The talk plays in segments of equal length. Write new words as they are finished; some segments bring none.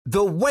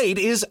The wait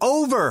is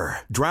over.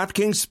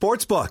 DraftKings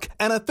Sportsbook,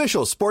 an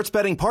official sports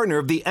betting partner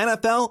of the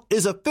NFL,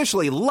 is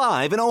officially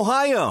live in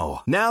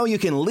Ohio. Now you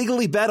can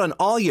legally bet on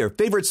all your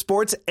favorite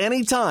sports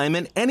anytime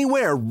and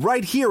anywhere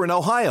right here in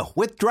Ohio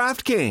with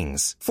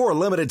DraftKings. For a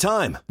limited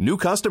time, new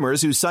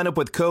customers who sign up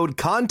with code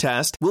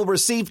CONTEST will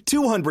receive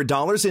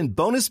 $200 in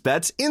bonus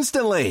bets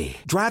instantly.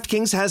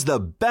 DraftKings has the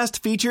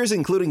best features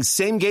including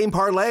same-game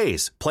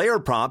parlays, player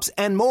props,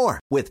 and more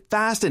with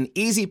fast and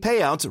easy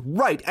payouts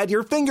right at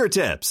your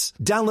fingertips.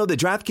 Download the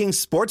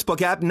DraftKings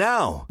Sportsbook app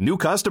now. New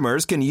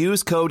customers can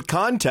use code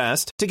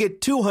CONTEST to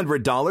get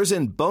 $200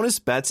 in bonus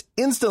bets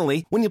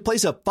instantly when you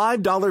place a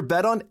 $5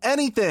 bet on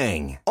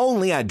anything.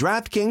 Only at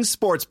DraftKings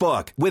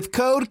Sportsbook with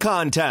code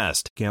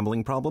CONTEST.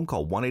 Gambling problem?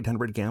 Call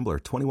 1-800-GAMBLER.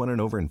 21 and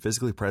over and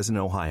physically present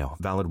in Ohio.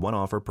 Valid one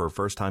offer per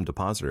first-time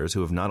depositors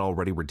who have not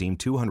already redeemed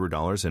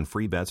 $200 in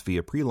free bets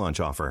via pre-launch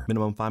offer.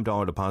 Minimum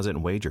 $5 deposit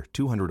and wager.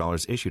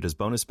 $200 issued as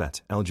bonus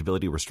bets.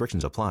 Eligibility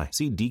restrictions apply.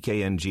 See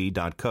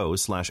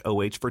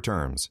dkng.co/OH for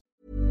terms.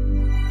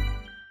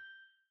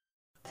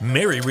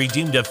 Mary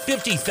redeemed a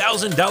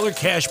 $50,000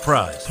 cash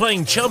prize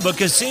playing Chumba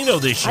Casino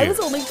this year. I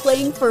was only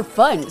playing for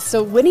fun,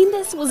 so winning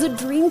this was a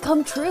dream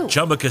come true.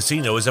 Chumba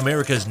Casino is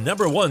America's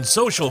 #1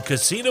 social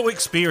casino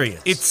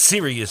experience. It's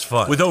serious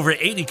fun. With over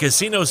 80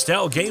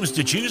 casino-style games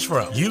to choose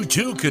from, you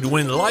too could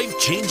win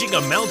life-changing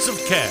amounts of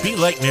cash. Be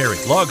like Mary.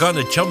 Log on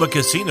to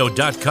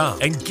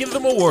ChumbaCasino.com and give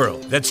them a whirl.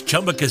 That's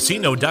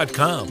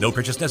ChumbaCasino.com. No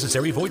purchase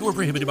necessary. Void where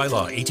prohibited by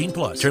law. 18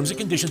 plus. Terms and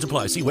conditions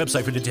apply. See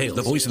website for details.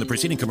 The voice in the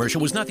preceding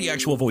commercial was not the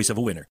actual voice of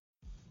a winner.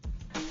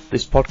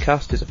 This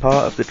podcast is a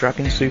part of the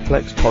Dragon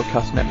Suplex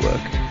Podcast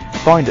Network.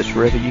 Find us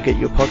wherever you get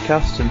your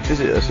podcasts and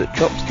visit us at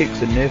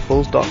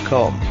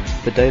chopskicksandnearfalls.com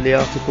for daily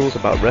articles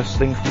about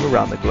wrestling from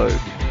around the globe.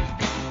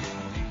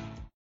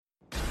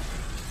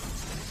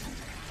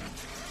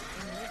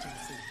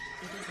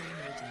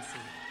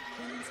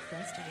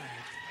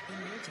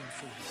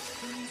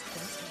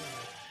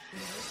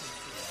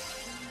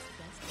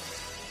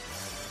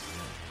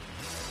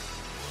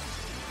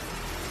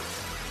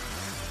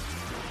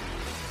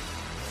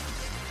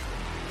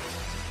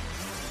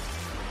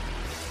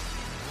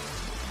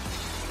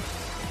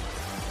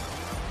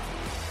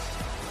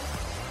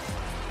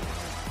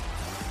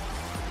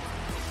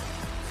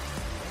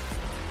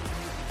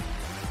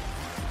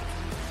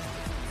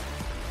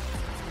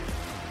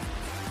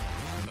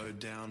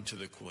 To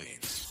the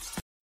queens.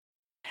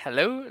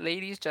 Hello,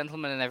 ladies,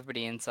 gentlemen, and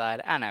everybody inside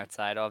and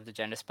outside of the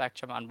gender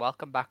spectrum, and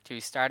welcome back to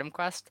Stardom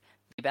Quest,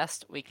 the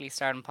best weekly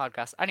Stardom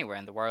podcast anywhere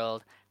in the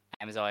world.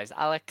 I'm, as always,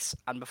 Alex,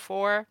 and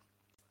before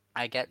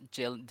I get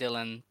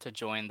Dylan to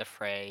join the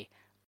fray,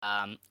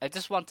 I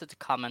just wanted to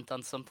comment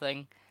on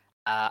something.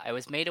 I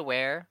was made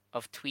aware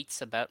of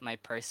tweets about my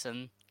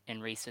person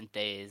in recent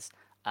days,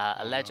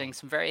 alleging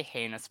some very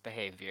heinous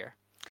behavior.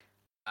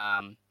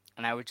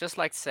 And I would just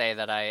like to say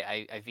that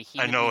I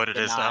vehemently know what it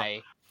is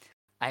now.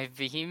 I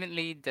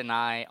vehemently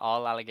deny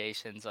all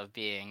allegations of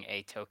being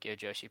a Tokyo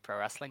Joshi Pro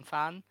Wrestling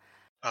fan.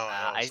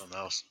 Something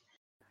else.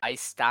 I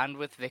stand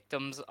with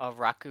victims of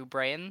Raku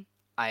Brain.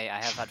 I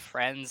have had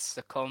friends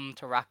succumb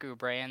to Raku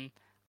Brain,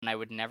 and I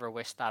would never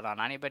wish that on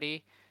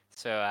anybody.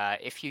 So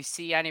if you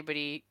see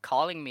anybody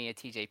calling me a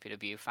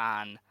TJPW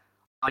fan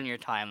on your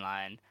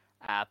timeline,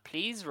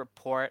 please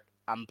report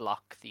and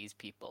block these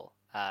people.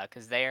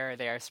 Because they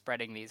are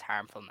spreading these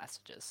harmful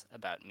messages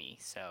about me.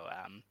 So,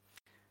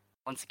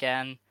 once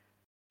again,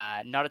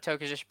 not a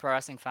Tokyo Joshi Pro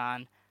Wrestling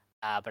fan,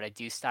 but I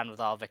do stand with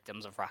all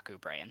victims of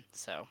Raku Brain.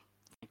 So,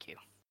 thank you.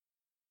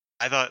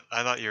 I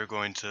thought you were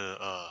going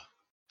to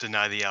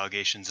deny the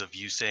allegations of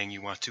you saying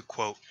you want to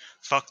quote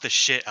fuck the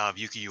shit out of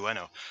Yuki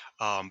Ueno.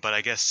 But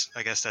I guess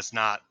that's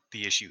not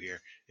the issue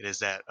here. It is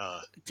that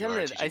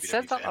Dylan, I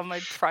said that on my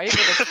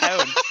private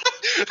account.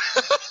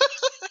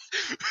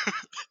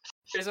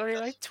 There's only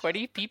like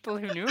 20 people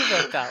who knew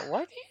about that.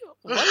 What?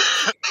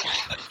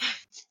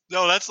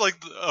 No, that's like,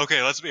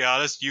 okay, let's be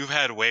honest. You've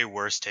had way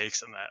worse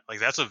takes than that. Like,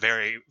 that's a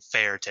very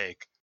fair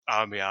take.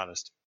 I'll be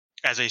honest.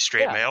 As a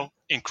straight male,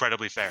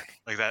 incredibly fair.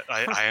 Like that,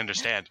 I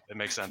understand. It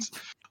makes sense.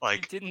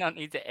 Like, you did not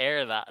need to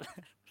air that.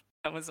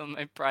 That was on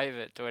my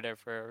private Twitter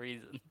for a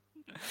reason.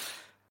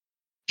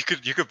 You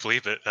could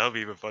bleep it. That would be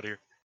even funnier.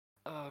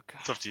 Oh god.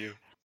 It's up to you.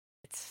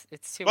 It's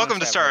too. Welcome to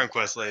much Stardom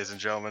Quest, ladies and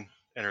gentlemen,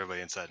 and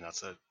everybody inside and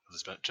outside of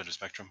the gender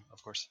spectrum,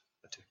 of course.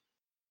 That too.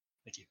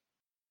 Thank you.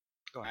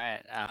 Go on. All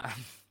right.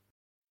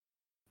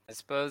 I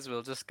suppose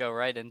we'll just go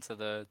right into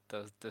the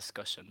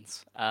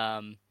discussions.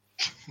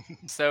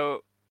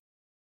 So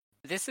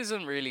this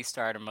isn't really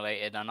Stardom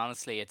related, and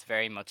honestly, it's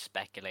very much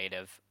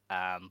speculative.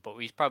 But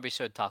we probably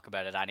should talk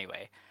about it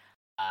anyway.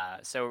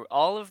 So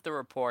all of the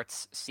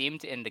reports seem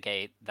to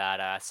indicate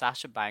that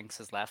Sasha Banks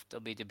has left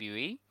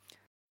WWE,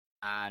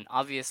 and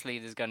obviously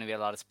there's going to be a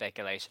lot of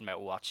speculation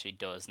about what she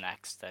does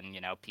next, and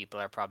people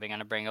are probably going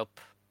to bring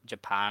up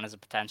Japan as a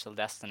potential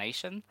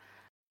destination.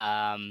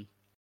 I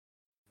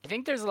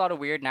think there's a lot of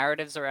weird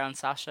narratives around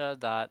Sasha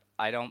that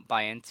I don't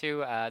buy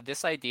into.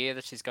 This idea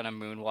that she's going to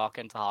moonwalk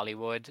into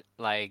Hollywood,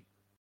 like,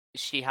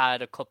 she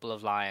had a couple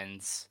of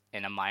lines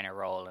in a minor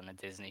role in a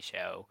Disney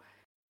show.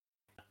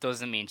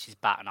 doesn't mean she's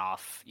batting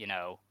off,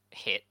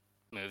 hit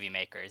movie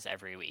makers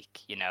every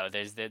week.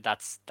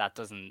 That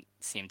doesn't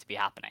seem to be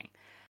happening.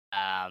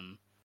 And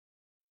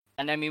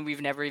I mean,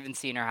 we've never even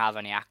seen her have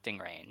any acting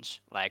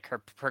range. Like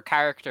her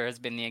character has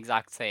been the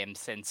exact same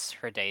since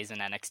her days in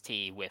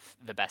NXT with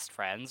the Best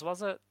Friends.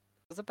 Was it?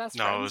 Was it Best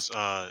No, Friends?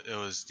 it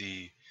was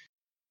the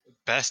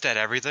Best at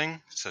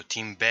Everything. So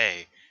Team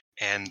Bay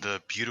and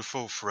the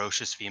Beautiful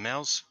Ferocious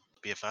Females,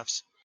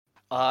 BFFs.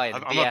 Oh, yeah,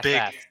 the I'm a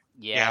big BFF.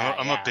 Yeah,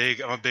 I'm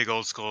a big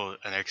old school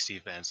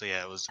NXT fan. So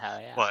yeah, it was Hell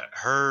yeah. what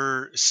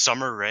her,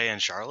 Summer Rae,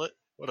 and Charlotte.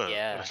 What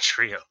a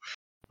trio!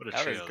 What a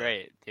That trio! was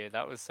great, dude.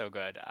 That was so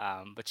good.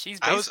 But she's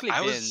I was basically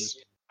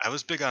I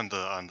was big on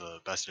the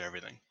Best at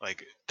Everything.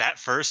 Like that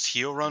first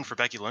heel run for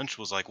Becky Lynch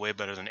was like way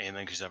better than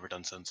anything she's ever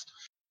done since.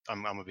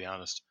 I'm gonna be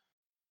honest.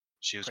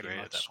 She was pretty great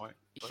much. at that point.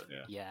 But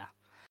yeah.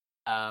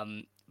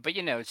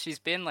 But she's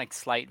been like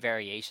slight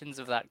variations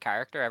of that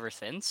character ever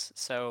since.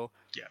 So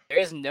Yeah. there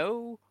is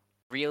no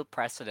real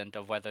precedent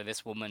of whether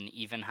this woman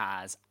even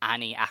has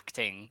any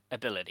acting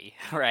ability,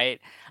 right?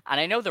 And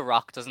I know The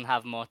Rock doesn't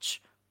have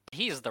much, but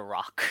he's The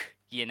Rock,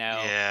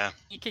 Yeah.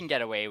 He can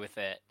get away with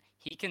it.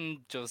 He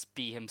can just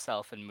be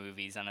himself in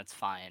movies and it's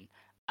fine.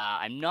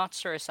 I'm not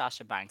sure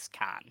Sasha Banks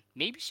can.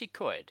 Maybe she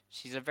could.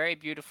 She's a very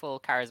beautiful,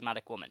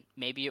 charismatic woman.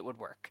 Maybe it would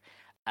work.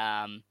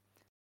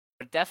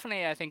 But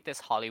definitely, I think this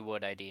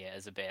Hollywood idea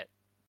is a bit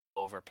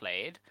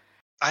overplayed.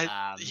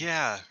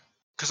 Yeah.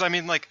 Because I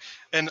mean, like,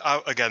 and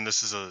again,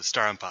 this is a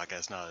Stardom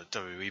podcast, not a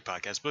WWE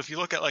podcast. But if you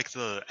look at like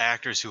the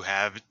actors who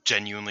have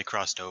genuinely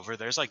crossed over,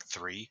 there's like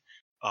 3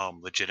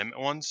 legitimate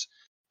ones,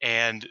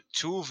 and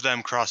 2 of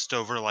them crossed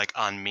over like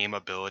on meme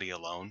ability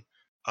alone.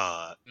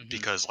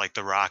 Because like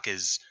The Rock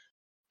is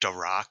The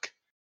Rock,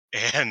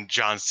 and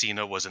John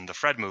Cena was in the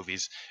Fred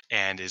movies,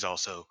 and is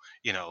also,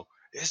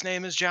 his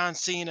name is John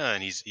Cena,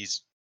 and he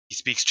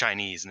speaks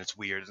Chinese, and it's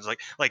weird. It's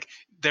like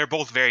they're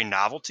both very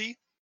novelty.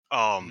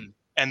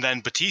 And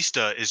then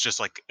Batista is just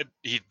like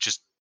he's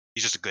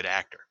just a good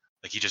actor.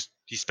 Like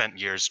he spent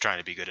years trying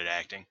to be good at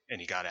acting,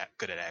 and he got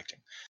good at acting.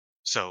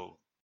 So,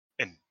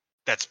 and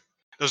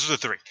those are the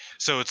 3.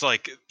 So it's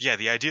like, yeah,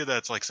 the idea that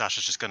it's like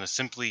Sasha's just gonna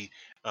simply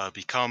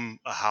become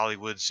a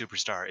Hollywood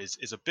superstar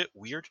is a bit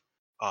weird.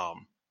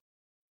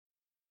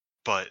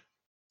 But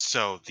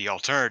so the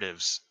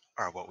alternatives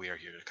are what we are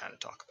here to kind of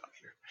talk about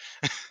here.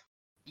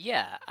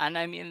 Yeah, and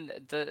I mean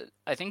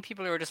I think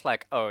people who are just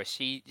like, oh,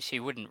 she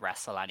wouldn't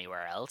wrestle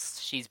anywhere else.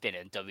 She's been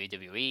in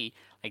WWE.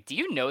 Like, do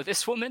you know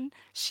this woman?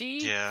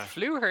 She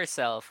flew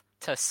herself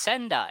to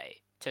Sendai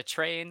to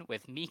train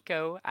with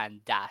Miko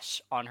and Dash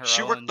on her own.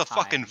 She worked the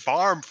fucking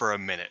farm for a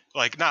minute,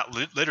 like not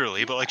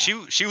literally, but like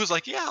she was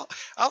like, yeah,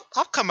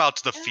 I'll come out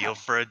to the field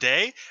for a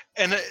day,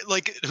 and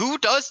like who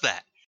does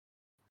that?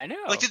 I know.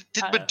 Like,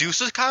 did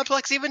Medusa's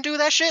complex even do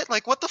that shit?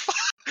 Like, what the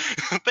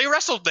fuck? They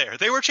wrestled there.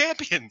 They were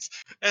champions.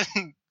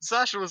 And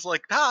Sasha was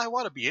like, I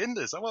want to be in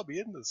this. I want to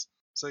be in this.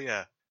 So,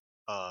 yeah.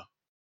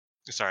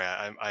 Sorry,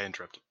 I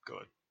interrupted. Go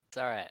ahead. It's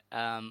all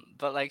right.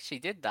 But, like, she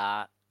did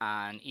that.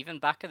 And even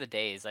back in the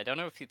days, I don't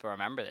know if people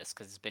remember this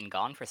because it's been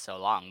gone for so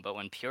long, but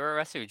when Pure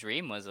Wrestle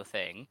Dream was a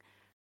thing,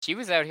 she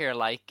was out here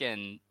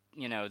liking,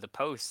 the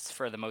posts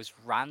for the most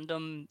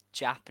random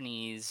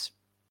Japanese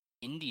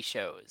indie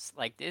shows.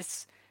 Like,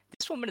 this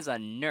woman is a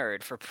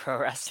nerd for pro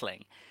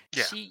wrestling.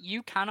 Yeah.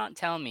 You cannot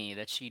tell me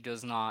that she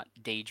does not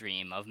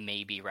daydream of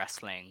maybe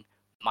wrestling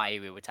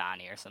Mayu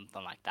Iwatani or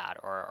something like that,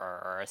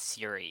 or a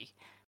Siri,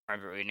 or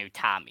a new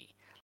Tami.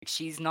 Like,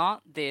 she's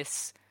not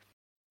this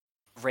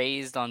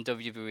raised on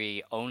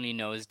WWE, only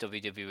knows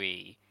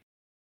WWE,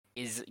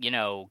 is,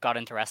 got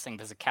into wrestling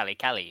because of Kelly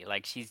Kelly.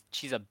 Like,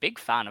 she's a big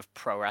fan of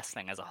pro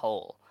wrestling as a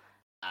whole.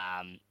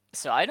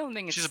 So I don't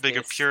think she's a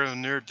bigger pure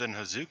nerd than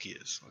Hazuki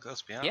is. Like,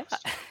 let's be honest.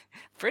 Yeah,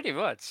 pretty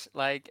much.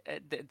 Like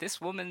this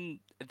woman,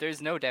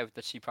 there's no doubt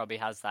that she probably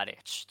has that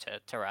itch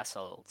to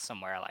wrestle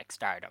somewhere like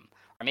Stardom,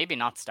 or maybe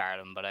not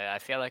Stardom. But I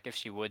feel like if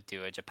she would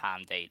do a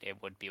Japan date, it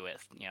would be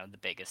with the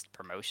biggest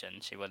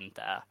promotion. She wouldn't.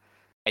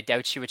 I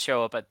doubt she would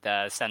show up at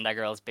the Sendai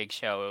Girls big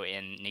show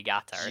in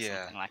Niigata or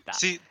something like that.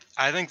 See,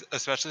 I think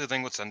especially the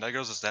thing with Sendai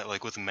Girls is that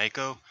like with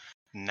Mako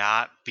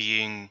not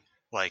being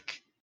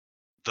like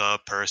the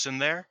person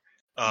there.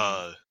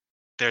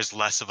 There's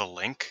less of a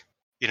link,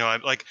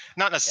 like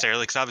not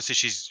necessarily, because obviously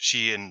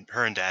she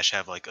and Dash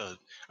have like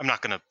I'm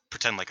not gonna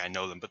pretend like I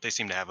know them, but they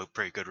seem to have a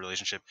pretty good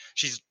relationship.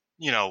 She's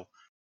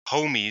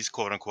homies,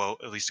 quote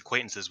unquote, at least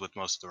acquaintances with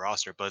most of the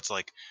roster, but it's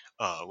like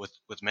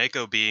with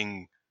Mako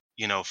being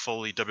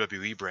fully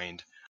WWE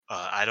brained,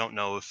 I don't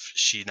know if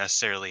she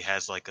necessarily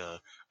has like a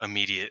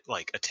immediate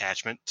like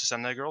attachment to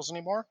Sendai Girls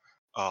anymore,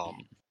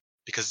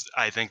 because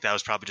I think that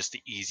was probably just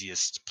the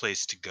easiest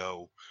place to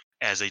go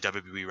as a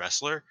WWE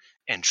wrestler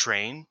and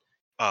train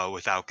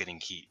without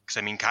getting heat. Because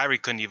I mean,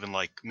 Kairi couldn't even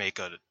like make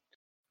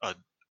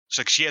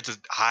like she had to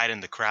hide in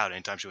the crowd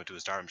anytime she went to a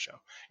Stardom show.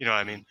 You know what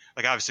I mean?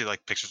 Like obviously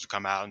like pictures would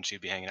come out and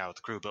she'd be hanging out with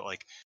the crew, but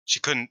like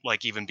she couldn't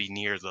like even be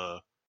near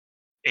the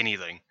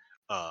anything.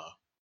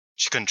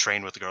 she couldn't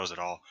train with the girls at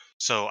all.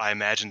 So I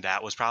imagine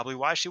that was probably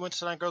why she went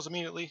to Nine Girls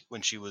immediately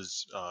when she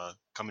was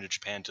coming to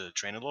Japan to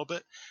train a little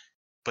bit.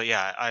 But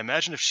yeah, I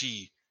imagine if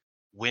she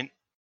went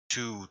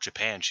to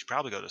Japan, she'd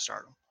probably go to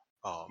Stardom.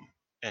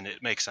 And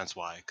it makes sense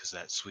why, because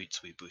that sweet,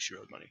 sweet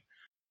Bushiroad money.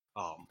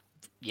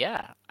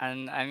 Yeah,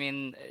 and I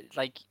mean,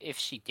 like if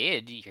she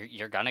did,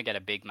 you're gonna get a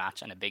big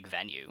match and a big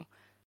venue.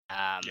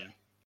 Yeah.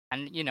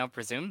 And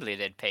presumably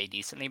they'd pay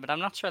decently, but I'm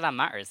not sure that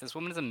matters. This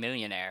woman is a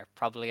millionaire,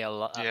 probably a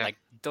lot, Yeah. like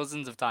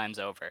dozens of times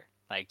over.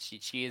 Like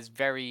she is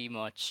very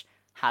much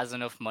has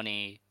enough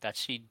money that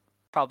she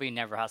probably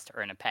never has to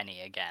earn a penny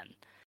again.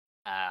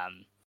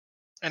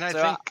 And I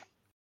So,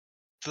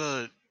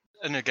 think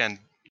and again,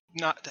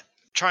 not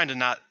trying to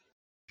not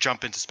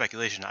jump into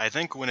speculation. I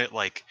think when it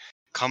like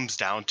comes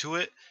down to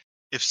it,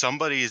 if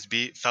somebody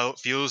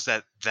feels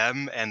that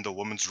them and the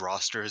women's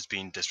roster is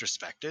being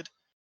disrespected,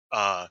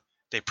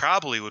 they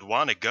probably would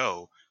want to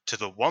go to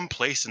the one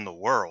place in the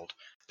world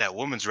that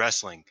women's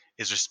wrestling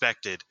is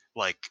respected,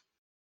 like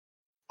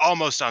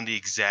almost on the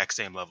exact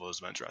same level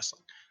as men's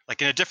wrestling,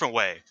 like in a different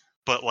way,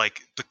 but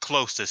like the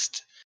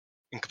closest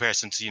in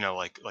comparison to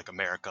like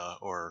America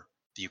or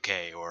the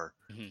UK or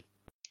Mhm.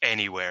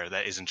 anywhere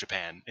that isn't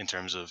Japan in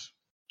terms of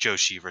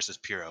Joshi versus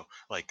Puro.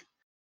 Like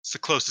it's the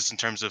closest in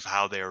terms of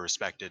how they are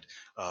respected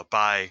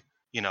by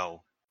the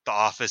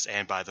office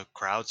and by the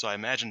crowd. So I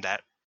imagine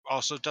that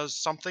also does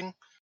something.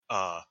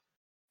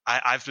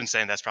 I've been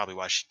saying that's probably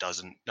why she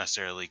doesn't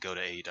necessarily go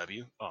to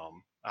AEW.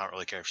 I don't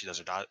really care if she does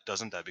or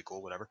doesn't. That'd be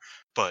cool, whatever.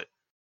 But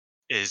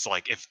is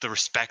like if the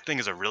respect thing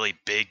is a really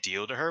big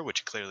deal to her,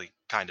 which it clearly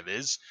kind of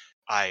is,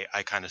 I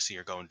kind of see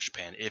her going to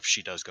Japan if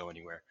she does go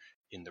anywhere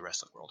in the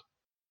wrestling world.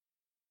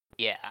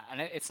 Yeah, and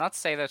it's not to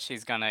say that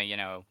she's gonna,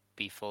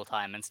 be full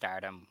time in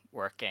Stardom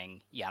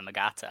working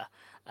Yamagata.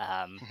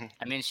 I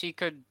mean, she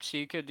could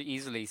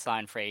easily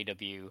sign for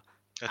AEW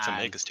That's and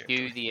Omega's do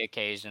territory. the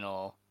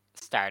occasional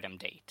Stardom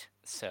date.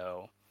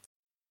 So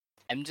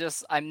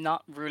I'm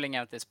not ruling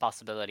out this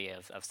possibility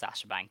of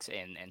Sasha Banks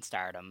in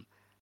Stardom.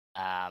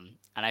 And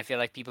I feel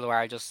like people who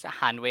are just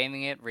hand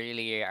waving it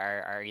really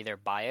are either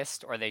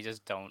biased or they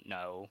just don't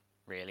know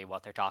really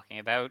what they're talking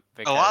about. A lot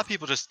Because of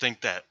people just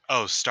think that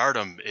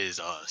Stardom is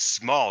a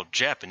small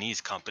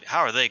Japanese company. How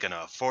are they going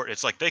to afford?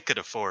 It's like they could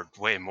afford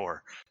way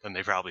more than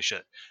they probably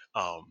should.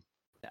 yeah.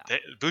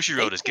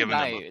 Bushiroad is giving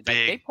them a They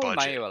big pay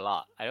budget. Mayu a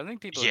lot. I don't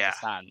think people Yeah.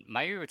 understand.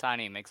 Mayu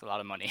Utani makes a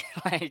lot of money.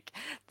 Like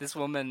this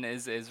woman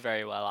is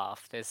very well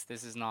off. This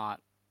is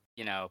not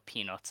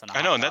peanuts and a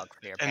I know, hot dog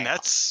for your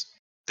payoff.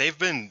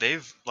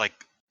 they've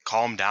like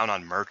calmed down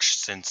on merch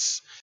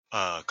since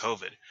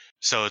COVID.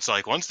 So it's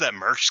like once that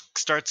merch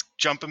starts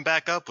jumping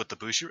back up with the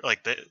Bushi,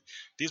 like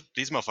these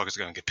motherfuckers are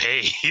gonna get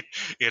paid.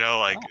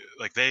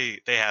 Like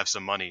they have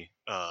some money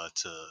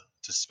to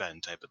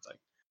spend type of thing.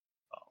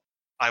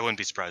 I wouldn't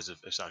be surprised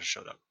if Sasha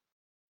showed up.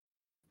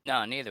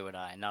 No, neither would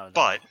I. Not at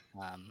But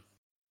all.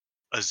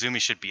 Azumi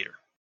should beat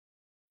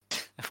her.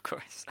 Of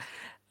course.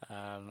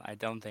 I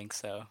don't think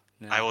so.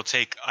 No. I will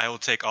take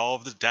all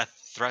of the death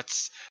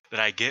threats that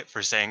I get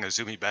for saying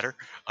Azumi better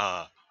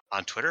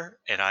on Twitter,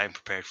 and I am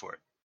prepared for it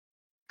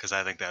because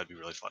I think that would be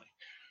really funny.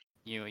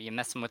 You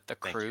messing with the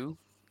Thank crew?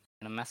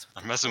 Gonna mess with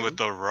I'm the messing crew? with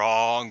the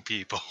wrong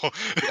people.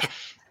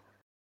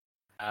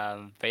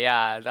 But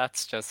yeah,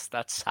 that's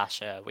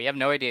Sasha. We have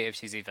no idea if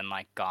she's even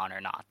like gone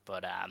or not,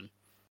 but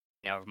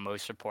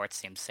most reports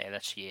seem to say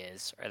that she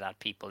is, or that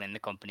people in the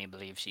company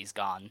believe she's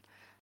gone.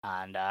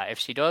 And if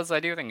she does, I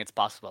do think it's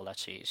possible that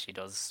she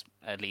does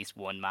at least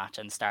one match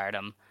in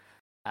Stardom.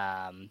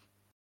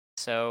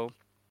 So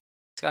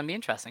it's gonna be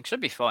interesting.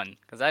 Should be fun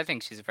because I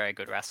think she's a very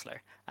good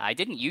wrestler. I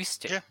didn't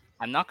used to. Yeah.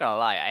 I'm not gonna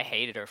lie. I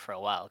hated her for a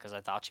while because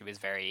I thought she was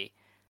very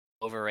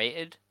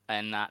overrated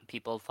and that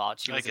people thought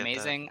she I was get that.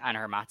 amazing and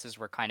her matches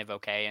were kind of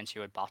okay and she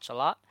would botch a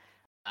lot.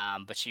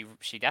 But she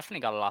definitely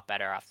got a lot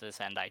better after the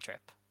Sendai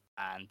trip.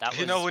 And that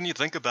was When you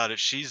think about it,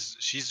 she's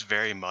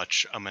very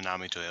much a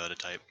Manami Toyota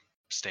type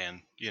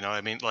stan. You know what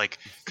I mean? Like,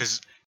 because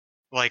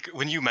like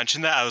when you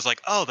mentioned that, I was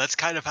like, oh, that's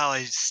kind of how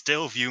I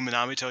still view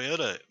Manami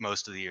Toyota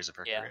most of the years of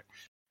her career.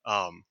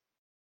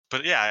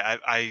 But yeah,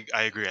 I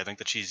agree. I think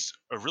that she's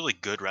a really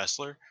good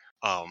wrestler.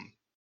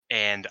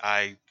 And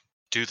I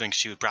do think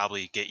she would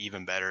probably get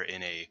even better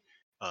in a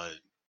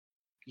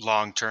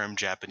long-term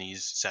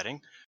Japanese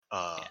setting.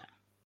 or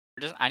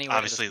just anywhere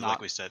Obviously, that's like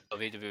not we said,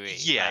 WWE.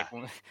 Yeah.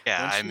 Like,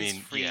 yeah. when I she's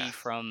mean, free yeah.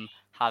 from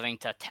having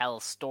to tell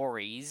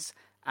stories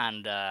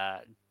and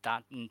that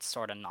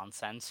sort of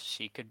nonsense,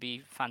 she could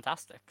be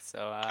fantastic.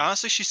 So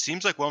Honestly, she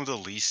seems like one of the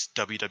least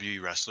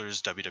WWE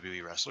wrestlers,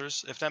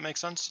 if that makes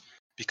sense,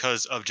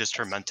 because of just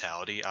her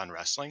mentality on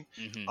wrestling.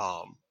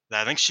 mhm.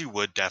 I think she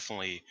would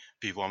definitely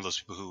be one of those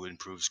people who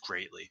improves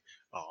greatly.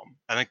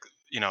 I think,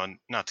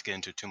 not to get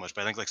into it too much,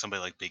 but I think like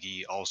somebody like Big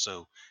E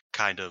also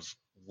kind of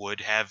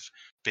would have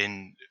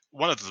been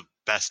one of the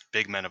best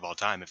big men of all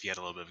time if he had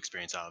a little bit of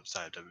experience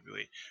outside of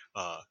WWE,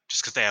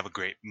 just because they have a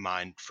great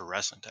mind for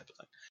wrestling type of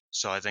thing.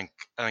 So I think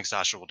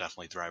Sasha will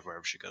definitely thrive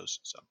wherever she goes.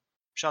 So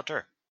shout out to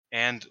her.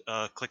 And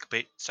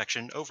clickbait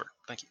section over.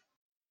 Thank you.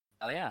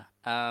 Oh yeah.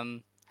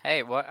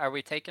 Hey, what are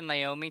we taking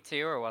Naomi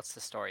too, or what's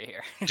the story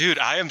here? Dude,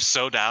 I am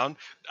so down.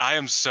 I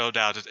am so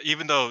down.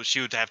 Even though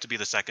she would have to be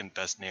the second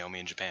best Naomi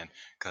in Japan,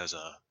 because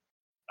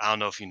I don't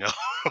know if you know,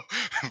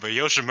 but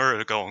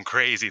Yoshimura going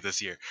crazy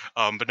this year.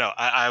 But no,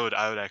 I would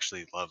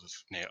actually love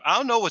Naomi. I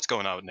don't know what's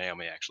going on with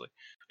Naomi actually.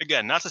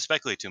 Again, not to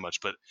speculate too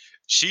much, but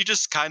she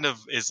just kind of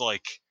is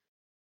like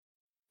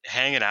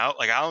hanging out.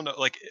 Like I don't know.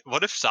 Like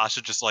what if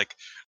Sasha just like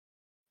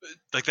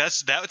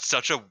that's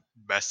such a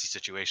messy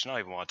situation. I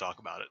don't even want to talk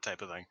about it,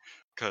 type of thing,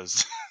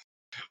 because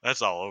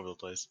that's all over the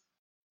place.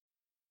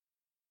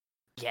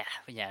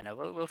 Yeah, no,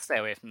 we'll stay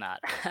away from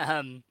that.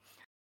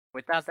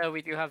 With that though,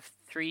 we do have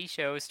 3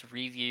 shows to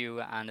review,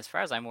 and as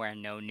far as I'm aware,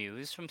 no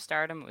news from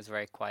Stardom. It was a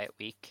very quiet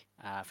week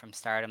from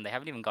Stardom. They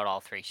haven't even got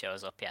all 3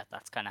 shows up yet.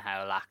 That's kind of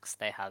how lax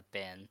they have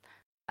been,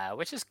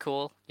 which is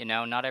cool. You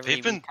know, not every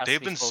week has to They've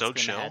be been full so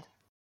steam chill. ahead.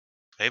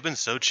 They've been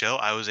so chill.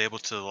 I was able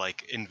to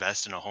like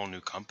invest in a whole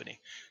new company,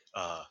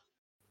 Oh,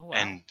 wow.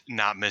 and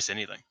not miss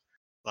anything.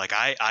 Like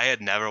I had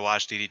never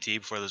watched DDT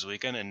before this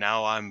weekend, and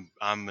now I'm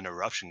an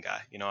Eruption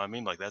guy. You know what I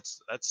mean? Like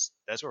that's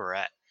where we're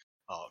at.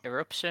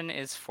 Eruption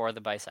is for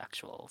the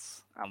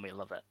bisexuals, and we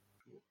love it.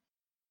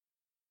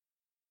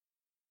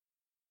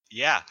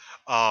 Yeah.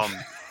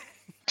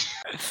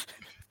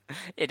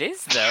 It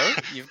is though.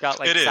 You've got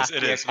like It is,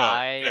 Sakuya no,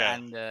 Kai yeah.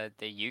 and the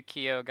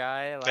Yukio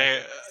guy. Like,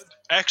 They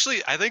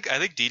actually, I think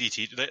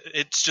DDT.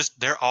 It's just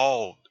they're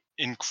all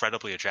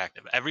incredibly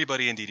attractive.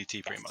 Everybody in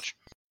DDT, pretty Yes. much.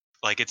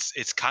 Like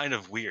it's kind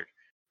of weird.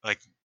 Like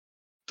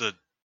the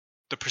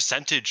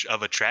percentage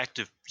of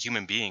attractive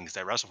human beings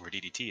that wrestle for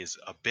DDT is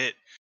a bit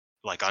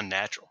like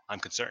unnatural. I'm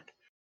concerned.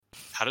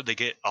 How did they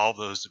get all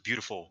those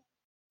beautiful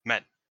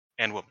men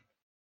and women?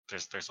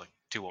 There's like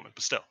 2 women,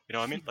 but still, you know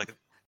what I mean? Like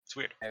it's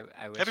weird.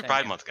 I wish Happy I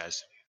Pride knew. Month,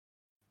 guys.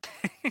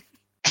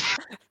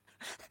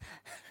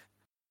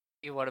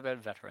 What about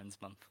Veterans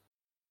Month?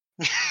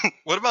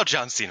 What about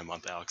John Cena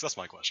Month, Alex? That's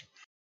my question.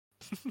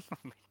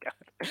 Oh my god.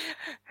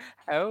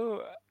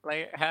 How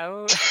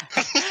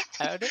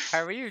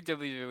are you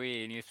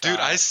WWE and you thought, Dude,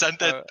 I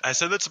sent oh,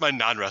 that to my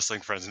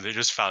non-wrestling friends, and they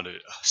just found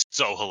it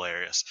so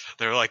hilarious.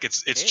 They were like,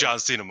 "It's is. John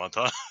Cena month,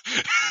 huh?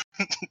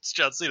 It's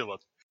John Cena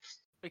month."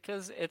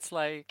 because it's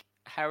like,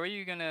 how are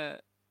you gonna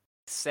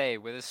say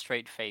with a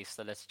straight face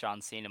that it's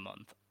John Cena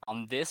month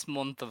on this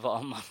month of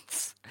all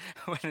months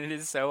when it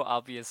is so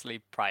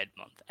obviously Pride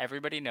Month?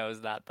 Everybody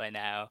knows that by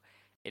now.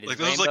 It is Like,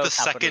 this was, like, Rainbow the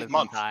second Capitalism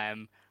month.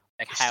 time.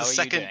 Like, It's how the are you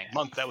second doing it?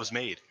 month that was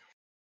made.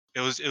 It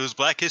was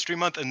Black History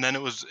Month, and then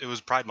it was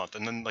Pride Month,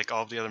 and then like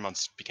all of the other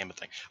months became a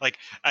thing. Like,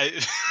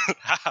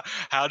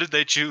 how did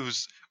they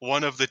choose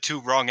one of the 2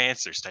 wrong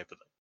answers, type of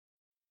thing?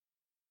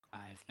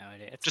 I have no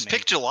idea. It's Just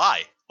pick amazing.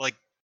 July. Like,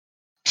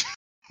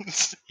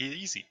 it's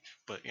easy,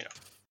 but you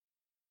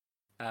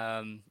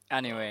know.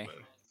 Anyway, Oh,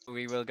 man.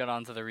 we will get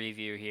on to the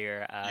review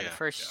here. The Yeah,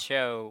 first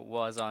show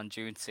was on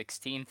June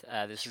 16th.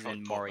 This is Just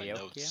in pull up my Morioka.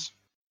 notes.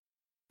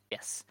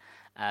 Yes.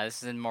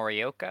 This is in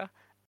Morioka.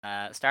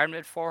 Started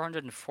with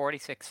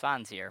 446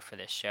 fans here for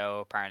this show.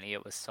 Apparently,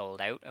 it was sold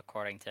out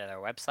according to their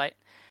website.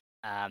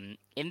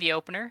 In the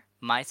opener,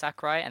 Mai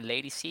Sakurai and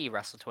Lady C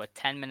wrestled to a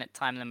 10-minute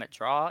time limit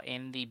draw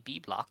in the B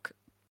block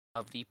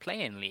of the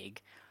play-in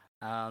league.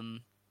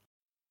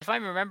 If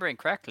I'm remembering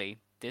correctly,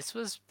 this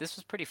was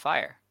pretty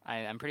fire.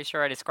 I'm pretty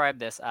sure I described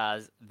this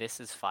as "this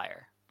is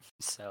fire."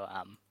 So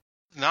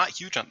Not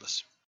huge on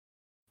this.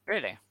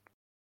 really,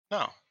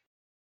 No.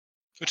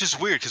 Which is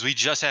weird because we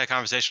just had a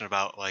conversation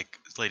about like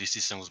Lady C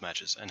singles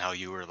matches and how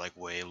you were like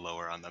way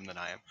lower on them than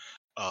I am.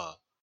 But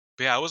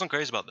yeah, I wasn't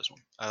crazy about this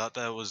one. I thought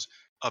that was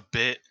a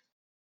bit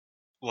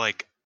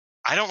like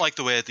I don't like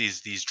the way that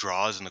these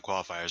draws and the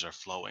qualifiers are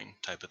flowing,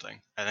 type of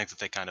thing. I think that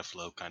they kind of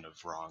flow kind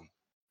of wrong,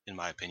 in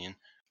my opinion.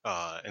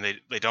 And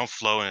they don't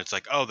flow, and it's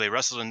like, oh, they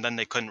wrestled and then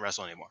they couldn't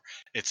wrestle anymore.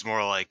 It's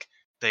more like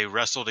they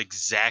wrestled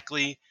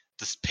exactly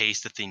the pace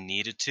that they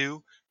needed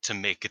to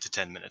make it to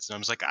 10 minutes. And I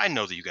was like, I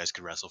know that you guys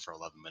could wrestle for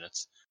 11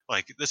 minutes.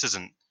 Like, this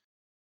isn't,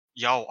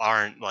 y'all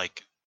aren't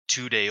like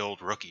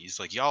 2-day-old rookies.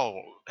 Like,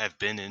 y'all have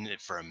been in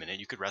it for a minute.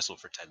 You could wrestle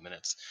for 10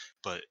 minutes,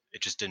 but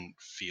it just didn't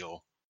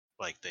feel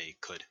like they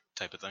could,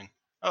 type of thing.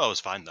 Oh, it was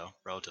fine though,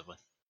 relatively.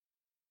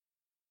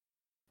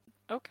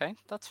 okay,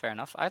 that's fair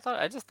enough.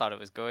 I just thought it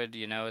was good.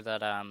 You know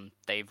that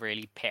they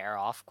really pair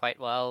off quite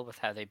well with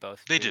how they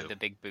both They do do. the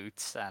big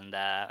boots, and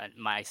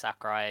Mai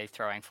Sakurai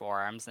throwing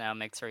forearms now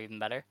makes her even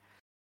better.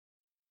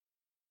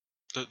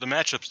 The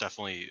matchup's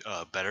definitely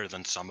better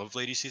than some of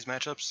Lady C's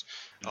matchups,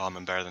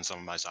 and better than some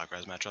of my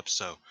Sakurai's matchups.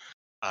 So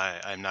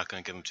I'm not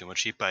going to give them too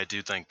much heat, but I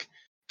do think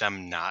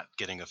them not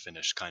getting a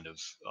finish kind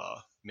of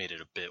made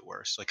it a bit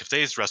worse. Like if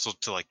they wrestled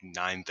to like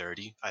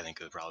 9:30, I think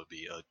it would probably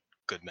be a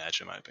good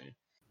match in my opinion,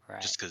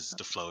 Right. just because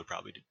the flow would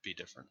probably be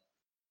different.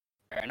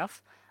 Fair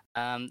enough.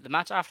 The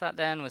match after that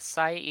then was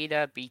Sai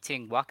Ida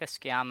beating Waka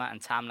Tsukiyama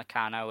and Tam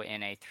Nakano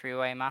in a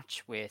three-way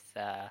match with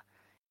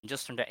in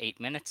just under 8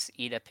 minutes.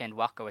 Ida pinned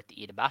Waka with the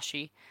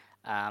Idabashi.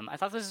 I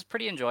thought this was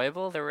pretty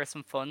enjoyable. There were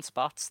some fun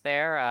spots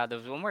there. There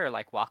was one where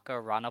like Waka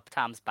ran up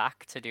Tam's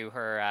back to do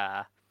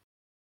her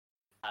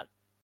that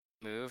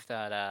move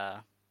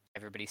that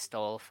everybody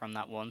stole from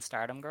that one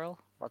Stardom girl.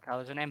 What the hell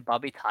is her name?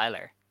 Bobby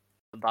Tyler.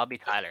 Bobby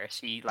Tyler.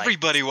 She like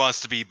Everybody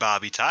wants to be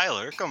Bobby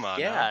Tyler. Come on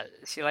now. yeah,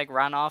 she like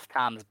ran off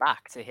Tam's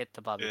back to hit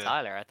the Bobby Yeah.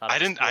 Tyler. I thought I it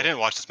was didn't. cool. I didn't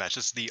watch this match.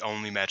 This is the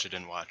only match I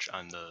didn't watch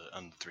on the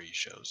 3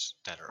 shows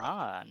that are up.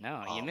 Ah,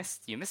 no, you Um,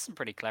 missed some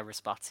pretty clever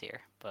spots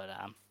here, but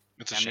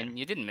It's a I shame. mean,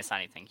 you didn't miss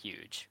anything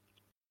huge.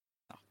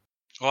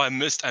 Oh, I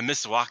missed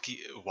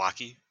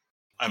Waki.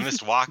 I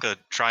missed Waka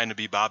trying to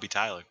be Bobby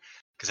Tyler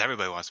because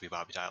everybody wants to be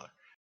Bobby Tyler.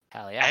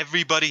 Hell yeah.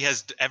 Everybody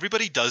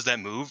does that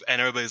move, and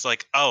everybody's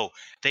like, "Oh,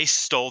 they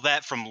stole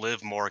that from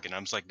Liv Morgan."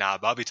 I'm just like, "Nah,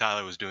 Bobby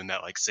Tyler was doing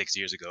that like 6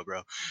 years ago,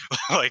 bro.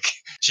 Like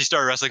she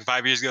started wrestling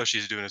 5 years ago.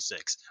 She's doing it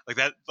 6. Like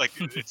that. Like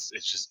it's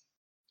just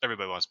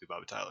everybody wants to be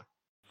Bobby Tyler.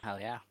 Hell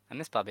yeah. I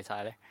miss Bobby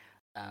Tyler.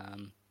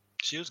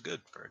 She was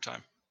good for her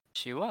time.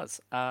 She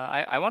was.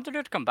 I wanted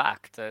her to come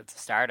back to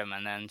Stardom,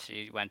 and then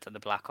she went to the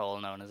black hole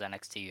known as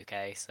NXT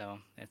UK. So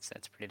it's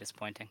pretty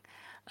disappointing.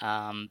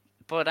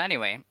 But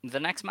anyway, the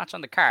next match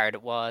on the card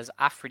was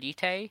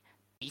Aphrodite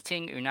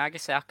beating Unagi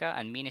Saka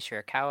and Mina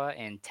Shirakawa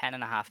in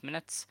 10.5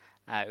 minutes.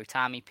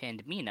 Utami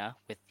pinned Mina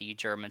with the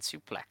German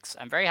suplex.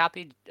 I'm very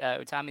happy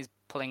Utami's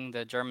pulling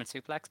the German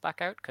suplex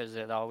back out because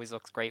it always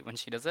looks great when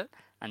she does it,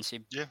 and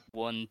she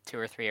won 2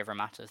 or 3 of her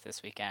matches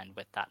this weekend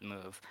with that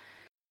move.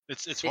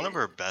 It's one of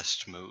her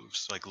best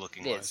moves, like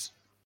looking wise.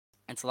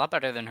 It's a lot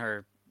better than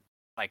her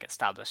like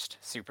established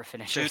super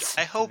finishers. Dude,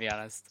 I hope. To be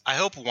honest. I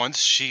hope once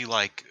she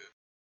like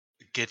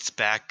gets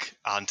back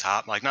on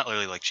top, like not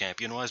really like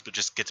champion wise, but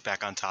just gets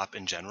back on top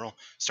in general,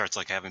 starts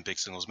like having big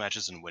singles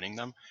matches and winning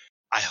them.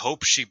 I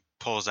hope she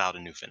pulls out a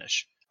new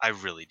finish. I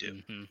really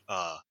do. Mm-hmm.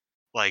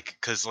 Like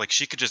because like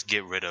she could just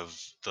get rid of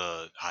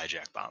the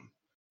hijack bomb.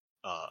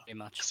 Pretty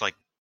much. It's like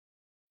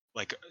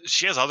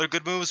she has other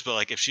good moves, but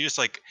like if she just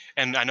like,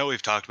 and I know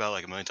we've talked about it,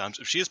 like a million times,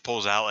 if she just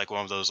pulls out like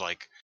one of those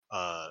like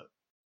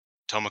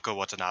Tomoko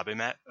Watanabe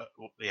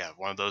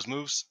one of those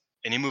moves,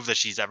 any move that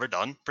she's ever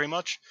done, pretty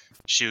much,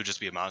 she would just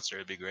be a monster.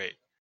 It'd be great.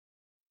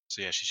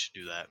 So yeah, she should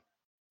do that.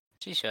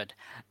 She should.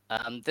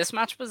 This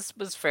match was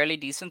fairly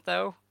decent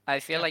though. I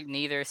feel like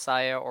neither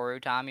Saya or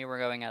Utami were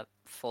going at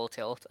full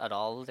tilt at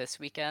all this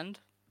weekend,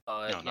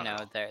 but No,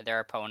 their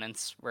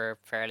opponents were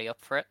fairly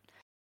up for it.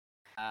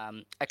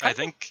 I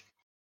think.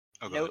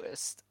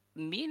 Noticed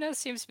Mina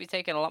seems to be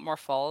taking a lot more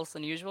falls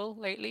than usual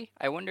lately.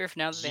 I wonder if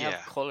now that they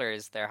have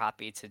colors, they're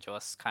happy to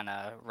just kind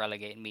of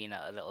relegate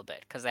Mina a little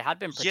bit because they had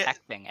been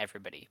protecting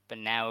everybody, but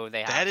now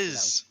they have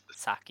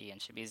Saki and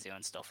Shibizu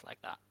and stuff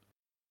like that.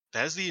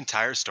 That is the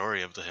entire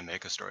story of the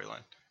Himeka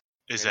storyline.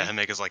 Is that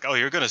Himeka's like, oh,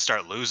 you're gonna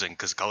start losing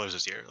because Colors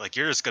is here. Like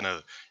you're just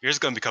gonna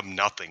become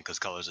nothing because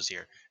Colors is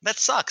here. That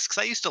sucks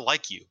because I used to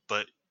like you,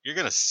 but you're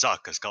gonna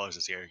suck because Colors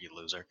is here, you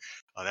loser.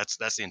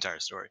 That's the entire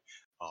story.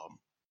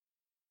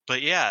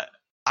 But yeah,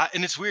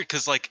 and it's weird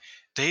because like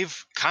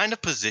they've kind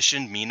of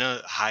positioned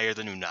Mina higher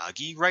than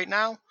Unagi right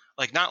now.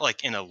 Like not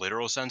like in a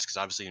literal sense because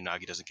obviously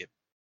Unagi doesn't get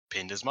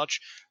pinned as much.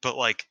 But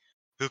like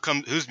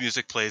whose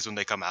music plays when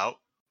they come out?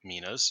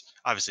 Mina's.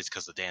 Obviously it's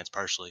because of the dance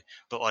partially.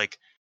 But like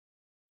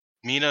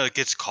Mina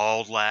gets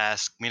called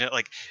last. Mina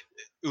like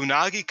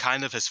Unagi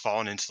kind of has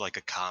fallen into like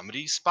a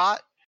comedy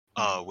spot,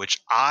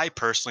 which I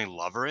personally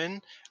love her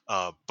in.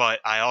 But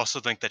I also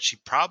think that she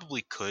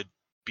probably could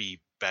be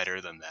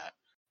better than that.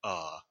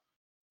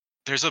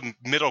 There's a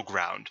middle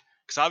ground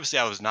because obviously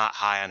I was not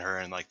high on her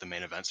in like the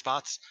main event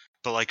spots,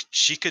 but like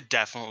she could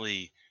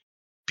definitely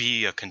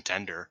be a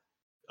contender,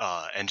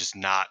 and just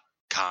not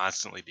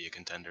constantly be a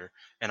contender,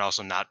 and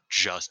also not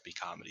just be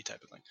comedy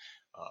type of thing.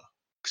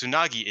 Because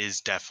Unagi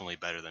is definitely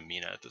better than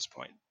Mina at this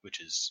point, which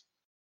is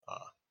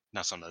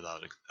not something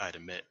that I'd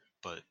admit,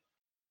 but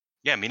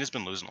yeah, Mina's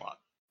been losing a lot.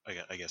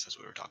 I guess that's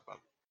what we were talking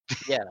about.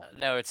 Yeah,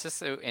 no, it's just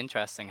so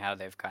interesting how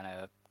they've kind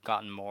of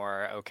gotten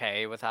more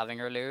okay with having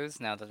her lose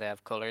now that they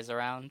have colors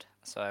around.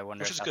 So I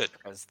wonder if that's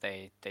because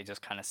they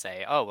just kind of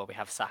say, oh, well, we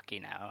have Saki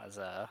now as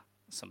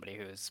somebody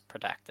who's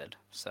protected.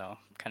 So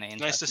kind of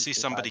interesting. Nice to see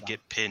somebody get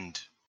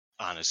pinned,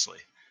 honestly.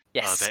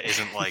 Yes. That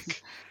isn't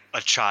like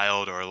a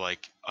child or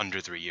like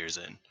under 3 years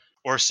in.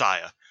 Or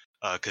Saya,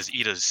 because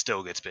Ida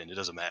still gets pinned. It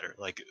doesn't matter.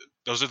 Like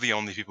those are the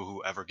only people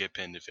who ever get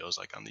pinned, it feels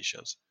like, on these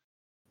shows.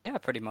 Yeah,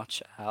 pretty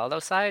much. Although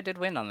Saya did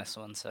win on this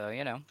one, so,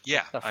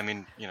 Yeah, I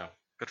mean,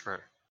 good for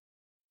her.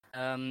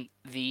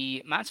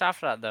 The match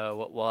after that,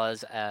 though,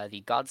 was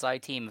the God's Eye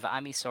team of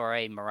Ami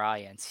Sourei,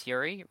 Mariah, and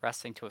Syuri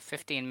wrestling to a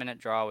 15-minute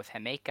draw with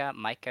Himeka,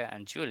 Maika,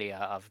 and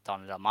Julia of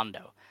Donna Del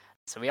Mondo.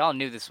 So we all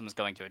knew this one was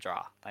going to a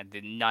draw.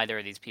 Neither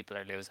of these people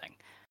are losing.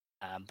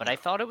 But I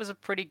thought it was a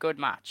pretty good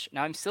match.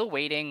 Now, I'm still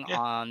waiting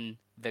on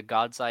the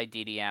God's Eye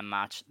DDM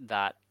match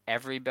that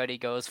everybody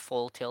goes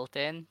full tilt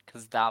in,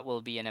 because that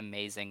will be an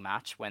amazing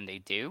match when they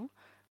do.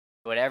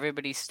 But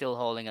everybody's still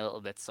holding a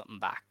little bit something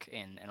back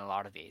in a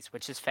lot of these,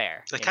 which is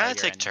fair. They kind of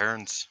take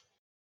turns.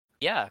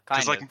 Yeah, kind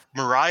of. Because like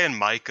Mariah and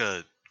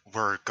Maika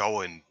were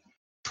going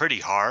pretty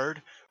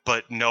hard,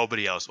 but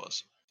nobody else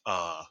was.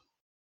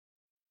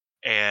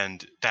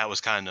 And that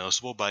was kind of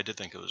noticeable, but I did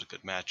think it was a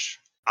good match.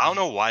 I don't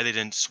know why they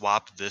didn't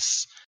swap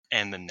this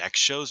and the next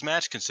show's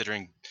match,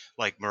 considering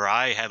Like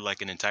Mirai had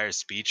like an entire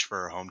speech for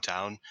her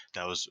hometown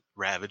that was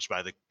ravaged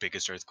by the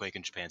biggest earthquake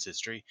in Japan's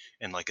history,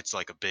 and like it's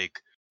like a big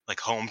like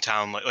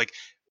hometown like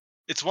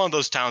it's one of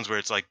those towns where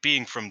it's like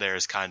being from there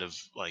is kind of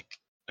like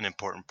an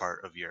important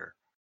part of your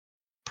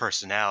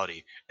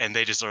personality, and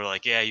they just are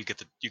like, yeah, you get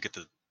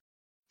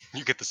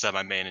the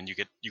semi main and you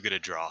get a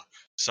draw.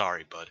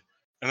 Sorry, bud.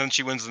 And then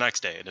she wins the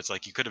next day, and it's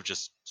like you could have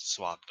just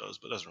swapped those,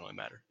 but it doesn't really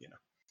matter, you know.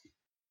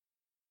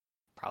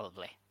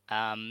 Probably.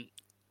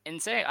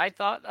 Insane. I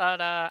thought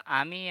that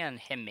Ami and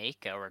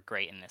Himeka were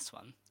great in this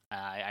one.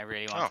 I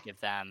really want to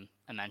give them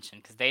a mention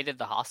because they did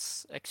the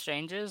Haas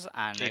exchanges,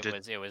 and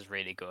it was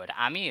really good.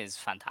 Ami is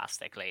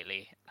fantastic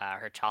lately.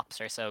 Her chops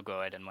are so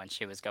good, and when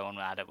she was going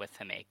at it with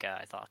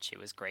Himeka, I thought she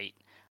was great.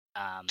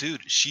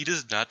 Dude, she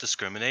does not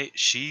discriminate.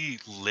 She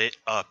lit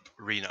up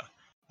Rena.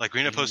 Like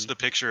Rena posted a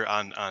picture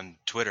on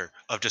Twitter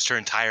of just her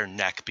entire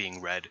neck being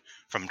red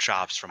from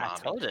chops from Ami. I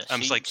told her. I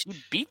was like, she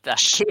beat that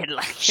kid.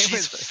 Like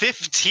she's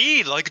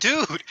 15. Like,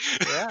 dude.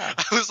 Yeah.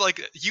 I was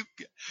like,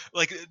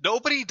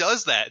 nobody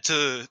does that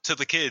to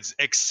the kids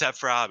except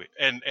for Ami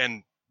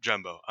and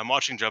Jumbo. I'm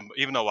watching Jumbo,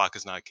 even though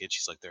Waka's not a kid,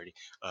 she's like 30.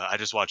 I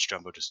just watched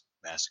Jumbo just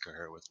massacre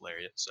her with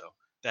Lariat, so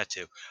that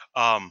too.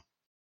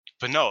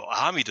 But no,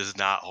 Ami does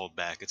not hold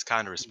back. It's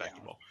kind of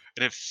respectable. Yeah.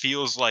 And it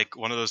feels like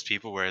one of those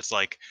people where it's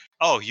like,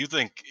 oh, you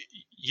think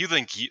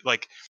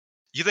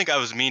I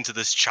was mean to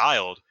this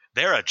child.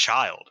 They're a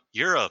child.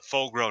 You're a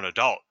full-grown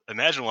adult.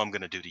 Imagine what I'm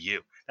going to do to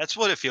you. That's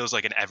what it feels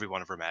like in every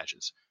one of her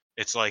matches.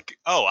 It's like,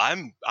 oh,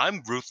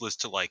 I'm ruthless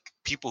to like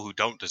people who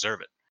don't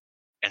deserve it.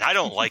 And I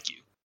don't like you,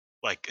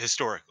 like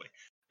historically.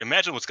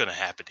 Imagine what's going to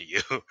happen to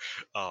you.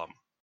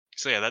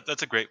 So yeah,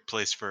 that's a great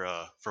place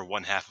for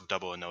one half of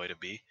Double Inoue to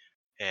be.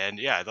 And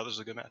yeah, I thought this was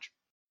a good match.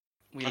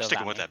 I'm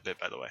sticking with that bit,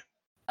 by the way.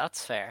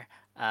 That's fair.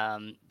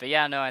 But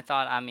yeah, no, I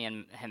thought Ami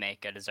and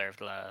Himeka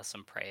deserved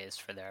some praise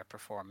for their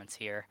performance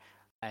here.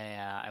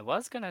 I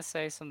was gonna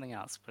say something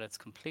else, but it's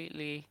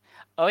completely.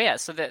 Oh yeah,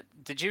 so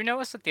did you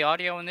notice that the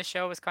audio in this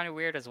show was kind of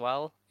weird as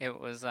well? It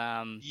was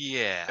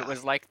yeah. It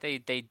was like they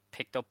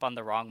picked up on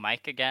the wrong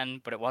mic again,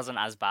 but it wasn't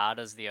as bad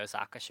as the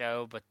Osaka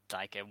show, but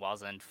like it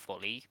wasn't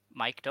fully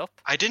mic'd up.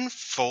 I didn't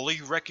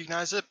fully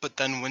recognize it, but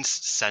then when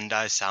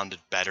Sendai sounded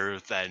better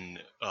than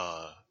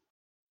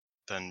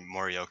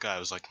Morioka, I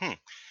was like,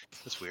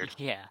 that's weird.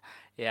 Yeah,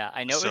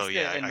 I noticed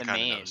it in the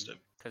main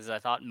because I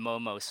thought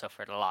Momo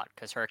suffered a lot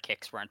because her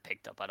kicks weren't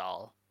picked up at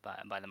all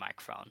by the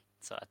microphone.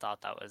 So I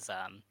thought that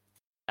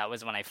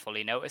was when I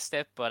fully noticed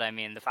it. But I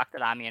mean, the fact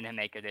that Ami and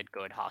Himeka did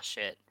good hot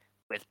shit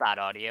with bad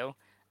audio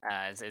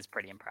is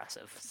pretty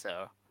impressive.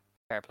 So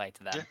fair play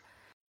to them.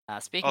 Yeah.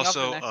 Speaking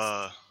also, of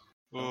the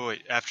next...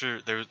 wait,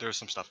 after there was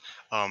some stuff.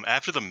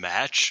 After the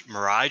match,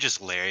 Mirai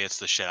just lariats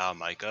the shit out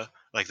of Maika.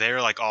 Like they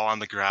were like all on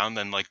the ground,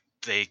 then like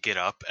they get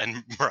up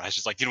and Mirai's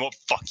just like, you know what,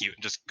 fuck you,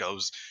 and just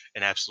goes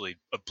and absolutely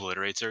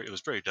obliterates her. It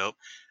was pretty dope.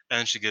 And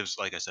then she gives,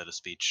 like I said, a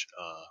speech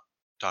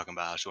talking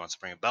about how she wants to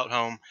bring a belt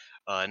home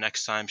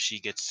next time she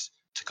gets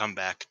to come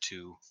back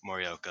to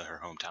Morioka,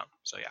 her hometown.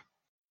 So yeah.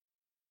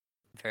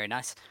 Very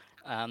nice.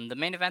 The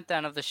main event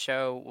then of the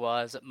show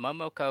was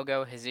Momo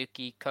Kogo,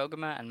 Hazuki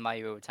Koguma, and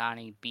Mayu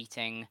Otani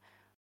beating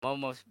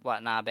Momo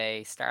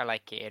Watanabe,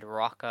 Starlight Kid,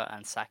 Rocca,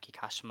 and Saki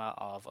Kashima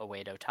of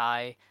Oedo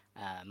Tai.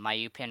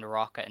 Mayu pinned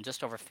Rocca in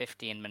just over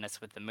 15 minutes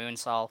with the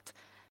moonsault.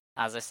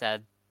 As I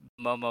said,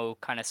 Momo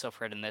kind of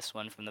suffered in this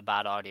one from the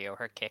bad audio.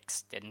 Her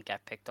kicks didn't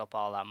get picked up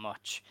all that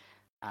much.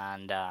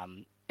 And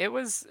it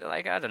was,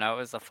 like, I don't know, it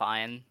was a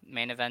fine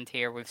main event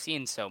here. We've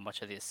seen so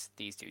much of these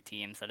two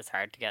teams that it's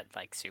hard to get,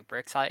 like, super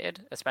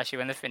excited, especially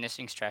when the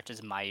finishing stretch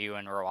is Mayu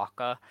and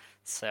Rocca.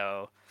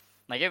 So,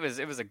 like, it was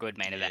a good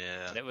main event,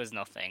 but it was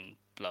nothing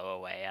blow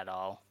away at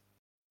all.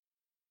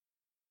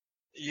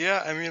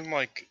 Yeah, I mean,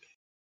 like,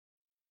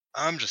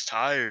 I'm just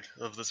tired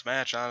of this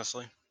match,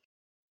 honestly.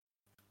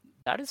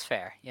 That is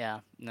fair,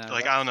 yeah. No,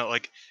 like, I don't know,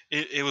 like,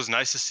 it was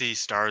nice to see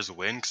Stars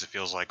win, because it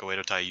feels like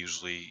Oedo Tai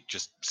usually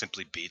just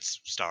simply beats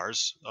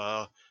Stars.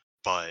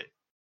 But,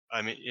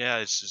 I mean, yeah,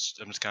 I'm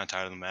just kind of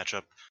tired of the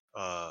matchup.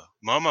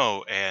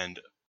 Momo and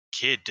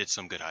Kid did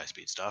some good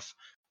high-speed stuff.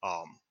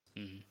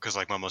 Because,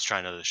 like, Momo's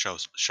trying to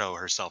show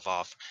herself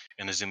off,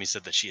 and Azumi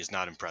said that she is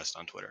not impressed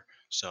on Twitter.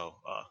 So,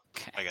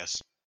 I guess...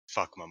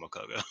 fuck Momo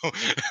Kogo,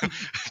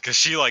 because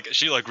she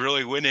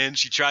really went in.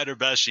 She tried her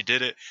best. She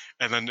did it,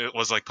 and then it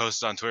was like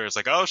posted on Twitter. It's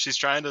like, oh, she's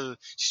trying to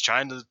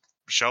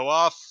show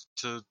off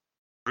to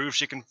prove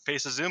she can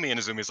face Azumi, and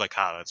Azumi's like,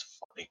 that's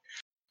funny.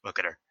 Look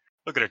at her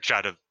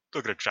try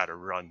to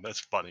run. That's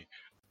funny.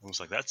 I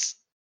was like, that's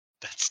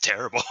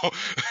terrible.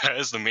 That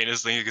is the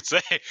meanest thing you could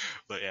say.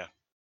 But yeah,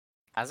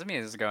 Azumi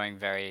is going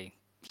very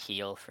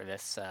heel for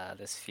this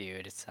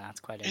feud. It's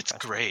quite interesting.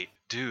 It's great,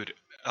 dude.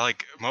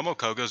 Like Momo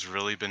Kogo's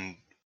really been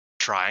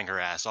trying her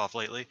ass off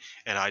lately,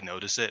 and I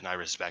notice it and I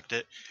respect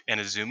it.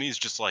 And Azumi's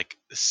just like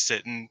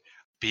sitting,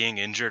 being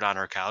injured on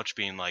her couch,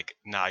 being like,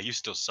 nah, you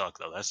still suck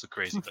though. That's the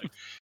crazy thing.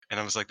 And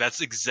I was like, that's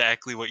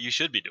exactly what you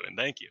should be doing.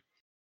 Thank you.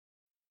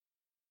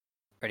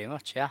 Pretty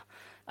much, yeah.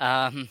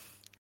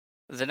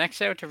 The next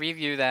show to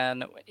review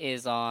then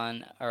is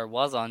on, or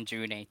was on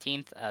June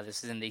 18th.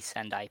 This is in the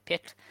Sendai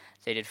Pit.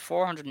 They did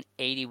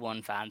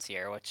 481 fans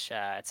here, which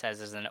it says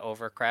is an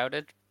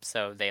overcrowded,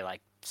 so they like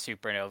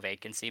super no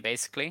vacancy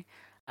basically.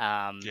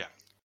 Yeah.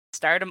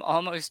 Stardom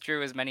almost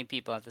drew as many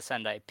people at the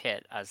Sendai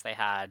Pit as they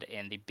had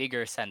in the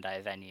bigger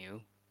Sendai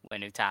venue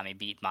when Utami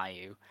beat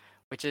Mayu,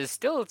 which is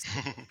still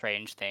a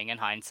strange thing in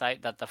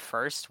hindsight that the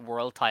first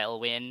world title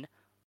win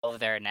of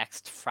their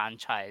next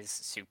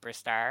franchise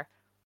superstar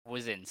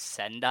was in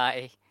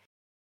Sendai,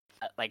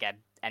 like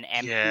an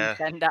empty Yeah.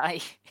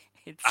 Sendai.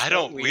 It's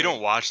so We weird.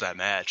 don't watch that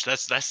match.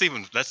 That's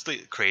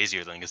the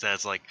crazier thing is that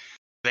it's like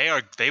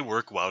they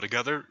work well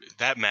together.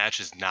 That match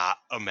is not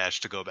a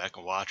match to go back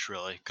and watch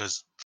really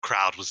because the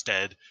crowd was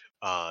dead.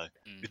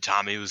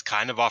 Utami was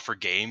kind of off her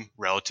game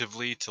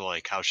relatively to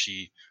like how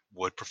she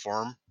would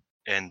perform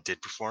and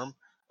did perform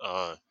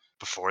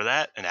before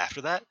that and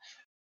after that.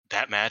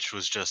 That match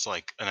was just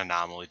like an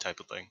anomaly type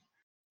of thing.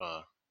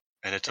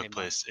 And it Pretty took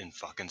much. place in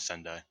fucking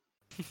Sendai.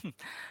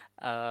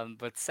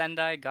 But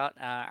Sendai got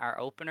our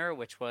opener,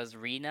 which was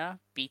Rina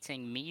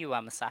beating Miyu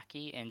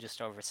Amasaki in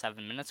just over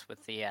 7 minutes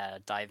with the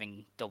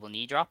diving double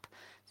knee drop.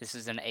 This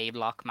is an A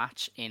block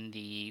match in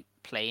the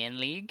play-in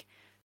league.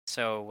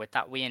 So with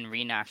that win,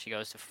 Rina actually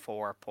goes to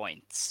 4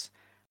 points.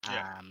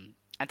 Yeah.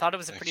 I thought it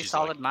was a And pretty she's,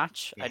 solid like,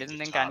 match. one I of didn't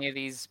the think top any of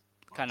these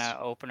kind of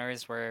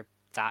openers were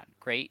that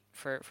great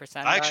for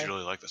Sendai. I actually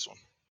really like this one.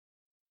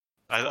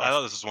 I course.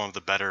 thought this was one of the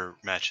better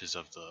matches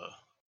of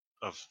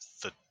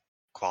the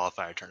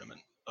qualifier tournament.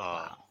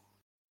 Wow.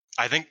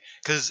 I think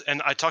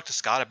and I talked to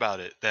Scott about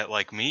it that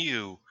like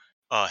Miyu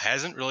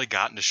hasn't really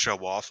gotten to show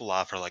off a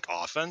lot of her like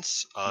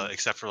offense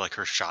except for like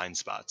her shine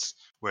spots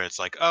where it's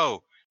like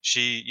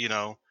she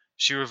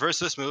she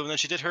reversed this move and then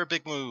she did her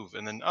big move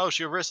and then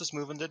she reversed this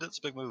move and did this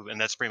big move and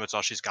that's pretty much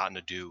all she's gotten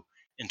to do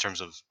in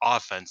terms of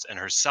offense, and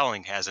her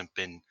selling hasn't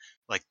been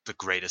like the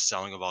greatest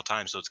selling of all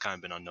time, so it's kind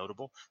of been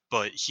unnotable.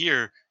 But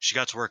here she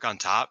got to work on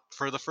top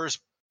for the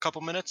first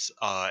couple minutes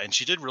and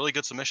she did really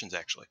good submissions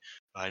actually.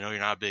 I know you're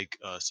not a big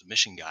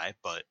submission guy,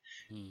 but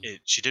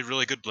she did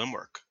really good limb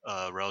work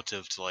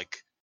relative to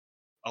like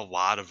a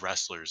lot of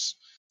wrestlers.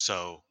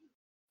 So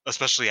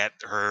especially at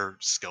her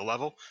skill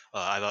level,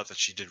 I thought that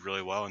she did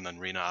really well. And then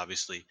Rina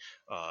obviously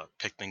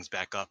picked things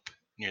back up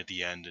near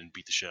the end and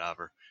beat the shit out of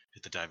her,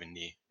 hit the diving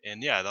knee,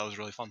 and yeah, that was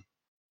really fun.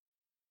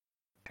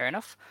 Fair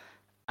enough.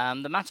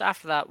 The match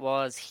after that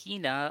was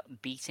Hina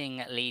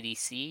beating Lady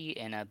C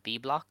in a B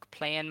block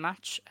play-in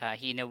match.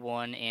 Hina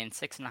won in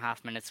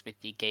 6.5 minutes with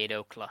the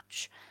Gato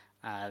clutch.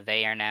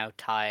 They are now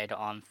tied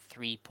on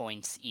 3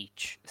 points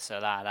each,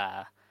 so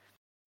that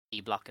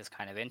B block is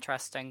kind of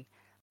interesting.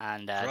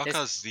 And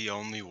Kuraka's the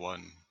only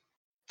one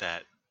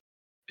that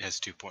has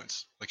 2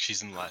 points. Like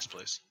she's in last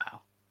place.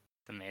 Wow,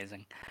 it's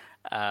amazing.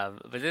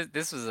 But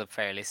this was a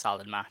fairly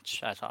solid match.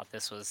 I thought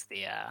this was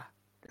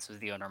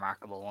the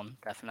unremarkable one,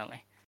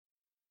 definitely.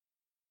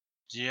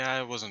 Yeah,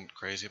 I wasn't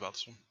crazy about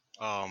this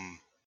one.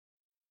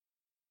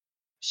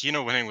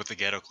 Hina winning with the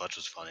Gato clutch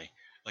was funny.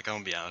 Like, I'm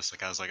gonna be honest,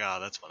 like I was like, oh,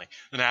 that's funny.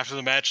 Then after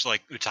the match,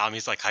 like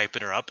Utami's like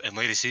hyping her up, and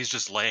Lady C's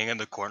just laying in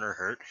the corner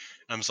hurt.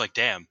 And I'm just like,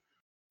 damn,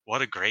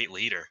 what a great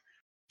leader.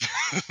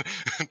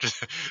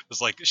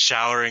 just like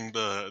showering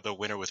the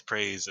winner with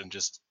praise and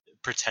just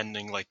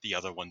pretending like the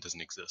other one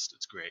doesn't exist.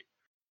 It's great.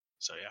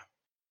 So yeah.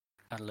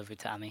 I love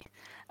Utami.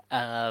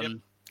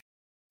 The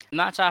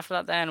match after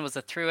that then was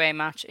a three-way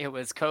match. It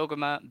was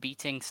Koguma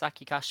beating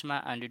Saki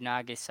Kashima and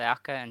Unagi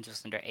Sayaka in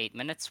just under 8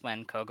 minutes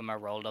when Koguma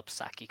rolled up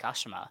Saki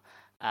Kashima.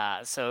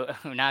 So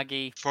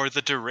Unagi... For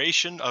the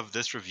duration of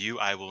this review,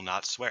 I will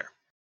not swear.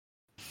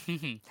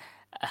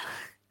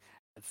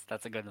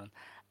 That's a good one.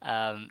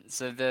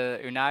 So the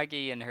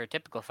Unagi, in her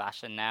typical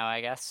fashion now, I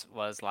guess,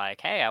 was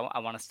like, hey, I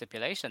want a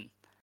stipulation.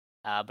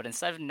 But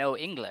instead of no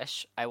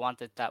English, I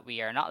wanted that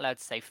we are not allowed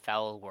to say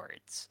foul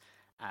words.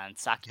 And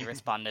Saki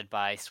responded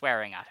by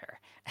swearing at her.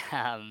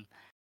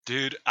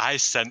 Dude, I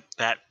sent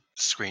that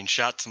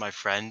screenshot to my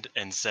friend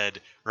and said,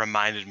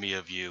 reminded me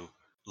of you,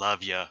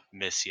 love ya,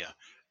 miss ya.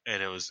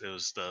 And it was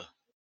the,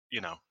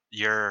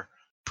 you're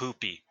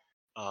poopy,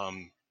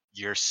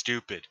 you're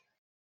stupid,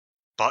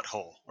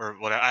 butthole, or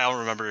what, I don't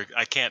remember,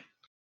 I can't,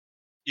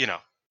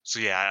 so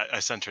yeah, I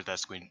sent her that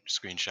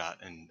screenshot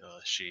and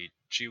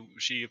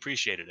she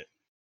appreciated it.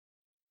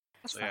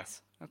 That's so,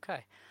 nice. Yeah.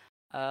 Okay.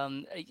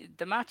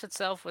 The match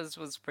itself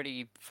was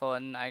pretty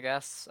fun, I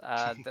guess.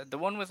 The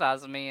one with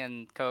Azumi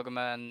and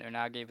Koguma and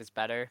Unagi was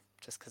better,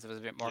 just because it was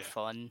a bit more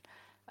fun.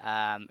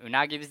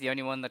 Unagi was the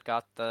only one that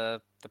got the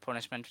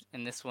punishment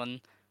in this one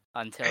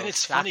until. And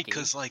it's funny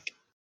because like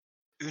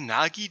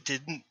Unagi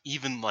didn't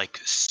even like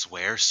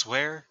swear.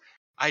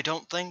 I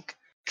don't think,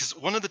 because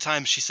one of the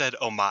times she said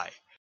 "oh my,"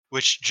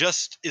 which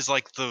just is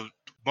like the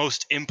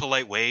most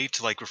impolite way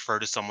to like refer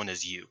to someone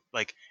as you,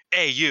 like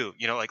hey you,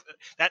 like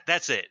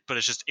that's it, but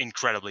it's just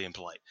incredibly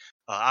impolite.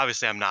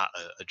 Obviously I'm not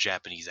a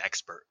Japanese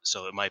expert,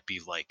 so it might be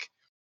like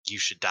you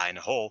should die in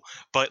a hole,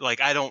 but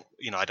like I don't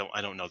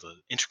know the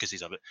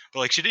intricacies of it, but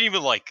like she didn't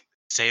even like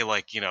say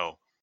like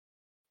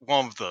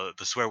one of the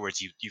swear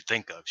words you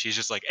think of. She's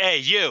just like, "Hey,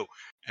 you,"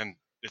 and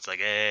it's like,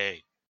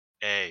 "Hey,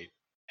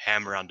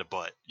 hammer on the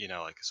butt,"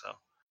 like so.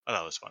 I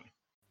thought it was funny.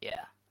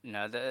 Yeah.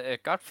 No,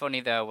 it got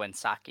funny though when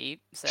Saki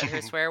said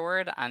her swear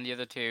word, and the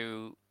other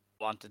two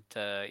wanted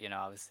to,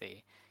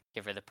 obviously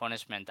give her the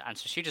punishment, and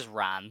so she just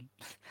ran,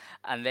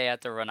 and they had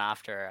to run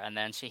after her, and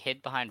then she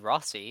hid behind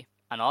Rossi,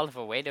 and all of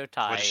Oedo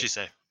Tai. What did she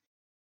say?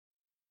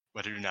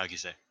 What did Unagi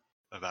say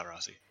about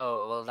Rossi?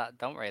 Oh well,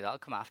 don't worry, that'll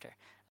come after.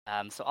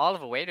 So all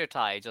of Oedo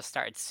Tai just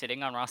started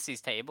sitting on Rossi's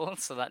table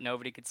so that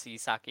nobody could see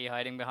Saki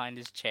hiding behind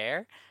his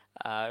chair.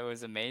 It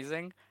was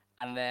amazing.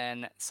 And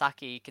then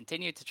Saki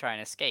continued to try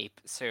and escape,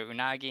 so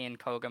Unagi and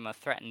Kogama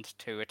threatened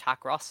to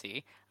attack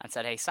Rossi and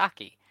said, "Hey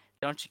Saki,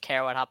 don't you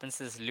care what happens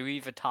to this Louis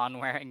Vuitton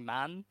wearing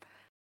man?"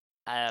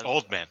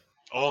 Old man.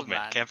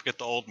 Can't forget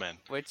the old man.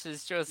 Which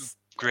is just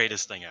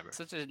greatest thing ever.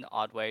 Such an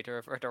odd way to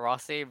refer to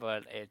Rossi,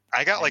 but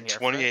I got like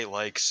 28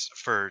 likes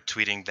for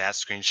tweeting that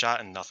screenshot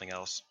and nothing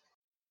else.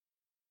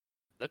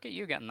 Look at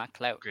you getting that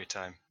clout. Great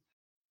time.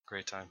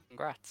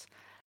 Congrats.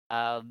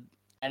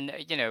 And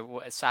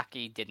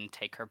Saki didn't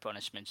take her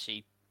punishment.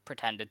 She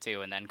pretended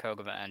to, and then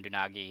Kogama and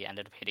Unagi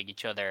ended up hitting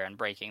each other and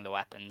breaking the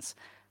weapons.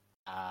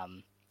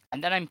 And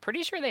then I'm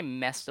pretty sure they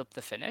messed up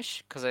the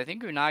finish, because I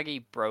think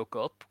Unagi broke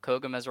up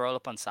Kogama's roll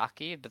up on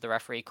Saki, but the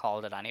referee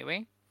called it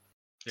anyway.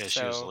 Yeah,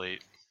 she was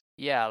late.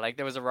 Yeah, like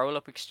there was a roll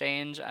up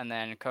exchange, and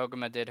then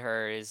Kogama did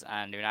hers,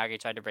 and Unagi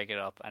tried to break it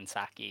up, and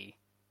Saki.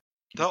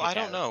 Though I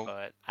don't know.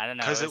 But I don't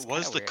know. Because it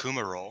was the weird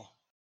Kuma roll.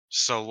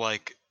 So,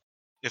 like,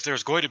 if there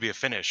was going to be a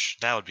finish,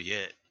 that would be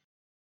it.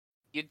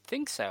 You'd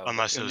think so.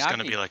 Unless it was going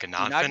to be like a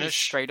non-finish. Unagi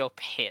straight up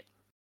hit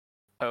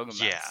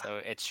Kogama, yeah. So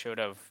it should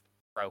have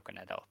broken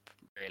it up,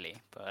 really.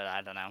 But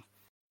I don't know.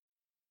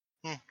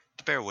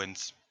 The bear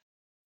wins.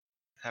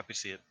 Happy to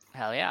see it.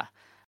 Hell yeah.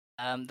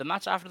 The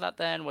match after that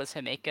then was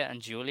Himeka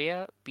and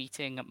Julia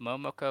beating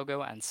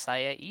Momokogo and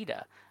Saya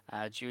Ida.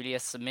 Julia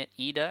submit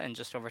Ida in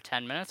just over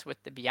 10 minutes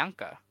with the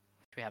Bianca,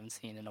 which we haven't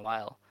seen in a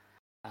while.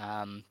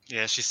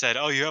 Yeah, she said,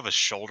 "Oh, you have a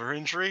shoulder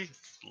injury?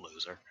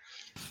 Loser."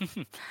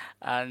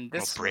 And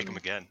this I'll break him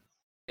again.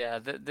 Yeah,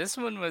 this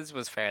one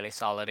was fairly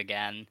solid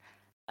again.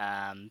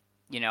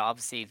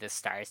 Obviously the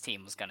Stars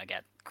team was going to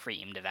get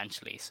creamed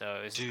eventually, so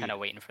I was just kind of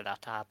waiting for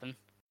that to happen.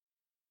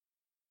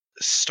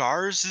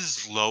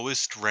 Stars'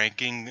 lowest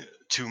ranking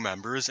 2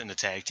 members in the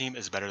tag team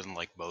is better than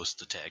like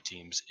most of the tag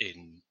teams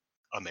in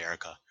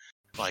America.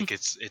 Like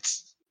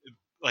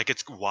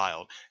it's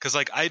wild, because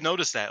like I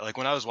noticed that like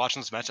when I was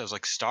watching this match, I was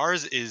like,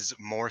 Stars is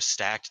more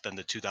stacked than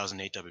the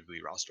 2008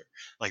 WWE roster.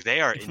 Like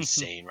they are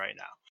insane right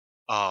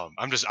now.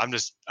 I'm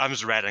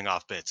just rattling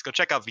off bits. Go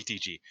check out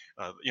VTG.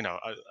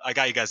 I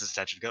got you guys'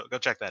 attention. Go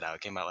check that out.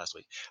 It came out last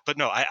week. But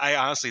no, I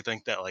honestly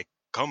think that like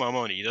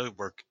Komomo and Ida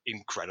work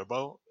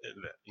incredible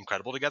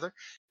together,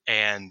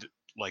 and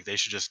like they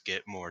should just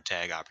get more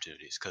tag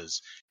opportunities,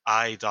 because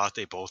I thought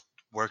they both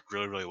worked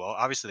really, really well.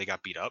 Obviously they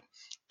got beat up,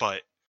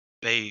 but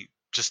they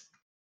just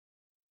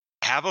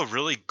have a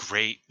really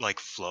great like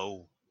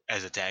flow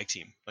as a tag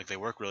team. Like they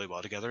work really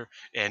well together,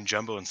 and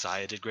Jumbo and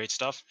Saya did great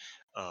stuff.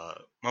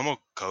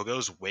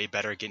 Momokogo's way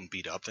better at getting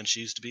beat up than she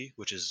used to be,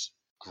 which is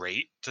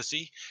great to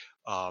see.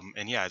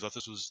 And yeah, I thought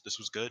this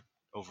was good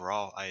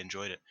overall. I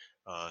enjoyed it.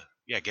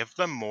 Give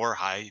them more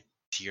high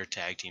tier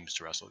tag teams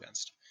to wrestle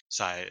against,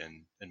 Saya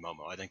and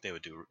Momo. I think they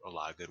would do a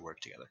lot of good work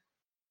together.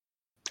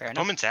 Fair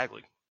enough. Moment Tag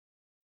League.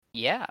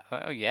 Yeah.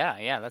 Oh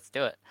yeah. Let's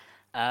do it.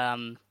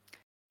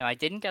 Now, I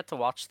didn't get to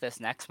watch this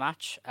next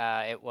match.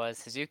 It was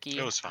Hazuki,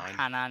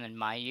 Hanan, and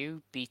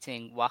Mayu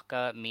beating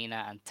Waka,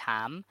 Mina, and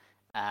Tam.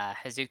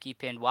 Hazuki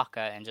pinned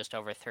Waka in just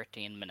over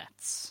 13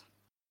 minutes.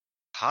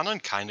 Hanan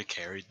kind of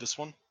carried this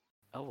one.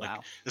 Oh, wow.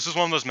 Like, this was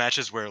one of those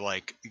matches where,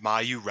 like,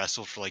 Mayu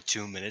wrestled for, like,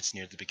 2 minutes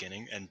near the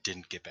beginning and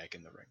didn't get back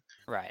in the ring.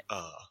 Right.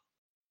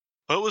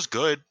 But it was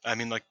good. I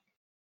mean, like,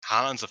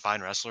 Hanan's a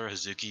fine wrestler.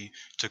 Hazuki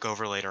took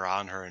over later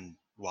on. Her and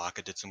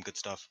Waka did some good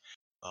stuff.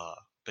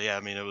 But yeah,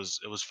 I mean, it was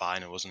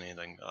fine. It wasn't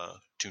anything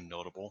too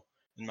notable,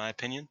 in my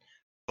opinion.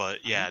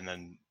 But yeah, and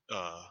then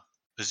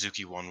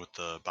Hazuki won with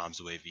the Bombs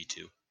Away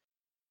V2,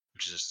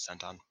 which is just a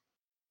senton.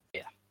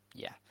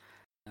 Yeah.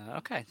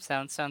 Okay,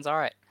 sounds all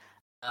right.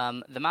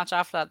 The match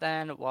after that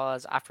then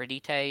was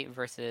Aphrodite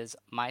versus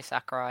Mai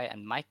Sakurai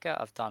and Maika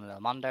of Don El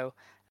Mondo.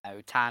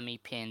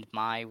 Utami pinned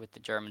Mai with the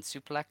German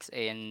suplex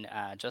in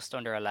just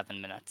under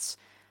 11 minutes.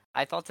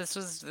 I thought this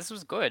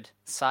was good.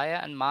 Saya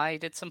and Mai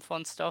did some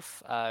fun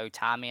stuff.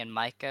 Utami and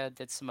Maika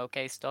did some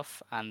okay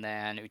stuff, and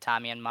then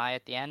Utami and Mai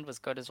at the end was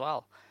good as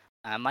well.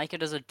 Maika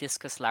does a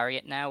discus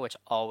lariat now, which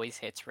always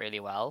hits really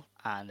well,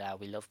 and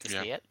we love to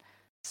see it.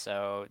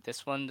 So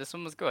this one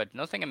was good.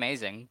 Nothing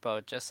amazing,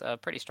 but just a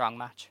pretty strong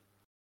match.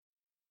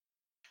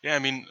 Yeah, I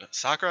mean,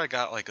 Sakurai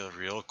got like a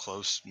real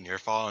close near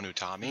fall on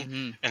Utami,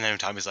 and then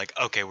Utami's like,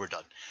 "Okay, we're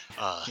done.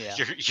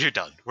 You're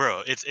done.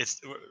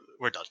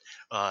 We're done."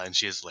 And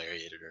she just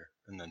lariated her,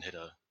 and then hit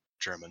a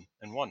German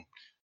and won.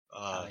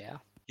 Yeah,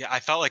 I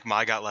felt like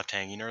Mai got left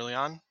hanging early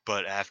on,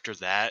 but after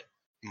that,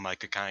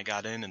 Maika kind of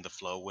got in, and the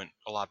flow went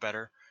a lot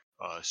better.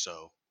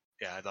 So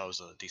yeah, I thought it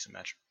was a decent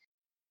match.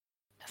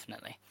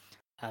 Definitely.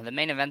 The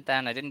main event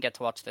then, I didn't get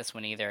to watch this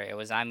one either. It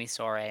was Ami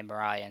Sourei,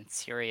 Mirai, and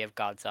Siri of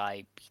God's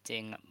Eye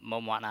beating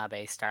Momo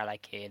Watanabe,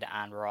 Starlight Kid,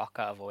 and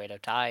Ruaka of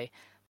Oedo Tai.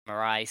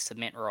 Mirai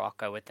submit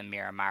Ruaka with the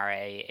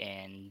Miramare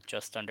in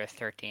just under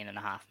 13 and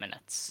a half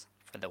minutes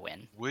for the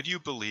win. Would you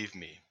believe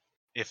me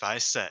if I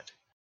said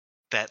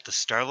that the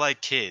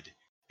Starlight Kid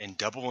and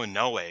Double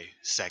Inoue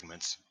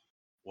segments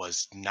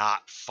was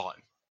not fun?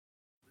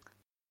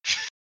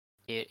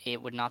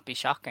 It would not be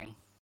shocking.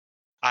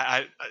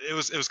 It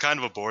was kind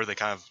of a bore. They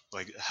kind of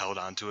like held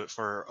on to it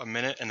for a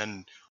minute, and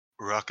then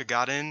Ruaka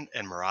got in,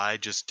 and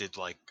Mirai just did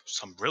like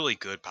some really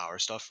good power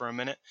stuff for a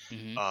minute.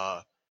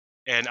 Mhm.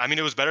 And I mean,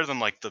 it was better than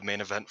like the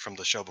main event from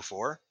the show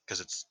before because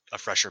it's a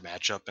fresher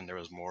matchup and there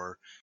was more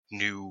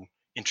new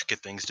intricate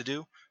things to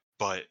do.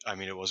 But I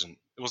mean, it wasn't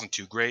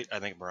too great. I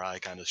think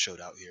Mirai kind of showed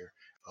out here,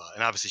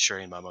 and obviously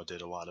Sherry and Momo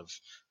did a lot of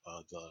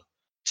the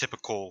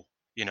typical,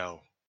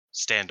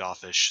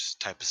 standoffish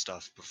type of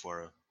stuff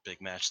before a big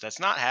match. That's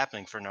not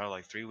happening for another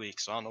like 3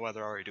 weeks. So I don't know why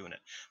they're already doing it,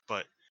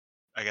 but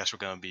I guess we're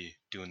gonna be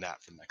doing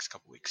that for the next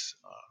couple weeks.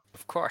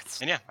 Of course.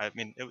 And yeah, I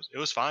mean, it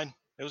was fine.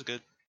 It was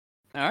good.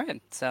 All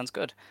right, sounds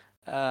good.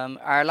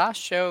 Our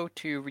last show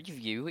to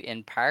review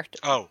in part.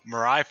 Oh,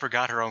 Mirai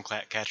forgot her own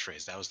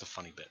catchphrase. That was the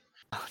funny bit.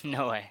 Oh,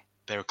 no way.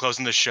 They were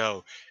closing the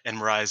show, and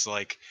Mirai's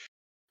like,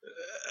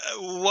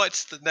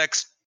 "What's the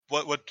next?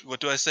 What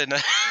do I say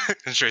next?"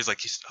 And Sherry's like,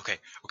 "Okay,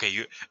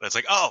 you." And it's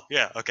like, "Oh,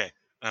 yeah, okay."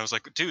 And I was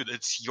like, "Dude,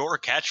 it's your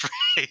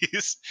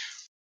catchphrase."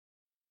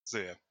 So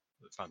yeah,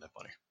 I found that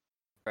funny.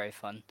 Very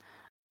fun.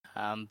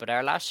 But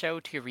our last show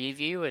to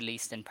review, at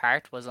least in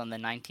part, was on the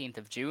 19th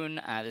of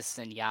June. This is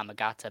in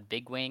Yamagata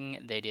Big Wing.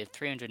 They did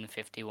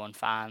 351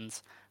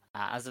 fans.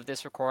 As of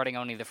this recording,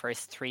 only the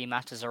first 3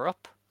 matches are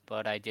up,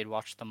 but I did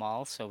watch them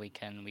all, so we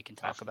can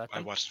talk about them.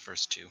 I watched the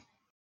first 2.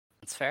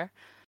 That's fair.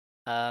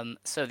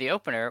 So the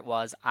opener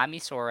was Ami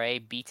Sourei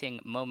beating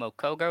Momo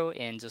Kogo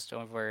in just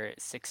over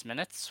 6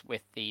 minutes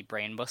with the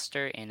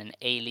Brainbuster in an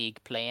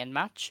A-League play-in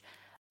match.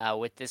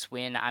 With this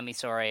win, Ami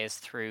Sourei is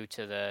through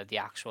to the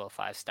actual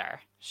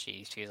 5-star.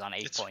 She's on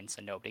 8 points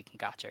and nobody can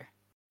catch her.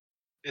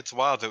 It's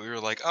wild that we were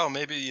like, oh,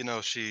 maybe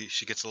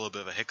she gets a little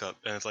bit of a hiccup,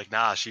 and it's like,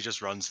 nah, she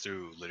just runs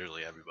through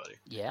literally everybody.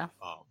 Yeah.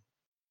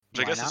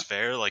 So I guess it's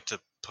fair, like, to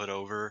put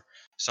over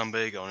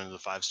somebody going into the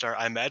 5-star.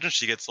 I imagine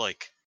she gets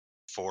like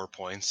 4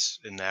 points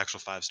in the actual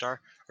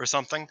 5-star or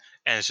something,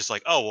 and it's just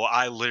like, oh well,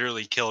 I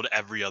literally killed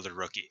every other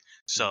rookie,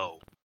 so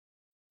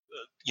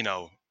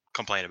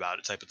complain about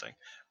it type of thing.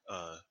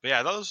 But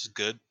yeah, that was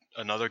good.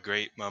 Another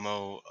great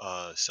Momo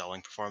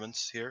selling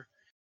performance here,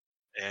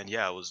 and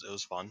yeah, it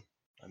was fun.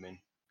 I mean,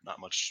 not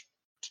much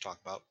to talk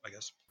about, I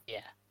guess.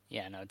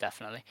 Yeah, no,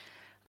 definitely.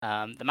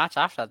 The match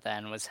after that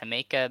then was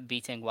Himeka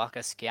beating Waka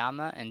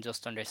Tsukiyama in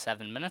just under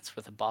 7 minutes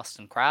with a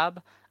Boston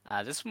Crab.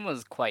 This one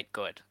was quite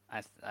good.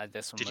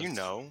 Did you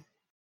know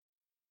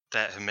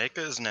that Himeka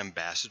is an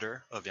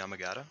ambassador of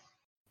Yamagata?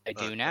 I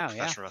do now, yeah.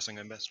 Professional wrestling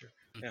ambassador.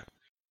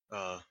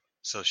 Yeah.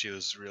 So she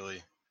was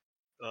really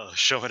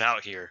showing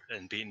out here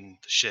and beating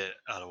the shit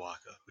out of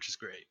Waka, which is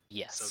great.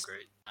 Yes. So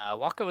great.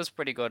 Waka was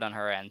pretty good on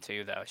her end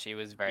too, though. She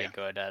was very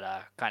good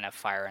at kind of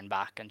firing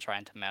back and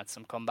trying to mount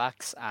some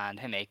comebacks, and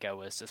Himeka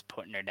was just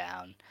putting her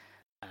down.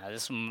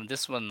 This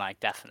one like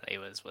definitely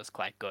was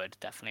quite good.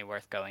 Definitely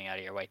worth going out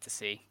of your way to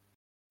see.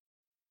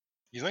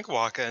 You think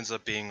Waka ends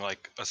up being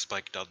like a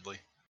Spike Dudley,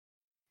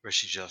 where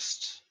she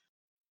just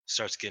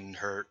starts getting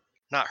hurt?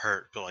 Not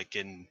hurt, but like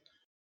getting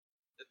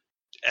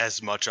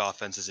as much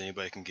offense as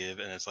anybody can give,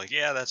 and it's like,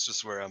 yeah, that's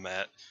just where I'm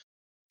at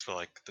for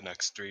like the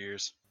next 3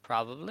 years.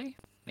 Probably,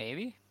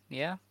 maybe,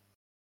 yeah.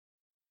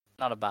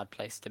 Not a bad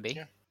place to be.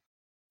 Yeah.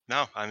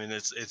 No, I mean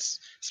it's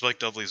Spike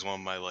Dudley's one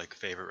of my like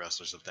favorite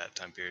wrestlers of that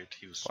time period.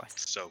 He was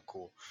so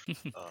cool.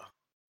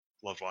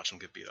 Loved watching him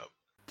get beat up.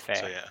 Fair.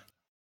 So yeah.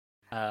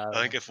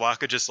 I think if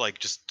Waka just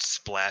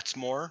splats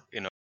more,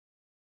 it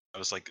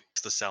was like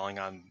the selling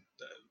on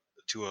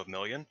 2 of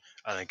million,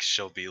 I think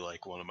she'll be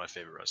like one of my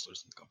favorite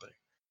wrestlers in the company.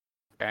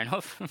 Fair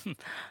enough.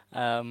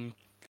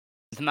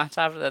 The match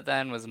after that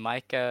then was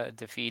Maika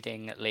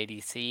defeating Lady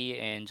C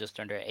in just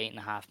under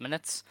 8.5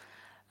 minutes.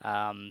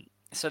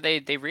 So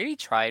they really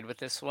tried with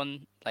this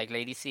one. Like,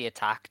 Lady C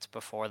attacked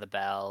before the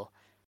bell.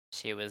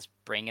 She was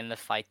bringing the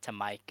fight to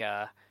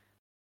Maika.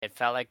 It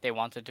felt like they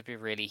wanted to be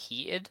really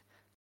heated.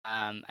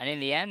 And in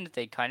the end,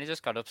 they kind of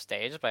just got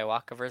upstaged by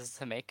Waka versus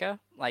Himeka.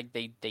 Like,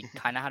 they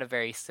kind of had a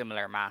very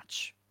similar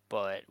match,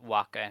 but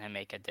Waka and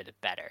Himeka did it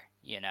better,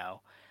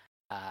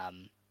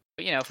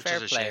 But, fair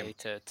play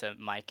to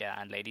Maika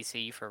and Lady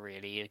C for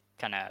really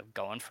kind of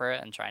going for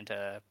it and trying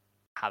to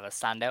have a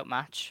standout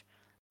match.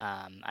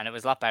 And it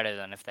was a lot better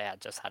than if they had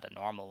just had a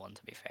normal one,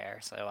 to be fair.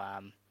 So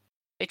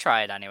they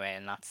tried anyway,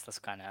 and that's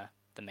kind of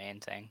the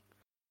main thing.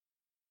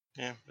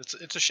 Yeah,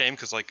 it's a shame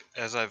because, like,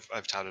 as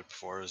I've touted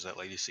before, is that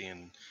Lady C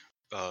and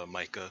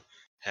Maika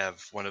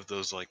have one of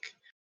those like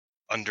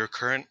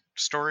undercurrent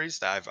stories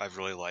that I've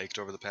really liked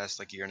over the past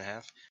like year and a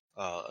half,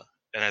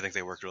 and I think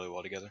they worked really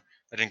well together.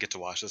 I didn't get to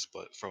watch this,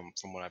 but from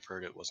what I've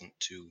heard, it wasn't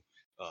too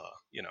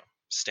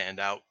stand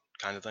out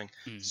kind of thing.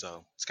 Mm.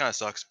 So it kind of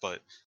sucks,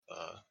 but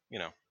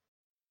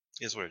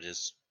is what it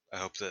is.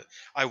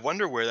 I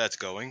wonder where that's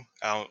going.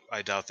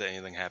 I doubt that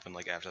anything happened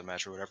like after the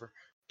match or whatever,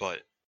 but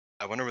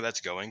I wonder where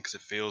that's going because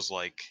it feels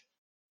like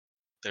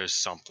there's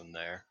something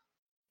there.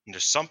 And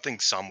there's something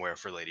somewhere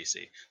for Lady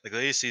C. Like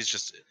Lady C is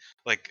just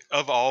like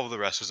of all of the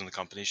wrestlers in the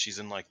company, she's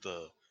in like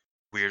the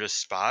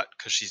weirdest spot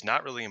because she's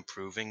not really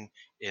improving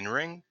in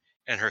ring,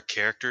 and her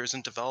character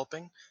isn't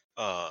developing.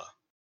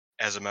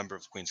 As a member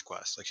of Queen's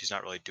Quest, like she's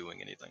not really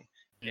doing anything,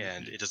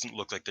 and it doesn't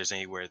look like there's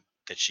anywhere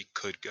that she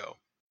could go,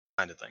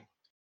 kind of thing.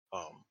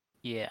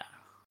 Yeah.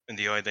 And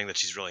the only thing that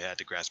she's really had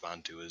to grasp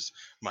onto is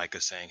Micah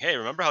saying, "Hey,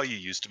 remember how you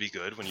used to be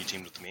good when you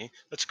teamed with me?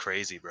 That's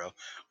crazy, bro."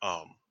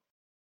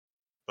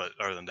 But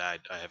other than that,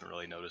 I haven't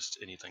really noticed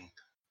anything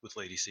with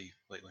Lady C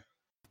lately.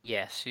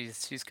 Yeah,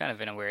 she's kind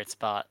of in a weird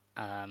spot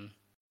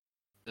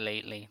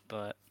lately,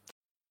 but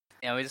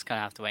we just kind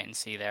of have to wait and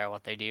see there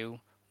what they do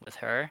with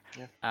her.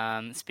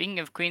 Yeah. Speaking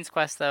of Queen's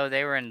Quest, though,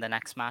 they were in the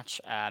next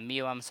match.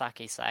 Miyu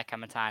Amasaki,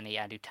 Sayaka Mitani,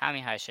 and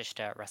Utami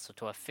Hayashishita wrestled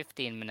to a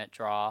 15-minute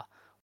draw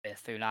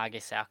with Unagi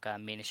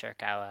Sayaka, Mina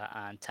Shirakawa,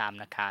 and Tam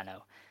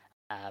Nakano.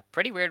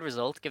 Pretty weird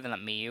result given that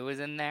Miyu was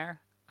in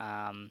there.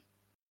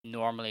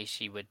 Normally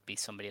she would be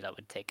somebody that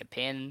would take a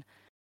pin,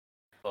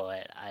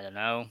 but I don't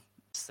know.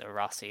 So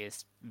Rossi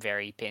is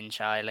very pin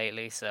shy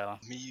lately, so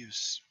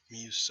Miyu's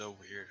so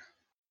weird.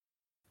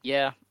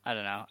 yeah, I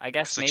don't know. I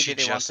guess It's like maybe she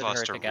they just wanted her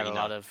lost to to get a Rina.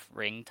 lot of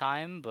ring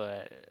time,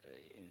 but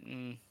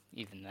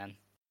even then,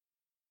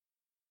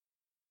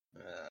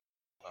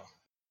 Oh,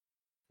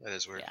 that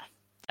is weird. yeah,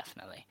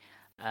 definitely.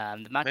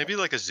 The match. Maybe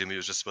like Azumi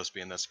was just supposed to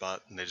be in that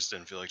spot, and they just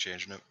didn't feel like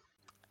changing it.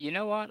 You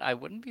know what? I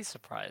wouldn't be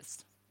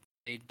surprised.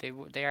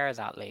 They are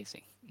that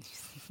lazy.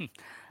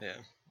 Yeah.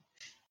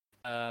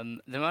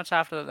 The match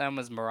after that then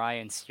was Mariah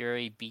and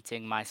Syuri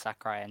beating Mai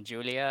Sakurai and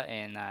Julia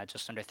in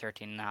just under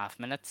 13.5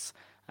 minutes.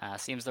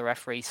 Seems the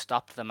referee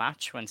stopped the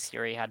match when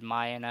Syuri had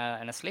Mai in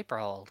a sleeper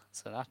hold,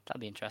 so that'll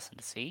be interesting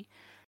to see.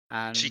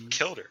 And She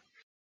killed her.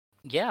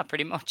 yeah,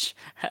 pretty much.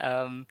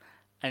 And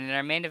in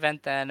our main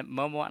event then,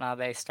 Momo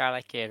Watanabe,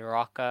 Starlight Kid,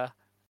 Rocca,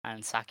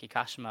 and Saki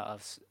Kashima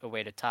of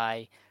Ueda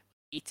Tai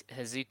beat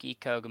Hazuki,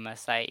 Koguma,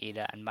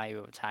 Saida, and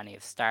Mayu Otani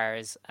of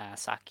Stars.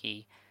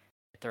 Saki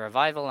the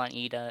revival on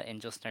Ida in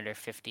just under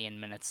 15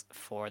 minutes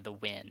for the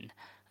win.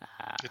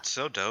 It's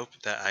so dope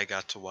that I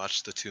got to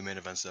watch the two main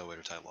events that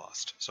Ueda Tai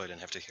lost, so I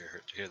didn't have to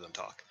hear them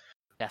talk.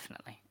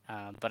 Definitely.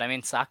 But I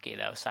mean Saki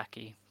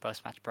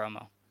post-match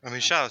promo. I mean,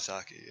 shout out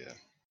Saki, yeah.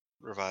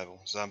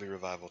 Zombie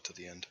revival to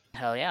the end.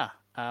 Hell yeah.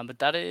 But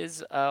that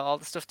is all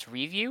the stuff to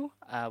review.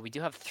 We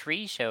do have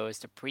 3 shows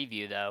to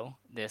preview, though,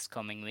 this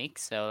coming week,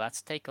 so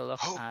let's take a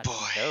look at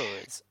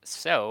those.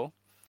 So,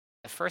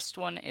 the first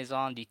one is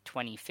on the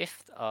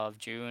 25th of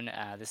June.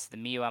 This is the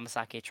Miyu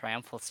Amasaki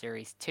Triumphal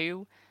Series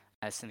 2.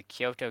 It's in the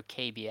Kyoto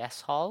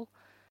KBS Hall.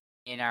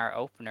 In our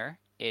opener,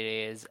 it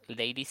is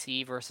Lady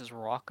C versus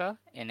Rocca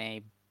in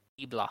a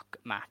B-block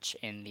match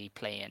in the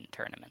play-in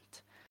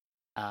tournament.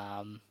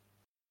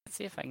 Let's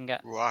see if I can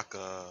get...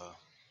 Rocca.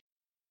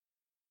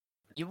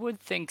 You would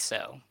think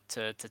so,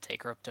 to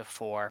take her up to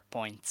 4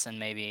 points and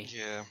maybe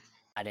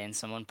add in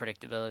some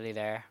unpredictability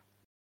there.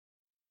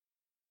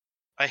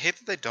 I hate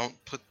that they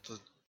don't put the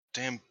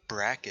damn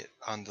bracket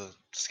on the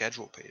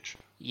schedule page.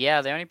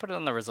 Yeah, they only put it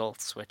on the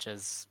results, which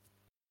is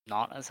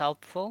not as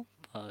helpful,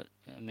 but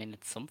I mean,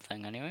 it's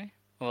something anyway.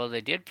 Well,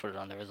 they did put it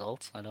on the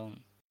results. I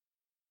don't...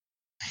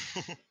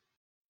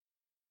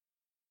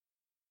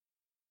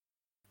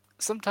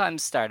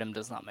 Sometimes Stardom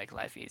does not make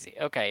life easy.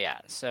 Okay, yeah,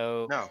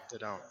 so... No, they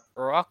don't.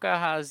 Rocca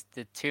has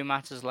the 2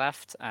 matches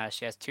left.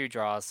 She has 2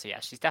 draws, so yeah,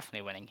 she's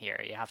definitely winning here.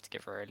 You have to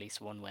give her at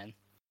least 1 win.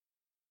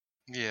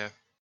 Yeah.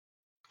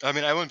 I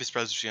mean, I wouldn't be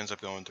surprised if she ends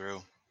up going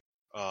through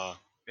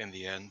in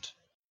the end.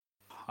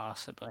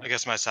 Possibly. I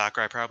guess my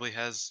Sakurai probably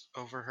has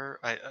over her.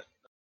 I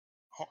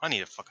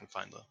need to fucking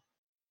find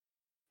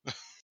the...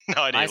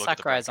 No, I need My to look at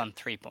the Sakurai is bracket. on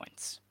 3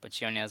 points, but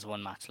she only has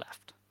 1 match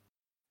left.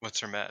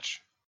 What's her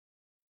match?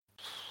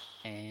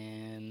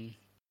 I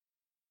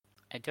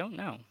don't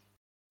know.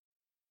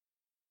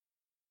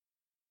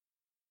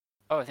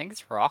 Oh, I think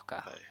it's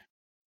Rocca.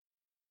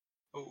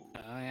 Oh,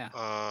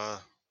 yeah.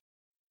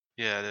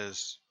 Yeah, it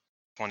is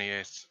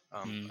 28th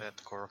at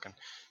the Korakuen.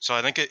 So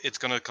I think it's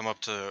gonna come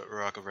up to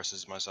Rocca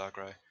versus Mai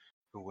Sakurai,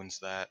 who wins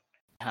that.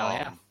 Hell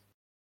yeah.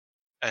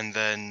 And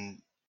then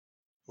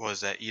was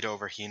that Ida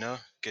over Hina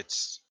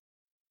gets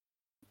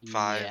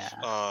 5.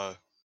 Yeah.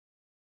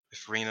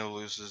 If Rina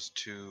loses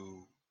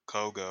to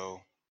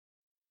Kogo,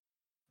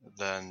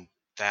 then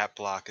that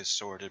block is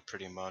sorted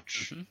pretty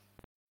much. Mm-hmm.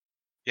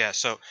 Yeah,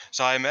 so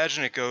I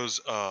imagine it goes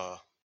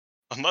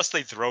unless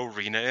they throw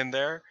Rina in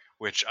there,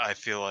 which I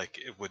feel like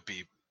it would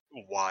be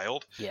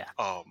wild. Yeah.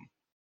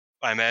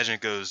 I imagine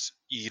it goes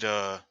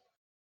Ida,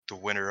 the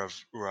winner of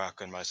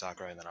Uraka and Mai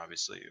Sakurai, and then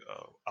obviously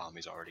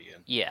Ami's already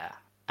in. Yeah.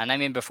 And I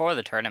mean, before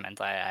the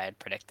tournament, I had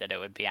predicted it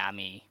would be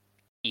Ami,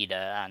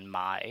 Ida, and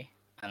Mai,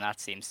 and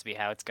that seems to be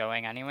how it's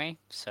going anyway.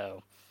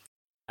 So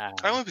I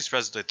wouldn't be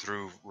surprised if they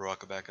threw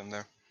Uraka back in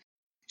there.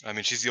 I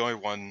mean, she's the only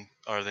one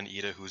other than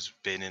Ida who's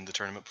been in the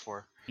tournament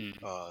before,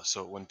 Mm.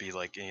 so it wouldn't be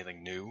like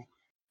anything new.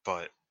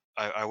 But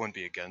I wouldn't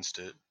be against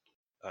it.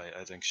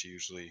 I think she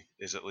usually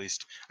is at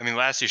least. I mean,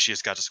 last year she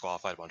just got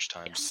disqualified a bunch of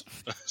times,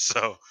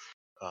 so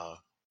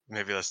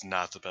maybe that's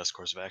not the best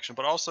course of action.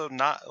 But also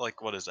not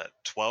like what is that?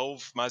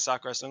 12 my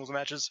Sakurai singles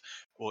matches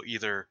will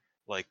either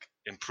like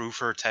improve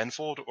her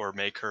tenfold or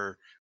make her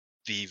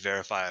the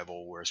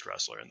verifiable worst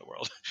wrestler in the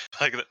world.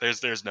 Like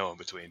there's no in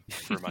between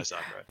for my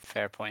Sakurai.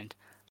 Fair point.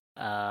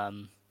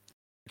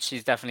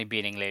 She's definitely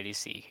beating Lady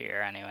C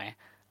here anyway.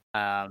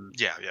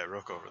 Yeah,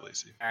 Roko over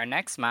Lacey. Our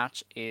next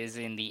match is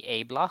in the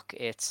A block.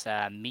 It's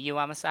Miyu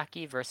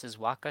Amasaki versus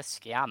Waka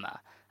Tsukiyama.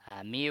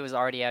 Miyu is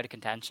already out of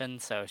contention,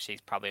 so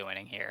she's probably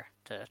winning here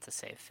to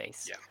save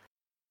face.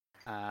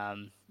 Yeah.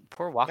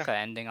 Poor Waka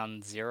ending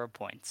on 0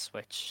 points,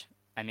 which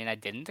I mean I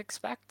didn't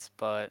expect,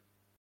 but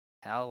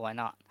hell, why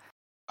not?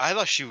 I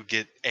thought she would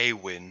get a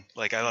win.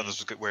 Like I thought this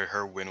was where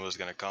her win was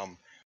gonna come,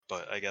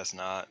 but I guess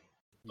not.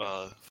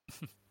 I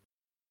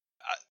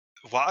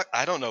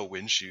don't know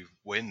when she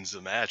wins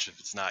the match if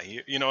it's not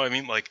here. You know what I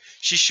mean? Like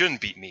she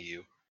shouldn't beat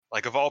Miyu.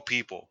 Like of all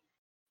people,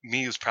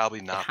 Miyu's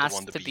probably not the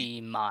one to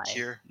be beat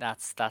here.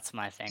 That's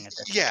my thing at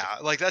this Yeah,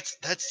 like that's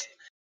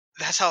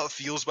how it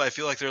feels. But I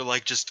feel like they're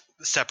like just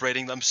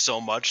separating them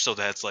so much, so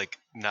that's like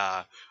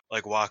nah.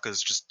 Like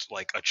Waka's just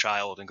like a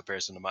child in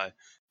comparison to my.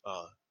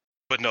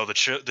 But no, the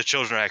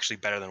children are actually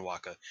better than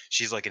Waka.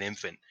 She's like an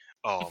infant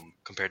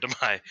compared to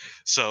my.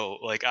 So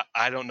like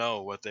I don't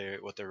know what they're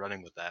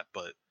running with that,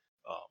 but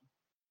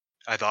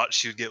I thought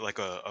she would get like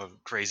a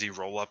crazy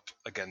roll up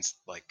against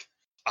like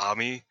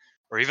Ami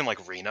or even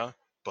like Rina,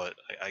 but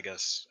I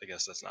guess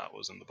that's not what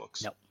was in the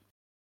books. Nope.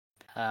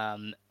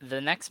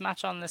 The next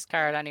match on this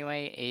card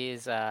anyway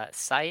is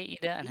Saya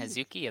Ida and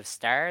Hazuki of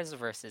Stars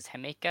versus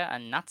Himeka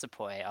and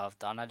Natsupoi of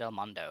Donna Del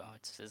Mondo.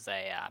 This is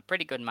a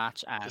pretty good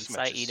match, and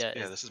Saya Ida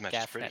is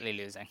definitely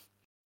losing.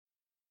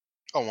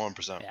 Oh,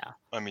 1%. Yeah.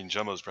 I mean,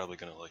 Jumbo's probably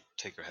gonna like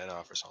take her head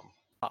off or something.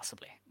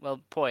 Possibly. Well,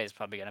 Poi is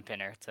probably gonna pin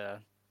her to,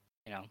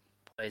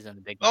 Poi's in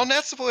the big match. Oh,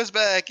 Natsupoi's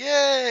back!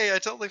 Yay! I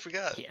totally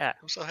forgot. Yeah.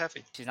 I'm so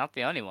happy. She's not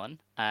the only one.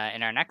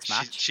 In our next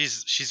match,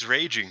 she's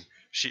raging.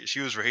 She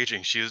was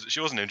raging. She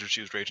wasn't injured.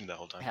 She was raging the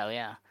whole time. Hell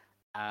yeah.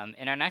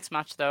 In our next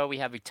match, though, we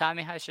have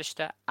Utami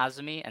Hayashishita,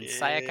 Azumi, and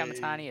Saya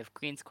Kamitani of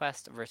Queen's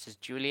Quest versus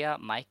Julia,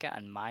 Maika,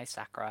 and Mai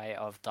Sakurai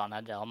of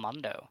Donna Del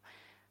Mondo.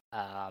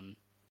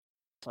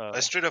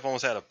 I straight up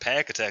almost had a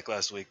panic attack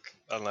last week's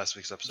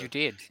episode. You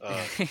did.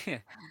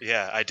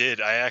 Yeah, I did.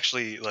 I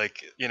actually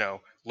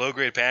low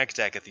grade panic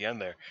attack at the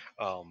end there.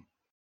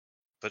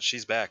 But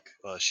she's back.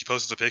 She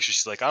posted a picture.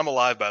 She's like, "I'm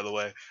alive, by the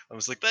way." I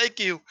was like, "Thank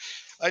you.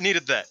 I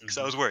needed that because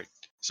I was worried."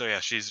 So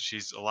yeah,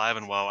 she's alive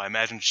and well. I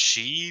imagine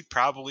she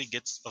probably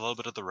gets a little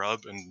bit of the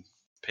rub and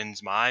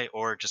pins Mai,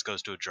 or it just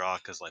goes to a draw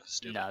because life is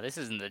stupid. No, this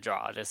isn't the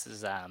draw. This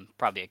is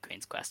probably a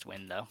Queen's Quest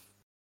win, though.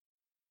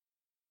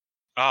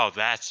 Oh,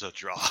 that's a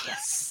draw.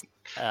 Yes.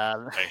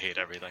 I hate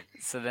everything.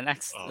 So the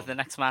next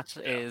match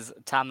is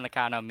Tam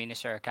Nakano, Mina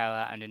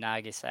Shirakawa, and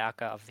Unagi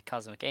Sayaka of the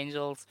Cosmic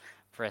Angels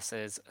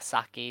versus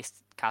Saki,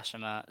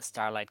 Kashima,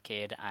 Starlight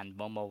Kid, and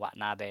Momo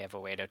Watanabe of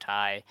Oedo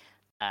Tai.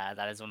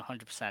 That is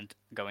 100%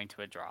 going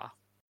to a draw.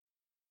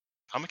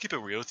 I'm going to keep it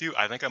real with you.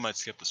 I think I might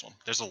skip this one.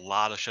 There's a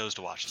lot of shows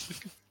to watch this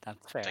week.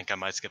 That's fair. I think I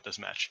might skip this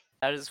match.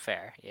 That is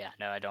fair. Yeah,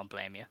 no, I don't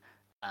blame you.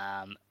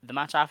 The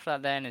match after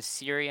that then is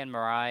Siri and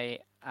Mirai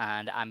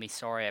and Ami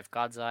Soria of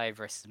God's Eye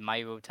versus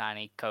Mayu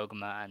Utani,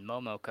 Koguma, and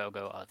Momo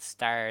Kogo of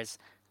Stars.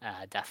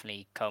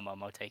 Definitely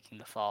Komomo taking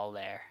the fall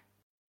there.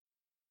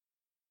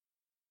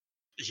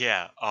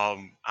 Yeah,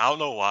 I don't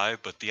know why,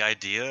 but the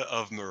idea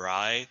of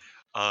Mirai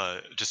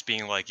just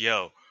being like,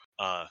 yo,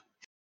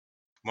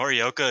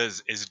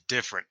 Morioka is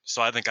different,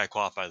 so I think I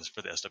qualify this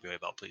for the SWA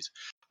belt, please.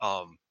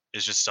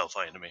 It's just so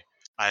funny to me.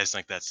 I just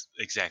think that's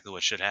exactly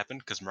what should happen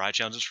because Mirai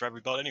challenges for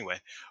every belt anyway.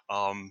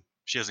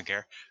 She doesn't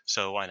care,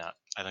 so why not?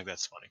 I think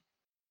that's funny.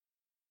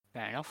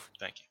 Fair enough.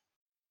 Thank you.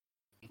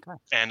 Okay.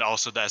 And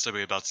also, the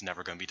SWA belt's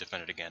never going to be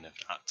defended again if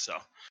not.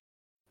 So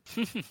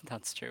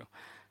that's true.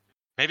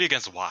 Maybe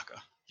against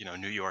Waka,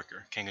 New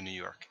Yorker, King of New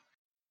York.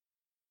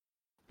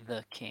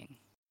 The King.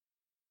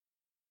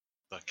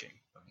 The King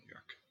of New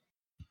York.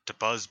 To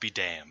Buzz be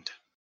damned.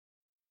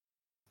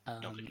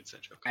 Nobody gets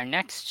that joke. Our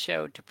next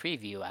show to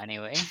preview,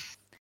 anyway,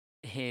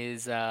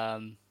 is where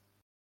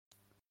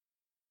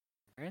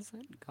is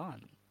it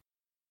gone?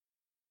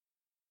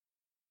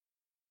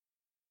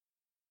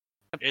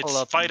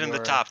 It's Fight in the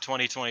Top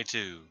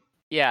 2022.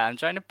 Yeah, I'm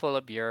trying to pull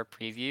up your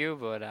preview,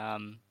 but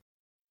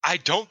I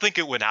don't think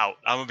it went out.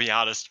 I'm gonna be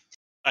honest.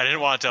 I didn't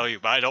want to tell you,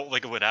 but I don't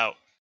think it went out.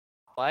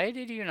 Why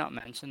did you not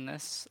mention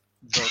this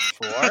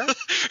before?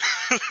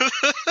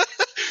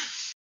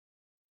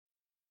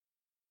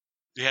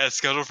 Yeah, it's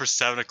scheduled for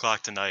 7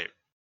 o'clock tonight.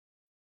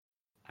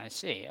 I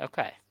see.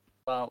 Okay.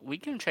 Well, we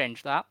can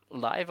change that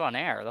live on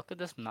air. Look at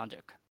this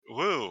magic.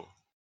 Woo!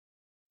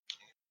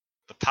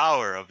 The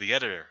power of the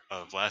editor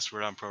of Last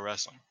Word on Pro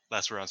Wrestling.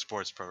 Last Word on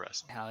Sports Pro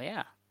Wrestling. Hell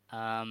yeah.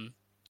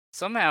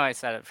 Somehow I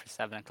set it for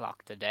 7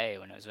 o'clock today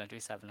when it was meant to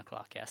be 7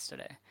 o'clock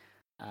yesterday.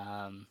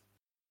 But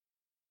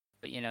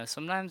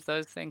sometimes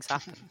those things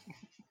happen.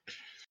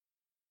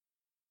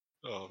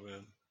 Oh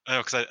man, I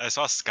know because I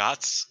saw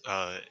Scott's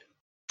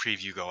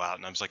preview go out,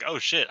 and I was like, oh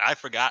shit, I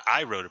forgot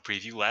I wrote a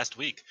preview last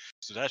week,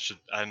 so that should.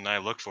 And I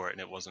looked for it,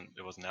 and it wasn't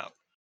out.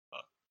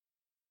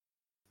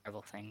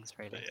 Terrible things,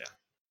 really. But yeah,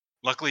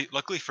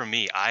 luckily for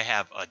me, I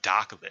have a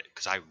doc of it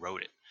because I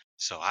wrote it,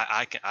 so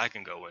I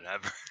can go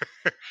whenever.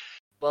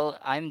 Well,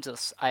 I'm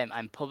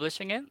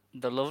publishing it.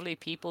 The lovely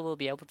people will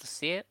be able to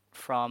see it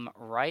from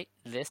right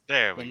this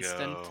There we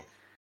instant. go.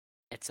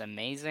 It's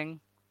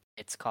amazing.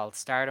 It's called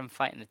Stardom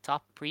Fighting the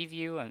Top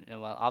Preview, and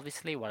well,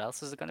 obviously, what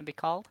else is it going to be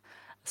called?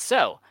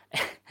 So,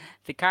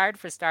 the card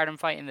for Stardom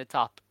Fighting the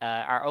Top,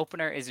 our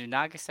opener is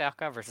Unagi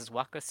Sayaka versus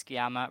Waka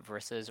Tsukiyama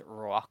versus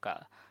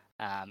Ruaka.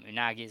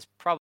 Unagi is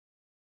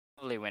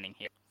probably winning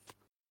here.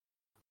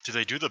 Do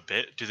they do the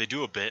bit? Do they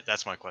do a bit?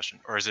 That's my question.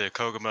 Or is it a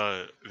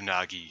Koguma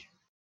Unagi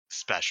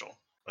special?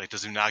 Like,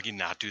 does Unagi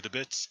not do the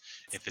bits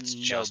if it's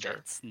just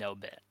her? No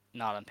bit.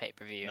 Not on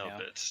pay-per-view. No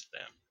bits.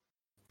 Damn.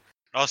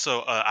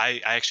 Also, I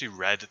actually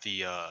read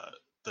the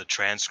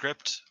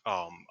transcript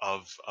of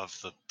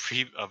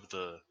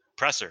the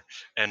presser,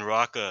 and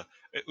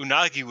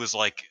Unagi was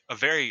like a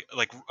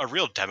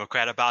real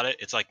Democrat about it.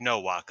 It's like,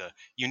 no, Waka,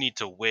 you need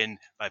to win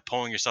by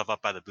pulling yourself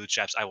up by the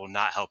bootstraps. I will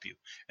not help you.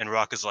 And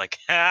Raka's like,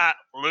 ha,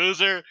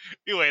 loser,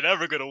 you ain't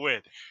ever gonna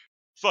win.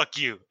 Fuck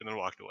you, and then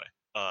walked away.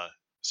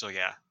 So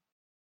yeah,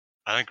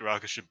 I think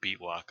Raka should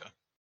beat Waka.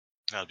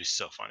 That'd be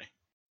so funny.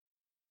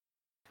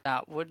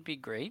 That would be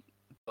great,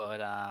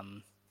 but I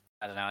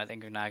don't know. I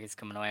think Unagi's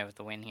coming away with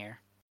the win here.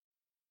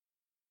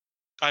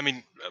 I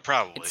mean,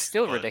 probably. It's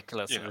still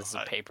ridiculous if this is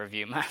a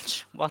pay-per-view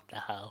match. What the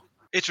hell?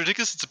 It's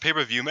ridiculous it's a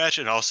pay-per-view match,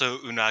 and also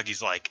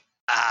Unagi's like,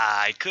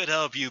 I could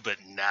help you, but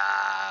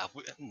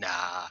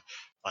nah.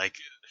 Like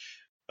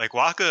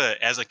Waka,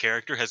 as a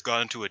character, has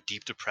gone into a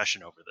deep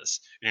depression over this.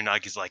 And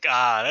Unagi's like,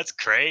 that's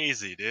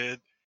crazy, dude.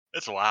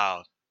 That's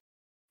wild.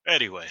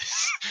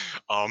 Anyways,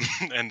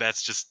 and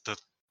that's just the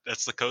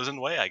Kozen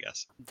way, I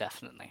guess.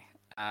 Definitely.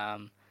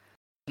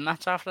 The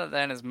match after that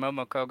then is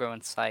Momo Kogo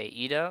and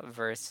Saida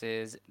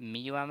versus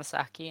Miyu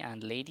Amasaki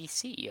and Lady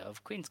C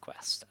of Queen's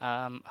Quest.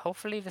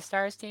 Hopefully the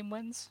Stars team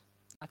wins.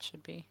 That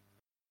should be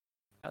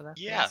how that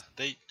goes.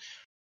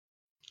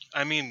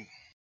 I mean,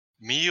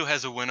 Miyu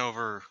has a win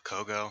over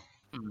Kogo.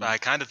 Mm-hmm. But I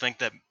kind of think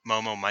that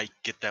Momo might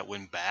get that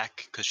win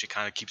back because she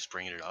kind of keeps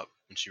bringing it up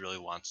and she really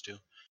wants to.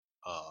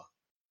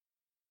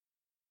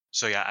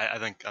 So yeah, I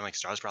think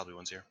Stars probably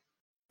wins here.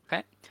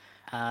 Okay.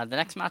 The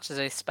next match is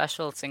a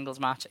special singles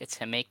match. It's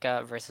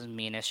Himeka versus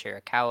Mina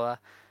Shirakawa.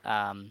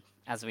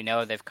 As we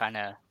know, they've kind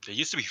of... They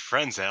used to be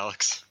friends,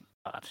 Alex.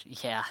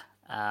 Yeah.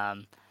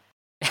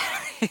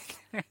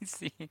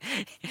 See,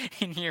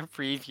 in your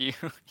preview,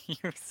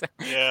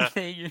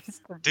 they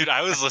used to... Dude,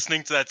 I was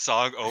listening to that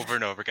song over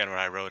and over again when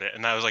I wrote it,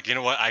 and I was like, you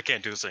know what? I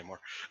can't do this anymore.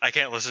 I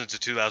can't listen to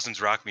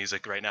 2000s rock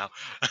music right now.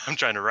 I'm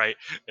trying to write,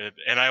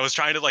 and I was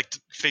trying to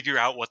figure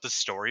out what the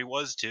story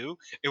was too.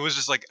 It was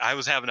just like I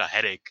was having a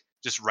headache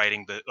just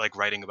writing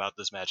about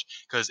this match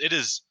because it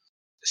is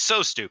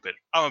so stupid.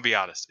 I'm gonna be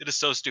honest, it is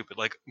so stupid.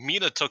 Like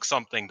Mina took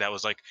something that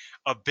was like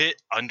a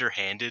bit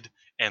underhanded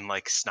and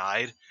like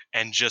snide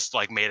and just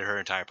like made it her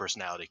entire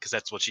personality because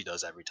that's what she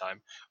does every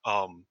time.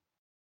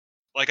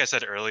 Like I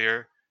said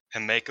earlier,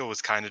 Himeka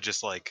was kind of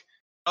just like,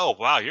 oh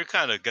wow, you're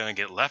kind of gonna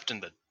get left in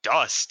the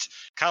dust,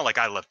 kind of like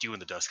I left you in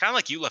the dust, kind of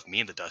like you left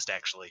me in the dust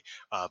actually,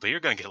 but you're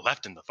gonna get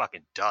left in the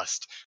fucking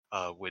dust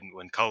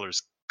when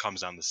Colors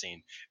comes on the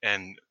scene.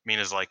 And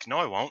Mina's like, no,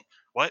 I won't.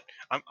 What?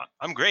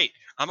 I'm great.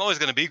 I'm always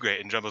gonna be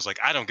great. And Jumbo's like,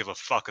 I don't give a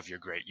fuck if you're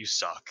great. You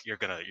suck. You're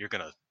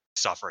gonna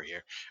suffer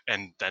here.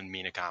 And then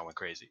Mina kind of went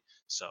crazy.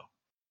 So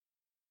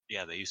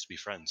yeah, they used to be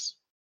friends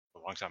a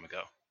long time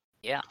ago.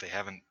 Yeah. But they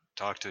haven't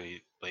talked to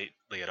me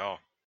lately at all.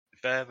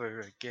 If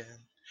ever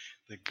again,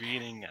 the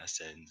greeting I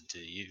send to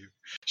you,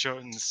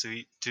 short and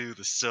sweet to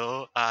the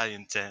soul I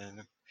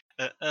intend.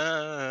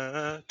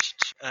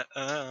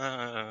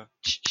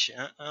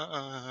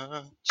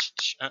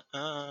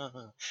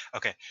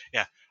 Okay,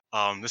 yeah.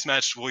 This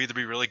match will either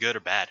be really good or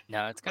bad.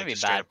 No, it's gonna be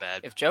bad.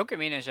 If Joker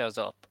Mina shows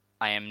up,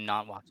 I am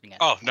not watching it.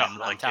 Oh no,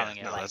 I'm telling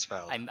you. No, that's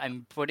valid.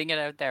 I'm putting it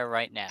out there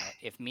right now.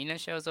 If Mina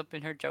shows up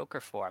in her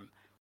Joker form,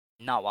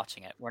 I'm not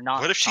watching it. We're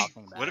not. What if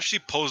she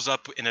pulls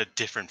up in a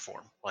different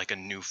form, like a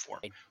new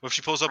form? What if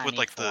she pulls up with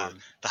like the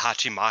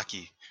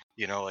Hachimaki?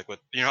 You know, like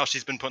how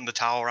she's been putting the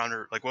towel around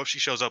her. Like, what if she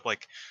shows up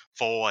like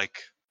full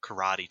like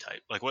karate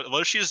type? Like,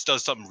 what if she just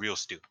does something real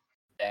stupid?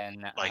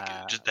 Then we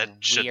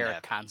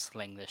are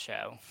canceling the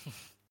show.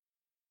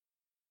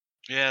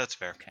 Yeah, that's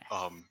fair. Okay.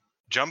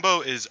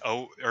 Jumbo is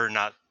Mina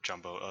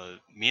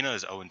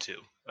is 0-2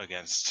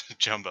 against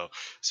Jumbo.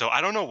 So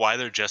I don't know why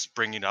they're just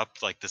bringing up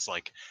like this,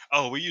 like,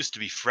 oh, we used to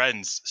be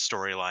friends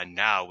storyline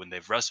now when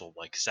they've wrestled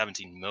like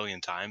 17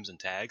 million times in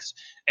tags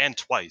and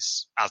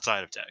twice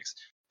outside of tags.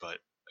 But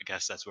I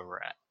guess that's where we're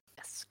at.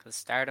 Yes, because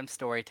Stardom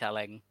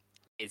storytelling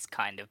is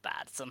kind of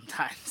bad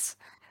sometimes.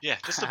 Yeah,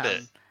 just a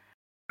bit.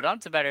 But on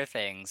to better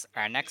things.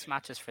 Our next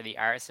match is for the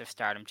Artists of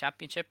Stardom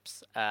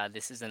Championships.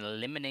 This is an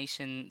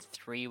elimination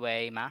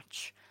 3-way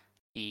match.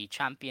 The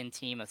champion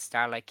team of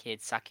Starlight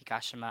Kid, Saki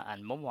Kashima,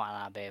 and Momo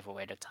Watanabe of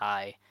Oedo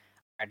Tai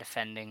are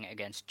defending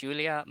against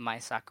Julia, Mai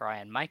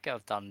Sakurai, and Maika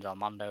of Don Del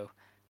Mondo,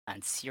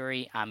 and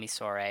Siri,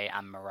 Amisore,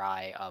 and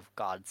Mirai of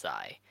God's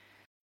Eye.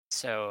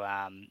 So,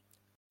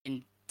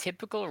 in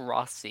typical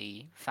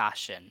Rossi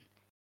fashion,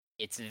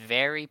 it's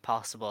very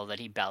possible that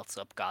he belts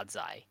up God's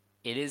Eye.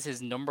 It is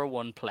his number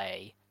one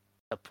play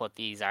to put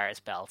these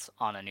artist belts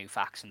on a new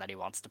faction that he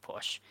wants to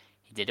push.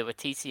 He did it with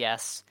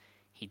TCS.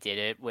 He did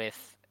it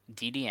with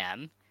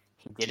DDM.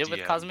 He did it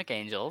with Cosmic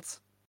Angels.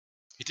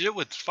 He did it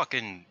with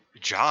fucking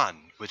John,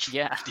 which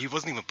he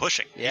wasn't even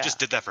pushing. He just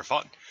did that for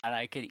fun. And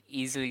I could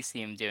easily see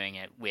him doing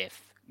it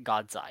with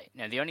God's Eye.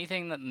 Now, the only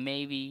thing that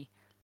maybe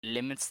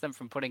limits them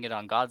from putting it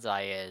on God's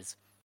Eye is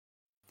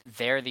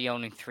they're the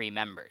only 3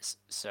 members.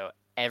 So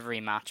every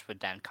match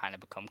would then kind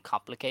of become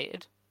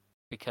complicated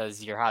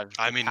because you have.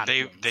 I mean,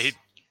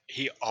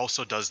 he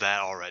also does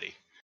that already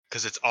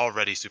because it's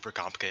already super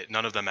complicated.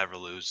 None of them ever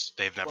lose.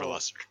 They've never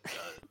lost.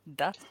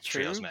 That's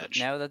true. But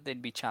now that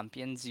they'd be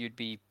champions, you'd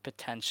be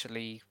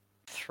potentially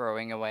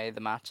throwing away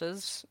the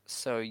matches.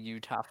 So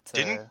you'd have to.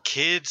 Didn't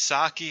Kid,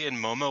 Saki, and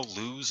Momo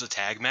lose a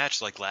tag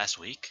match like last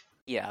week?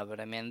 Yeah, but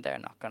I mean, they're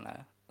not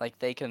gonna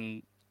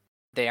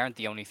They aren't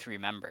the only 3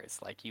 members.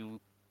 Like you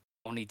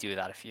only do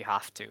that if you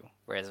have to.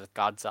 Whereas with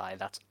God's Eye,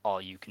 that's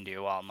all you can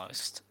do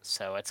almost.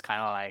 So it's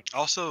kind of like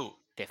also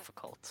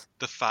difficult.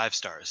 The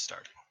 5-star is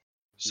starting,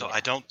 so I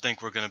don't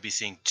think we're going to be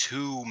seeing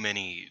too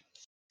many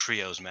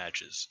trios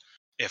matches,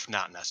 if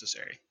not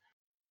necessary.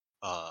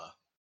 I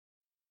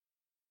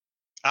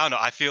don't know.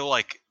 I feel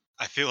like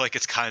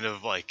it's kind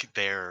of like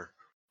their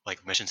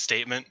like mission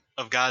statement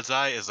of God's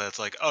Eye is that it's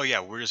like, oh yeah,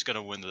 we're just going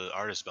to win the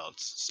artist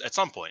belts at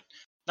some point.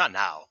 Not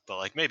now, but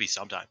like maybe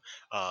sometime.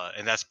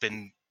 And that's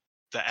been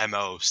the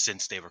MO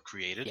since they were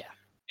created. Yeah.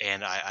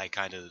 And I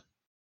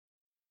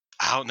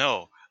don't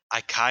know.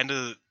 I kind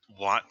of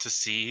want to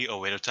see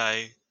Oedo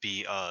Tai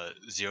be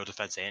Zero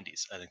Defense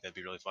Andes. I think that'd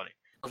be really funny.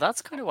 Well,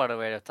 that's kind of what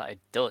Oedo Tai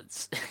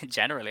does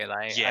generally.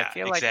 Like, I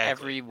feel like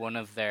every one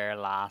of their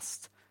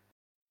last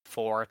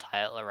 4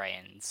 title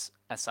reigns,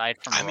 aside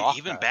from Roca,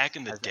 even back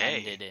in the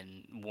day, ended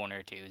in 1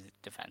 or 2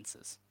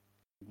 defenses.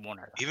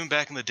 Even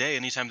back in the day,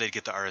 anytime they'd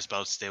get the RS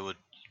belts, they would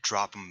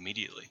drop them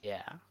immediately.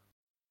 Yeah.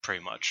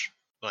 Pretty much.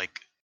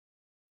 Like,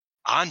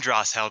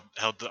 Andras held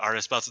the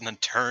artist belts and then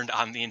turned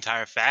on the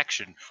entire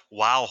faction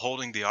while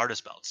holding the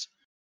artist belts.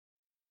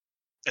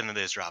 And then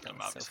they just dropped them,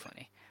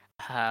 obviously.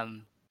 So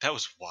funny. That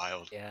was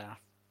wild. Yeah.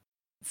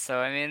 So,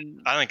 I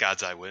mean... I think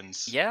God's Eye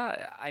wins.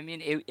 Yeah, I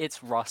mean,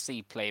 it's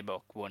Rossi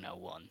Playbook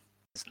 101,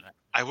 isn't it?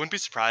 I wouldn't be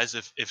surprised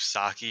if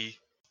Saki,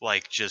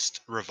 like, just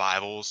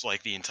revivals,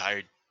 like, the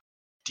entire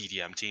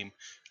DDM team,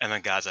 and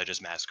then God's Eye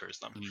just massacres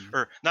them.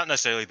 Or, not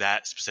necessarily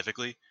that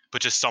specifically,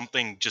 but just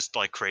something just,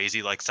 like,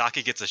 crazy. Like,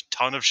 Saki gets a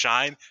ton of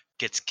shine,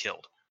 gets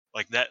killed.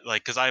 Like, that,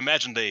 like, because I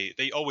imagine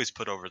they always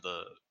put over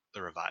the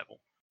revival.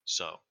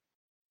 So,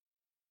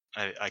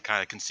 I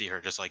kind of can see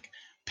her just, like,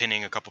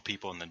 pinning a couple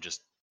people and then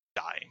just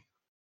dying.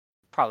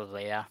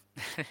 Probably, yeah.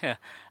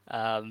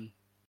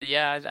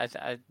 Yeah,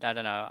 I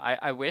don't know.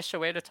 I wish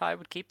Oedo Tai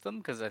would keep them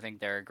because I think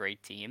they're a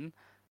great team.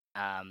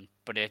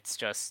 But it's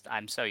just,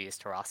 I'm so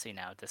used to Rossi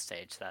now at this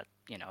stage that,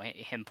 you know,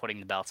 him putting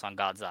the belts on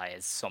God's Eye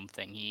is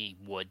something he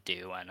would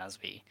do. And as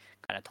we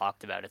kind of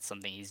talked about, it's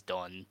something he's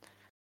done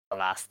the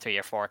last 3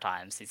 or 4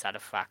 times. He's had a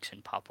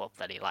faction pop up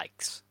that he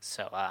likes.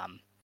 So,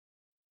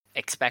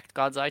 expect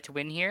God's Eye to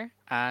win here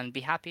and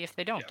be happy if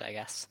they don't, I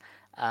guess.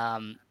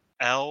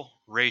 L,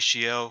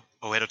 Ratio,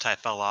 Oedo Tai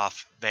fell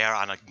off. They are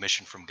on a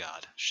mission from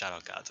God. Shout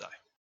out God's Eye.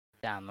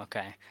 Damn,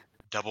 okay.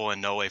 Double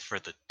and no way for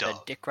the dub.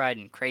 The dick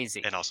riding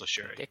crazy. And also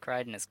Shuri. Dick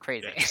riding is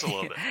crazy. Yeah, just a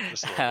little bit.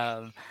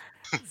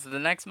 So the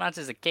next match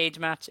is a cage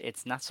match.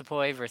 It's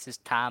Natsupoi versus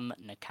Tam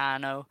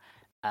Nakano.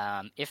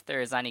 If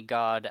there is any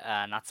god,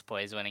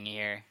 Natsupoi is winning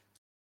here.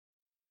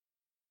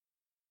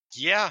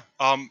 Yeah.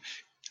 I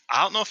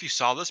don't know if you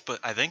saw this, but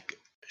I think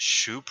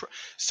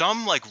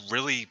some like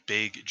really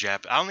big I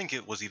don't think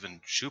it was even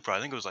Shupra. I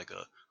think it was like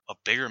a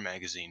bigger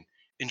magazine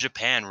in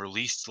Japan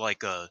released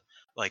like a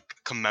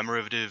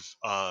commemorative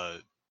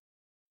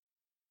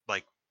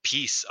like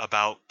piece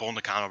about Bull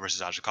Nakano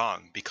versus Aja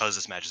Kong because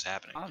this match is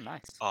happening. Oh,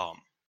 nice.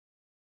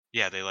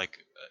 Yeah, they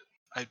like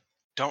I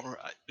don't.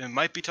 It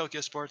might be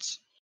Tokyo Sports.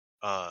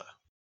 I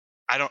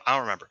don't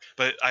remember,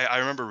 but I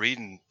remember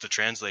reading the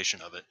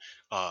translation of it.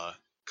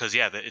 Because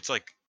it's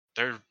like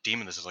they're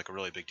deeming this as like a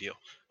really big deal.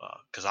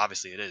 Because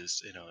obviously it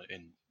is, you know,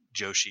 in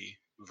Joshi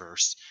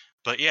verse.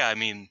 But yeah, I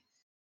mean,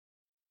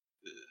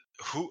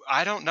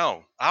 I don't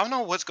know. I don't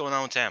know what's going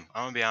on with Tam.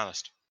 I'm gonna be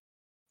honest.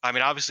 I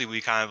mean, obviously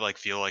we kind of like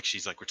feel like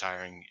she's like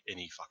retiring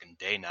any fucking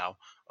day now.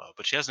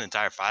 But she has an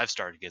entire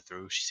 5-star to get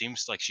through. She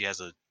seems like she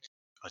has a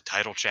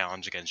title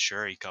challenge against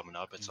Shuri coming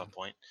up at some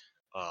point.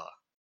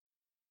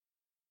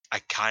 I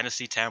kind of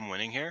see Tam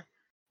winning here,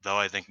 though.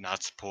 I think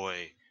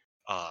Natsupoi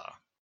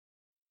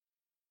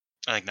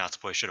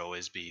should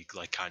always be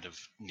like kind of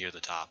near the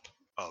top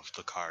of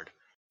the card.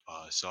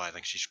 So I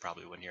think she should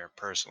probably win here,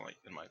 personally,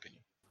 in my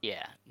opinion.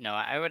 Yeah, no,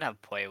 I would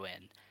have Poi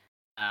win.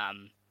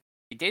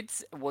 He did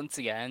once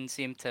again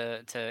seem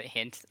to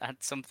hint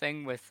at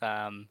something with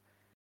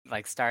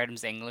like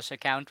Stardom's English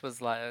account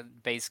was like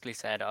basically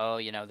said, oh,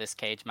 this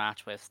cage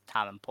match with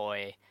Tam and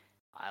Poi,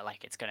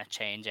 like it's gonna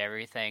change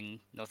everything.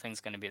 Nothing's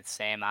gonna be the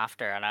same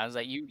after. And I was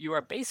like, you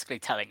are basically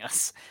telling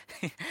us,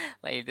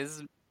 like this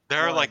is There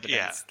are more like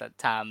evidence that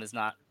Tam is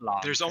not long.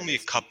 There's for only a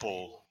this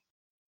couple.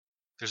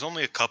 There's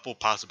only a couple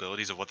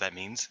possibilities of what that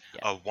means.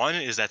 Yeah. One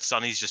is that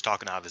Sonny's just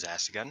talking out of his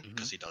ass again,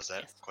 because he does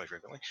that quite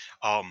frequently.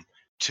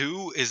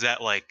 Two is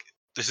that like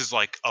this is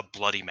like a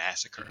bloody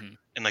massacre,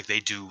 and like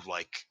they do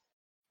like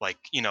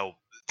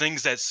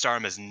things that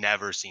Stardom has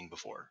never seen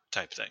before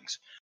type things.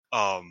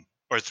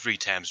 Or three,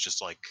 Tam's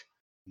just like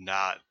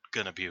not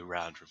gonna be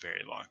around for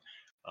very long.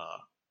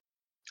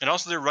 And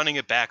also they're running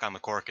it back on the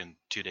Corkin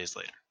 2 days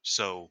later,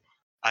 so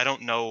I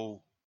don't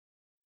know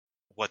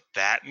what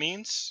that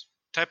means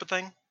type of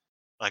thing.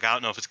 Like, I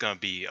don't know if it's going to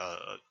be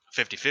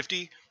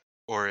 50-50,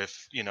 or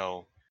if,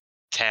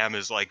 Tam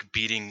is, like,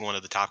 beating one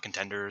of the top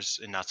contenders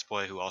in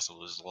Natsupoi, who also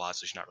loses a lot,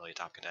 so she's not really a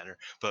top contender.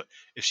 But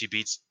if she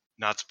beats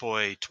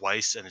Natsupoi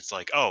twice, and it's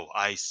like, oh,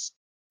 I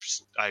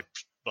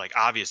like,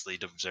 obviously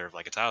deserve,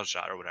 like, a title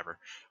shot or whatever.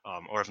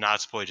 Or if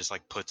Natsupoi just,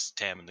 like, puts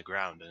Tam in the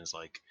ground and is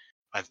like,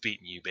 I've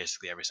beaten you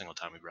basically every single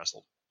time we've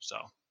wrestled, so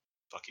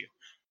fuck you.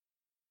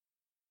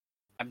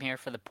 I'm here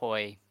for the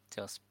Poi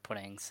just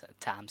putting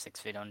Tam 6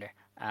 feet under.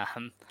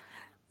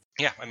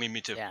 Yeah, I mean,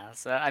 me too. Yeah,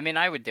 so I mean,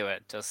 I would do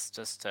it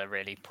just to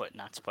really put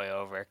Natsupoi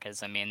over,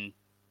 because I mean,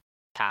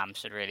 Tam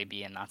should really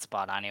be in that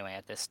spot anyway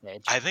at this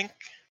stage. I think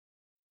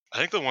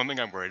the one thing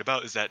I'm worried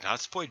about is that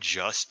Natsupoi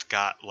just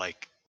got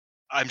like,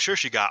 I'm sure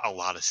she got a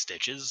lot of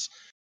stitches,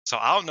 so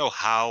I don't know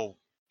how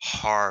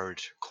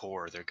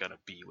hardcore they're gonna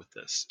be with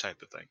this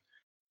type of thing.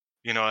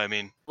 You know what I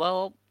mean?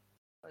 Well,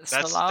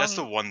 that's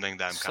the one thing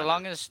that I'm so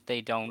long as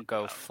they don't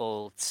go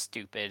full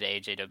stupid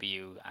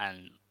AJW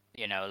and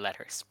let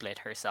her split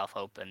herself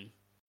open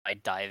by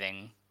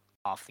diving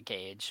off the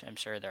cage, I'm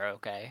sure they're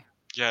okay.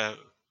 Yeah,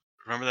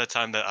 remember that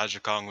time that Aja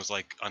Kong was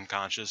like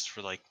unconscious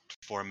for like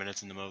 4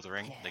 minutes in the middle of the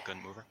ring? Yeah. They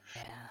couldn't move her.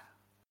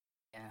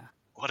 Yeah.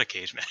 What a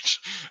cage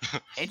match.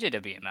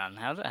 AJW, man,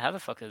 how the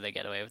fuck did they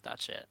get away with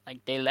that shit?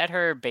 Like, they let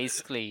her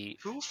basically.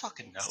 Who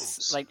fucking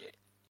knows? Like,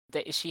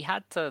 she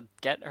had to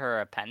get her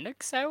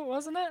appendix out,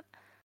 wasn't it?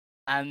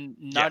 And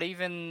not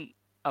even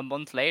a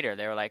month later,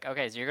 they were like,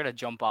 okay, so you're going to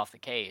jump off the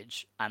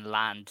cage and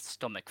land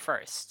stomach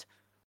first,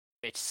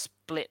 which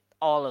split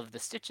all of the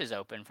stitches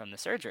open from the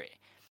surgery.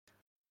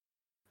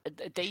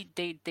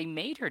 They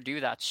made her do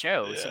that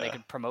show so they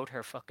could promote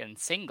her fucking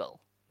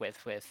single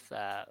with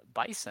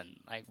Bison.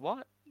 Like,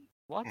 what?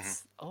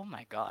 What's... Oh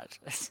my god.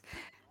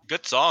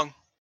 Good song.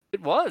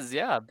 It was,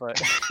 yeah,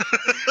 but...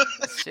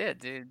 shit,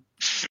 dude.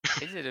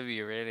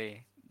 AJW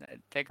really...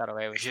 They got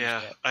away with some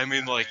shit. I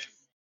mean, like...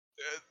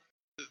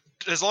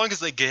 as long as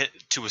they get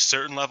to a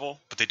certain level,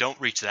 but they don't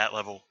reach that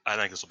level, I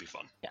think this will be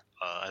fun. Yeah.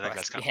 I think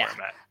that's kind of where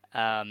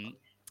I'm at.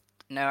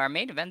 Now, our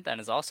main event then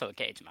is also a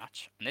cage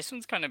match. And this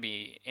one's going to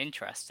be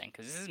interesting,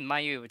 because this is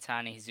Mayu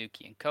Iwatani,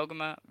 Hazuki, and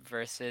Koguma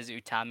versus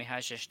Utami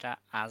Hajishita,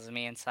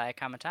 Azumi, and Saya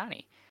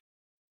Kamitani.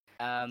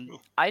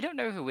 I don't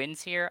know who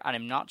wins here, and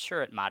I'm not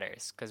sure it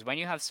matters, because when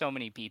you have so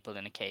many people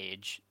in a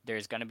cage,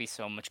 there's going to be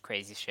so much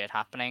crazy shit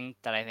happening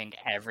that I think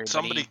everybody...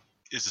 Somebody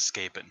is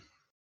escaping.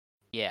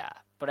 Yeah,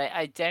 but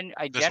I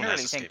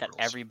generally think that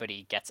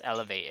everybody gets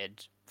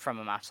elevated from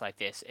a match like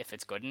this if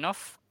it's good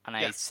enough, and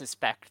I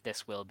suspect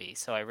this will be.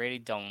 So I really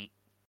don't...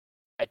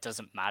 It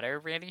doesn't matter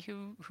really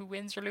who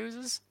wins or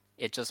loses.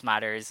 It just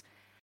matters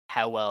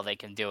how well they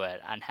can do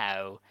it and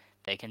how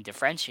they can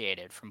differentiate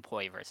it from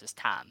Poi versus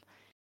Tam.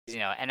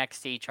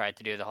 NXT tried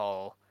to do the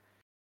whole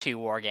 2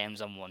 war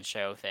games on one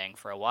show thing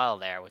for a while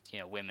there with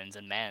women's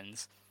and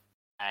men's.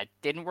 And it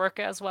didn't work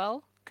as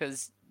well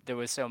because there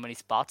was so many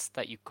spots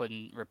that you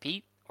couldn't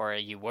repeat, or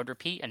you would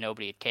repeat and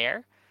nobody would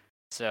care.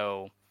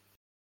 So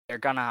they're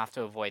gonna have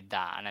to avoid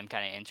that, and I'm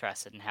kind of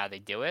interested in how they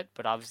do it.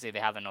 But obviously they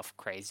have enough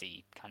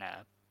crazy kind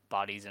of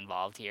bodies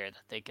involved here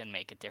that they can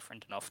make it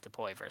different enough to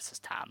Poi versus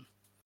Tam.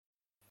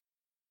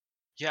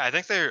 Yeah, I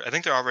think they're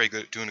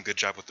already doing a good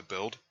job with the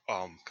build.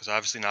 Because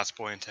obviously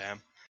Natsupoi and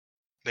Tam,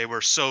 they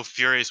were so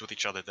furious with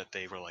each other that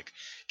they were like,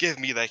 "Give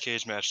me that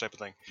cage match" type of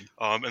thing.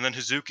 And then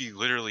Hazuki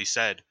literally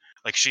said,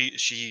 like she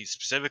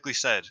specifically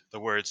said the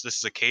words, "This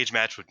is a cage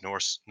match with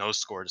no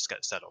score to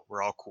get settled.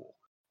 We're all cool.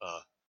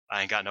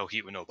 I ain't got no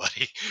heat with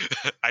nobody.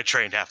 I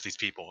trained half these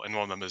people, and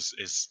one of them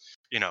is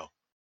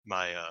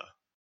my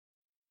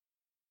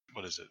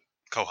what is it,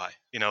 Kohai.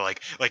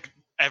 Like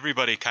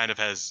everybody kind of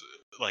has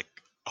like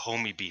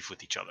homie beef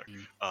with each other,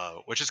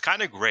 which is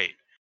kind of great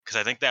because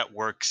I think that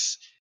works.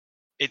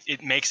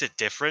 It makes it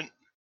different,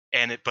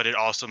 but it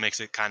also makes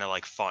it kind of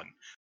like fun.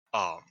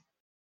 And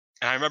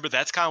I remember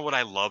that's kind of what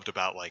I loved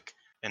about like,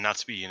 and not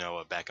to be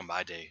back in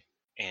my day,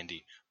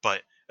 Andy,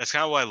 but that's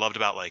kind of what I loved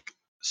about like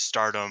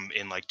Stardom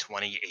in like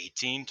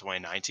 2018,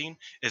 2019,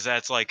 is that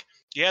it's like,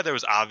 yeah, there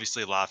was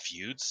obviously a lot of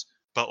feuds,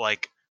 but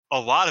like a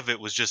lot of it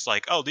was just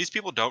like, oh, these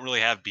people don't really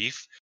have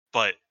beef.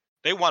 but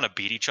they want to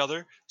beat each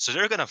other, so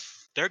they're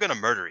gonna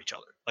murder each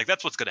other. Like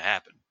that's what's gonna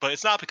happen. But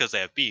it's not because they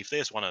have beef. They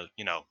just want to,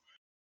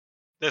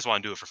 they just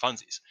want to do it for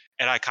funsies.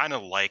 And I kind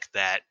of like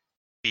that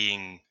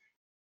being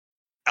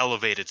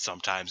elevated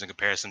sometimes in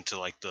comparison to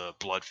like the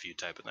blood feud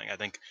type of thing. I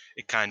think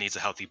it kind of needs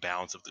a healthy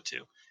balance of the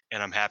two,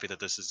 and I'm happy that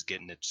this is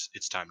getting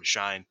its time to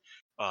shine.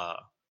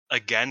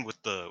 Again,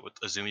 with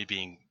Azumi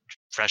being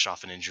fresh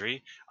off an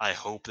injury, I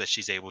hope that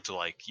she's able to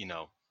like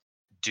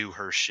do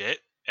her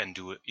shit and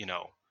do it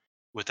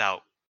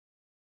without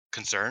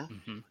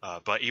concern.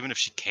 But even if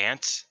she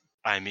can't,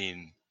 I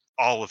mean,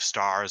 all of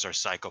Stars are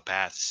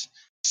psychopaths.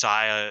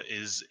 Saya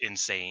is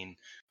insane.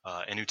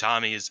 And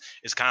Utami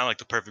is kind of like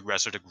the perfect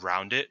wrestler to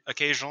ground it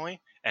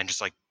occasionally, and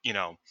just like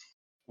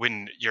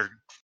when you're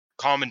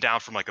calming down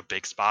from like a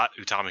big spot,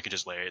 Utami can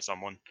just lariat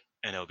someone,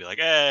 and it'll be like,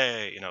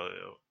 hey, it'll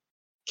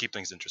keep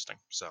things interesting.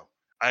 So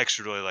I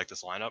actually really like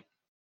this lineup.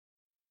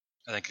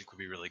 I think it could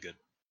be really good.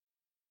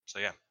 So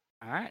yeah.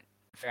 All right,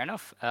 fair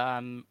enough.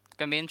 Gonna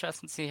be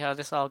interesting to see how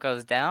this all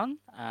goes down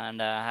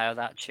and how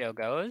that show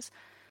goes.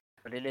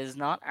 But it is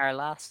not our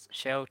last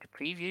show to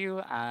preview.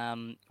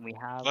 We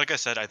have, like I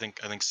said, I think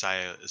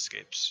Saya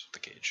escapes the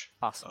cage.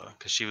 Possible.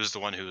 Because she was the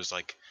one who was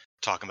like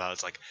talking about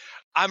it's like,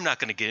 I'm not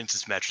going to get into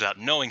this match without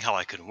knowing how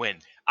I can win.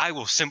 I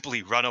will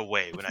simply run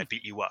away when I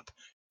beat you up.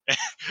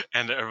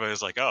 And everybody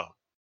was like, oh,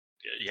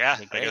 yeah,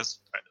 I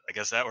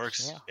guess that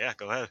works. Yeah,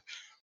 go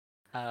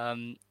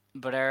ahead.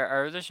 But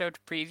our other show to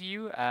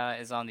preview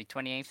is on the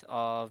 28th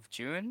of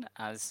June.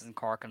 This is in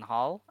Cork and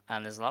Hall,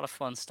 and there's a lot of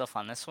fun stuff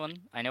on this one.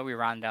 I know we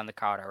ran down the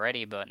card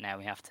already, but now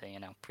we have to,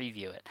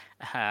 preview it.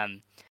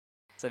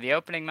 So the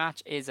opening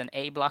match is an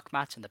A block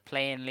match in the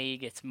Play-In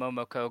League. It's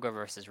Momo Koga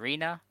versus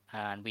Rina,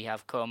 and we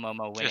have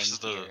Komomo winning this is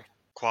the here.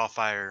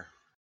 qualifier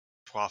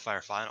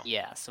final.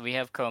 Yeah, so we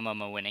have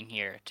Komomo winning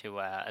here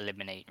to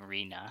eliminate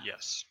Rina.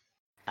 Yes.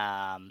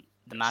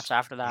 The match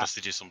after that, unless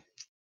they do some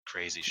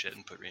crazy shit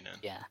and put Rina in.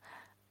 Yeah.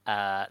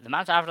 The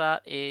match after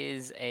that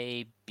is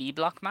a B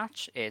block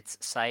match. It's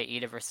Saya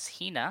Ida versus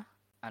Hina,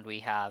 and we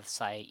have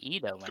Saya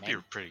Ida winning. Could be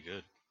pretty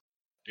good.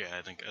 Yeah,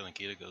 I think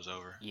Ida goes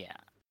over. Yeah.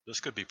 This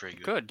could be pretty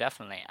good. Could,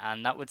 definitely.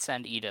 And that would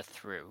send Ida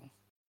through.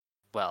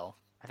 Well,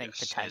 I think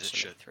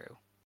potentially through.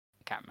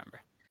 I can't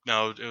remember.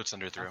 No, it would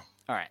send her through.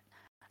 All right.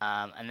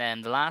 And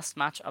then the last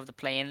match of the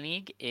Play-In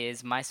League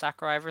is Mai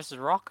Sakurai versus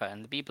Ruaka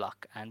in the B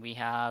block, and we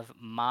have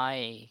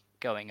Mai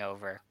going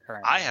over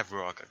currently. I have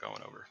Ruaka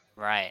going over.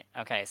 Right.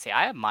 Okay. See,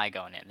 I have Mai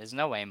going in. There's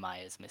no way Mai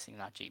is missing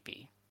that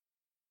GP.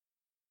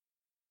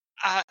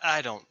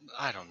 I don't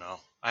know.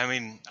 I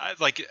mean,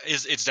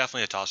 it's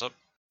definitely a toss-up.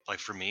 Like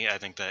for me, I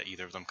think that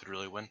either of them could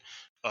really win.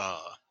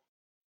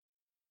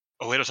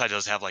 Oedo Tai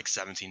does have like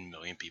 17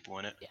 million people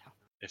in it. Yeah.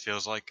 It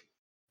feels like,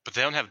 but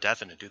they don't have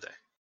death in it, do they?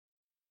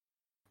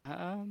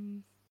 I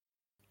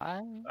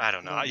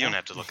don't know. You don't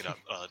have to look it up.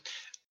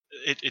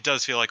 It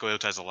does feel like Oedo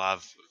Tai has a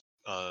lot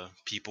of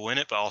people in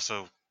it, but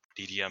also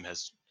DDM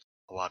has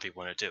a lot of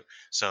people in it too.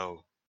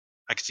 So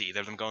I could see either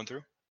of them going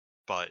through,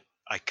 but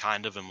I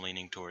kind of am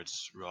leaning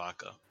towards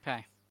Ruaka.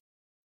 Okay.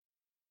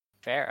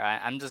 Fair.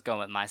 I'm just going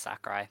with Mai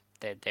Sakurai.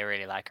 They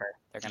really like her.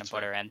 They're going to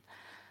put her in.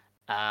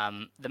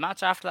 The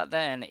match after that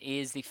then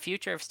is the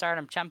Future of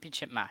Stardom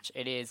Championship match.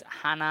 It is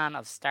Hanan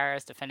of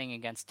Stars defending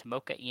against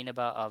Tomoka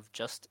Inaba of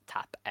Just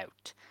Tap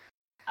Out.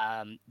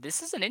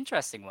 This is an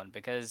interesting one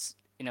because,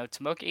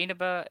 Tomoka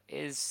Inaba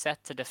is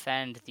set to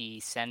defend the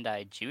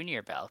Sendai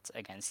Junior belt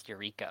against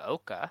Yurika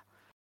Oka,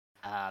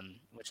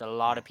 which a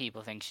lot of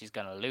people think she's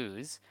going to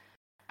lose.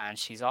 And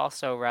she's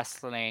also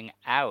wrestling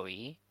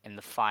Aoi in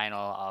the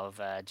final of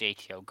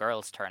JTO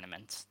Girls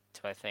Tournament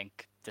to, I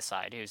think,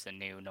 decide who's the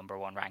new number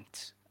one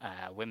ranked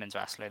women's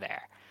wrestler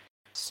there.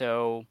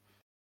 So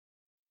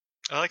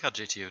I like how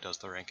JTO does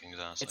the rankings,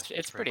 honestly.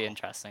 It's pretty cool.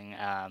 Interesting.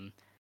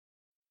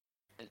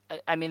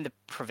 I mean, the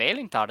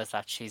prevailing thought is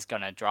that she's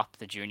going to drop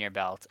the junior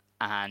belt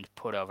and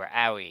put over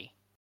Aoi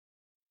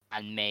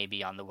and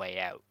maybe on the way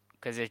out.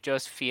 Because it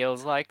just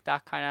feels like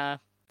that kind of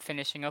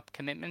finishing up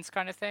commitments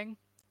kind of thing.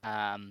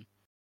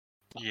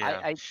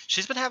 Yeah,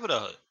 she's been having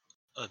a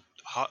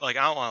hot, like,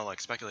 I don't want to like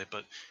speculate,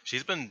 but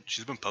she's been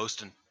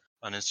posting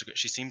on Instagram.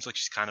 She seems like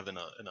she's kind of in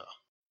a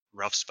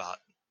rough spot,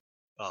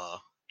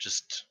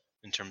 just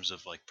in terms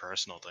of like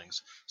personal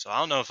things. So I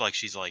don't know if like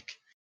she's like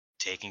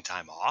taking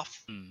time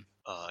off.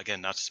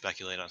 Again, not to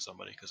speculate on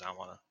somebody because I don't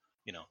want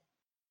to,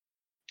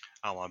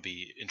 I don't want to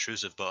be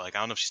intrusive, but like I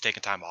don't know if she's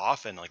taking time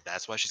off and like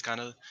that's why she's kind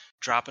of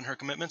dropping her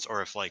commitments,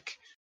 or if like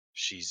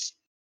she's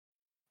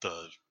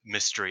the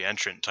mystery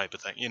entrant type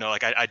of thing,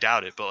 like I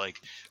doubt it, but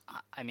like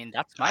I mean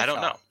that's my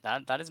thought. Know.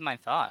 That is my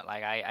thought.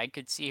 Like I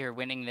could see her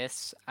winning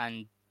this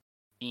and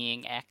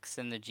being X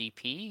in the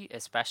GP,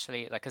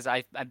 especially like because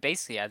I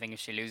think if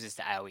she loses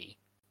to Aoi,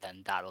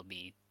 then that'll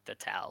be the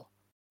tell,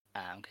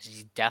 because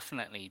she's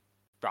definitely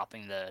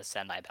dropping the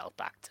Sendai belt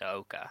back to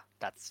Oka.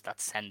 That's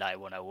Sendai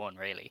 101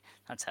 really.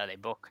 That's how they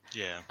book.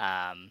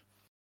 Yeah.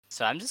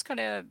 So I'm just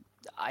gonna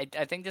I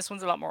think this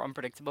one's a lot more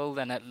unpredictable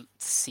than it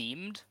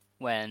seemed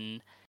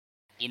when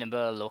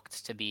Inaba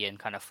looked to be in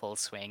kind of full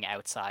swing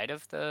outside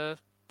of the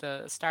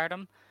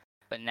Stardom.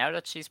 but now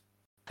that she's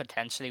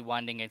potentially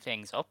winding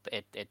things up,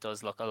 it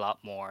does look a lot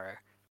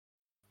more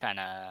kind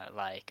of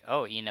like,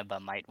 oh, Inaba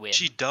might win.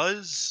 She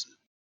does.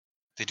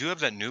 They do have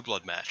that New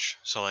Blood match,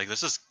 so like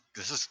this is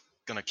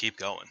gonna keep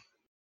going.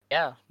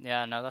 Yeah,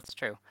 no, that's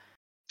true.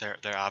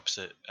 They're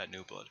opposite at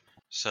New Blood,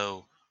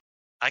 so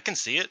I can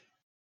see it.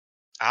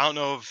 I don't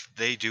know if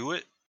they do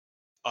it.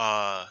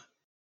 I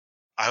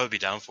would be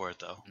down for it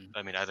though.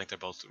 I mean, I think they're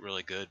both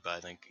really good, but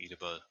I think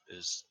Inaba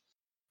is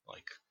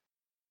like,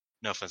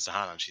 no offense to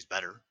Hanan, she's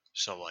better.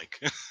 So like,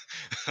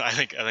 I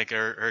think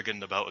her getting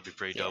the belt would be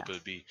pretty dope. It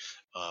would be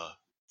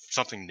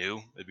something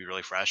new. It'd be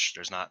really fresh.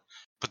 There's not,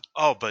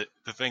 but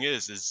the thing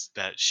is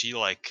that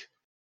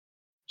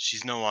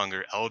she's no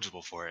longer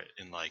eligible for it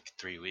in like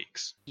 3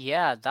 weeks.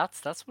 Yeah,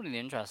 that's one of the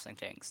interesting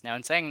things. Now,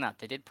 in saying that,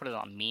 they did put it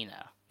on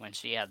Mina when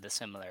she had the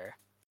similar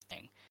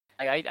thing.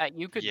 Like,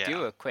 you could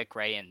do a quick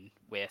reign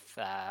with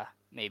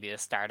maybe the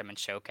Stardom and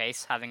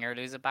Showcase, having her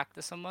lose it back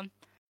to someone.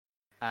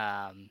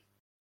 I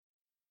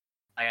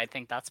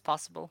think that's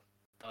possible,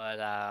 but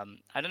I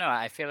don't know.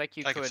 I feel like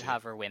you could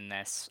have her win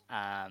this,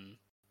 and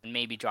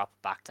maybe drop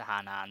it back to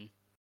Hanan,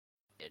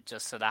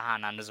 just so that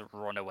Hanan doesn't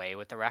run away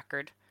with the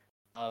record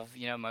of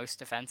most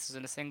defenses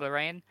in a single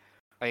reign.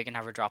 Or you can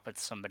have her drop it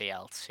to somebody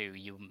else who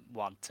you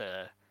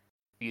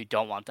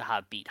don't want to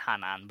have beat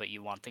Hanan, but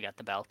you want to get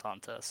the belt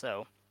onto.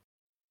 So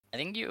I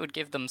think you would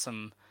give them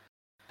some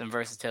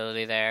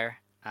versatility there,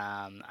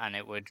 and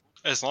it would.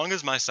 As long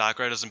as my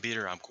Sakurai doesn't beat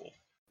her, I'm cool.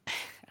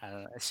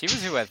 She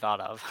was who I thought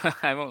of.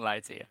 I won't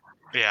lie to you.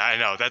 Yeah, I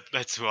know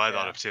that's who I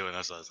thought of too, and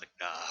that's why I was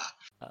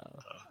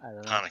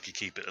like, Hana can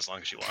keep it as long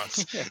as she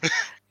wants.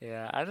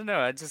 Yeah, I don't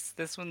know.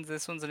 This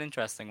one's an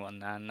interesting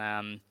one,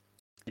 and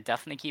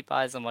definitely keep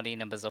eyes on what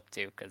Inaba's up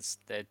to, because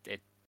it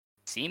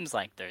seems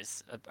like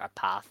there's a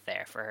path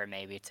there for her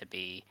maybe to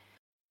be,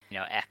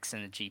 X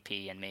in the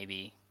GP and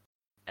maybe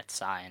get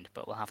signed,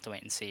 but we'll have to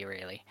wait and see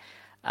really.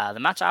 The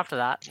match after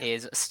that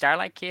is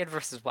Starlight Kid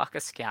versus Waka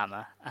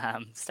Tsukiyama.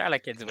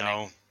 Starlight Kid's winning.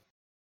 No.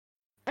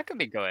 That could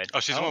be good. Oh,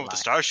 she's the one with the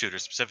Star Shooter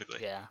specifically.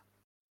 Yeah.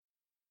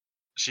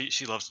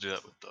 She loves to do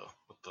that with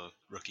the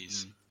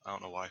rookies. I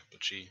don't know why,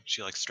 but she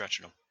likes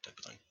stretching them type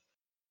of thing.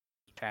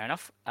 Fair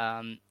enough.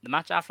 The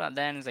match after that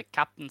then is a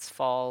Captain's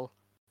Fall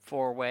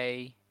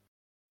 4-way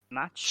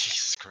match.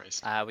 Jesus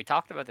Christ. We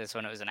talked about this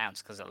when it was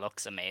announced because it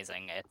looks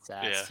amazing. It's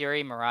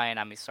Syuri, Mirai, and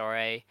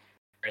Amisore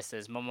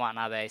versus Momo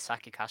Watanabe,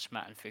 Saki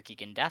Kashima, and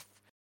Fukigen Death.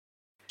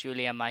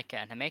 Julia, Maika,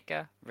 and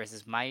Himeka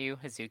versus Mayu,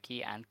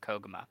 Hazuki, and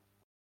Koguma.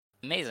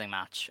 Amazing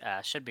match.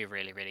 Should be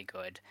really, really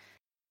good.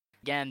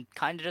 Again,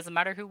 kind of doesn't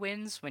matter who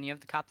wins when you have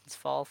the Captain's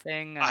Fall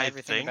thing and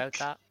everything about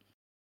that.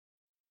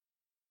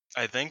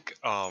 I think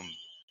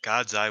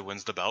God's Eye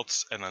wins the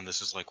belts, and then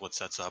this is like what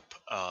sets up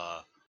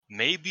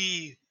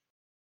maybe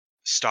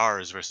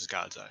Stars versus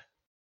God's Eye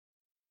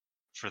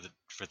for the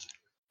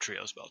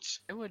trios belts.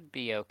 I would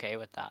be okay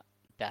with that,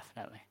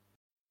 definitely.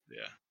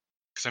 Yeah,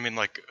 because I mean,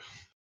 like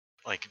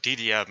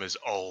DDM is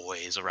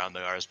always around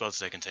the RS belts.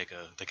 They can take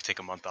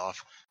a month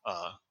off.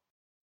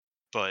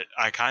 But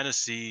I kind of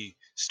see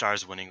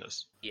Stars winning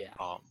this. Yeah.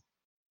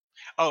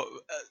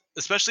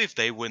 Especially if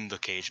they win the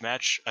cage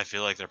match, I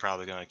feel like they're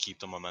probably gonna keep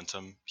the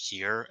momentum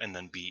here and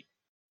then beat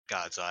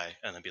God's Eye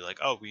and then be like,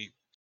 oh, we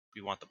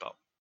want the belt.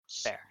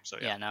 Fair. So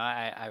yeah, no,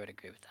 I would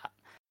agree with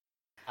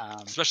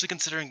that. Especially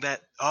considering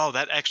that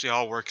that actually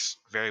all works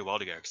very well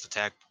together because the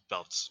tag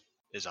belts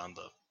is on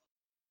the.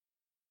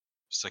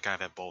 So they kind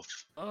of have both.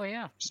 Oh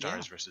yeah.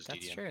 Stars versus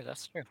DDM.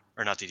 That's true.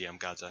 Or not DDM,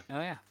 God's Eye. Oh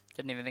yeah,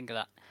 didn't even think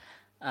of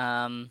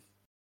that.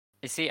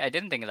 You see, I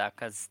didn't think of that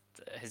because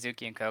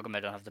Hazuki and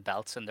Koguma don't have the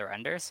belts in their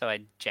under, so I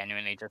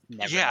genuinely just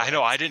never. Yeah, I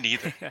know, I didn't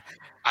either.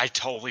 I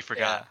totally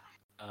forgot.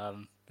 Yeah.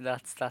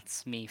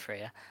 That's me for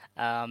you.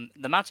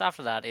 The match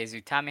after that is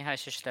Utami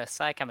Hayashishita,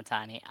 Sai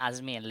Kamitani,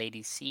 Azumi, and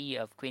Lady C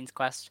of Queen's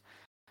Quest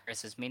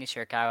versus Mina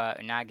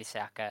Shirakawa, Unagi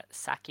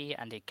Saki,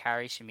 and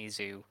Hikari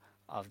Shimizu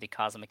of the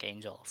Cosmic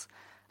Angels.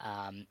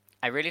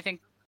 I really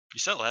think. You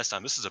said last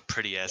time this is a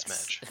pretty ass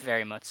match.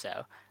 Very much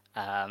so.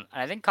 And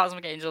I think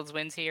Cosmic Angels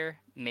wins here,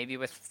 maybe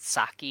with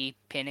Saki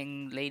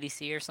pinning Lady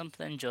C or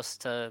something,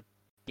 just to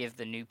give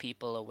the new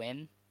people a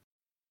win.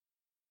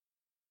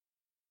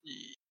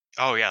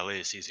 Oh yeah,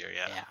 Lady C's here.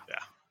 Yeah.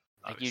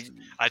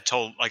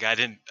 Like I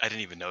didn't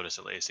even notice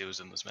that Lady C was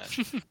in this match.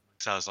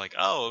 So I was like,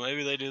 oh,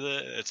 maybe they do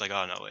that. It's like,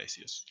 oh no, Lady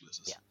C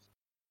loses.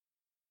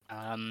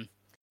 Yeah.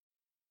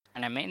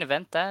 And our main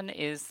event then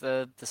is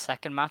the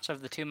second match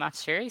of the 2-match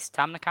series,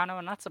 Tam Nakano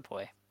and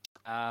Natsupoi.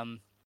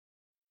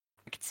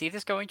 I could see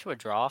this going to a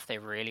draw if they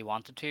really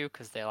wanted to,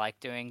 because they like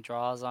doing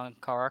draws on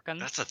Korakuen.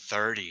 That's a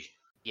 30.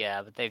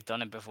 Yeah, but they've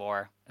done it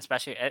before,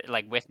 especially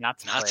like with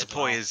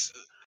Natsupoi.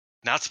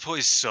 Natsupoi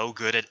is so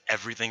good at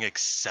everything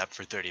except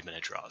for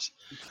 30-minute draws.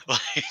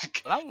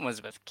 Like that one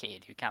was with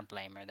Kid. You can't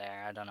blame her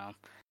there. I don't know.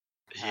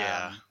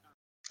 Yeah,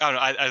 I don't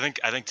know.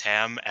 I think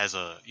Tam as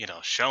a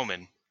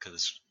showman,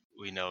 because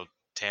we know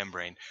Tam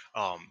Brain.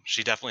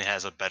 She definitely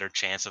has a better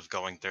chance of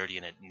going 30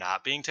 and it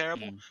not being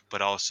terrible,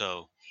 but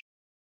also.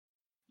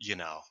 You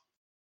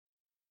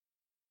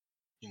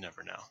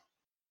never know.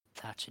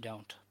 That you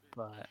don't.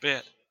 But But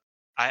yeah,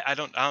 I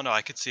don't know.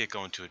 I could see it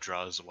going to a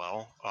draw as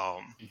well.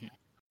 mhm.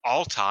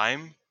 All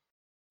time,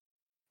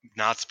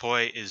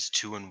 Natspoi is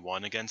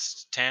 2-1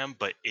 against Tam,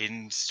 but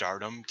in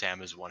Stardom,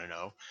 Tam is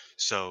 1-0.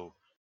 So,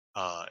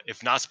 if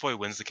Natspoi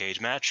wins the cage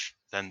match,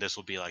 then this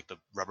will be like the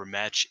rubber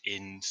match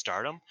in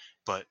Stardom.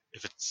 But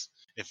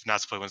if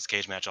Natspoi wins the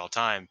cage match all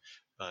time,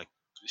 uh,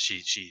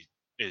 she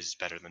is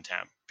better than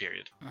Tam.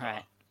 Period.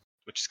 Right.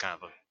 Which is kind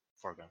of a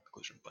foregone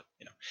conclusion, but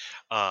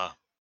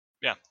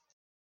yeah,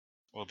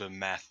 a little bit of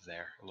math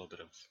there, a little bit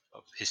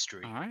of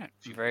history. All right,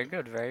 if you very will.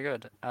 good, very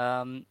good.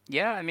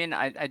 Yeah, I mean,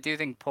 I do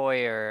think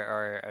Poi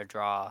or a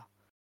draw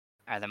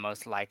are the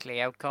most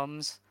likely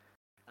outcomes.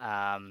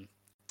 Um,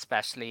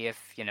 Especially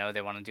if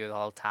they want to do the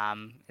whole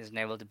Tam isn't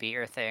able to beat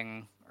her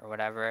thing or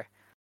whatever.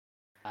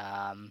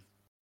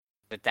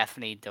 It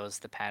definitely does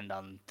depend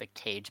on the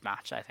cage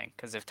match, I think,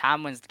 because if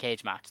Tam wins the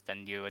cage match,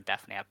 then you would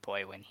definitely have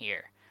Poi win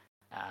here.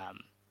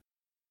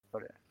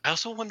 But I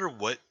also wonder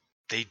what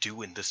they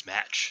do in this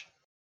match,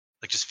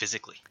 like just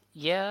physically.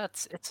 yeah,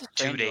 it's a 2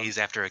 strange one. days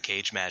after a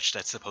cage match,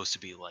 that's supposed to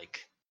be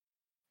like,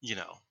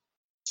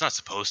 it's not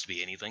supposed to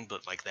be anything,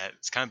 but like that,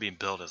 it's kind of being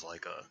billed as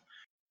like a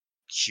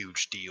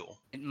huge deal.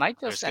 It might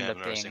They're just just gonna end have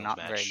up another being singles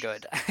not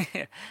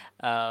very match.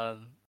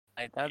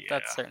 good. That's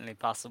Yeah. certainly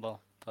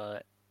possible,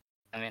 but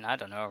I mean, I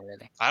don't know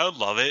really. I would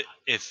love it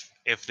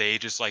if they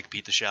just like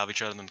beat the shit out of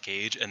each other in the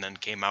cage and then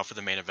came out for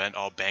the main event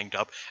all banged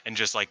up and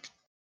just like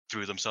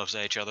threw themselves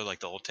at each other like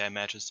the old Tam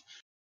matches.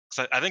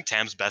 Because I think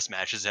Tam's best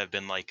matches have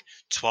been like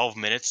 12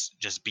 minutes,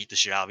 just beat the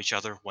shit out of each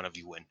other, one of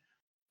you win.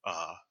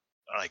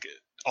 Like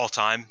all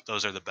time,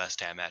 those are the best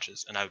Tam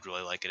matches, and I would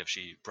really like it if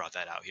she brought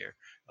that out here,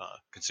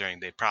 considering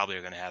they probably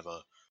are going to have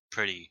a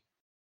pretty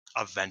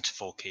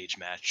eventful cage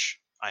match.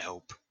 I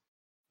hope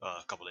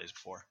a couple days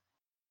before.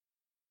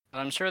 But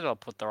I'm sure they'll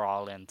put their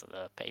all into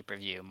the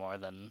pay-per-view more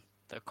than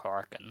the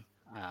Corkin.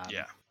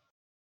 Yeah,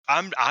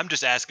 I'm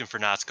just asking for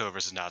Natsuko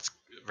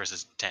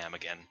versus Tam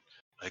again,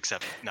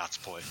 except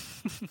Natsupoi.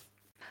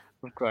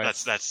 Of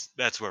course.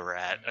 That's where we're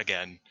at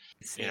again.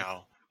 See.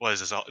 What is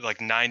this?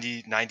 Like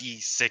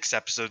 96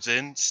 episodes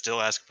in,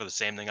 still asking for the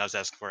same thing I was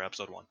asking for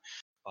episode 1.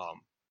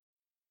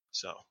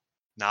 So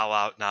not a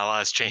lot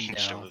has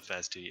changed No. over the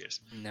past 2 years.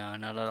 No,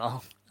 not at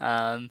all.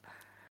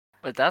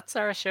 But that's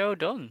our show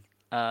done.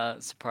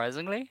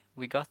 Surprisingly,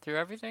 we got through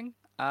everything.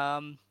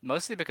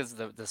 Mostly because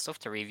the stuff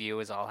to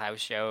review is all house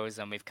shows,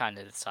 and we've kind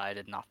of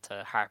decided not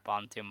to harp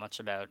on too much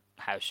about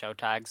house show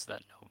tags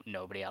that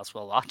nobody else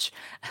will watch.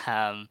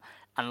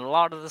 And a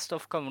lot of the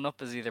stuff coming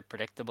up is either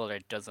predictable or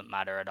it doesn't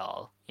matter at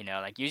all.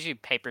 Like usually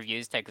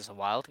pay-per-views take us a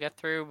while to get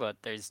through, but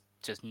there's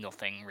just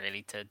nothing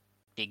really to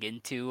dig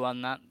into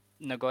on that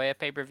Nagoya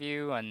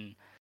pay-per-view, and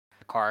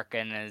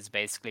Corkin is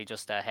basically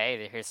just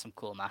hey, here's some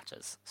cool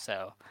matches.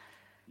 So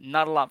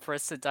not a lot for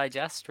us to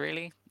digest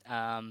really.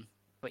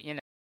 But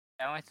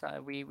I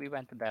thought we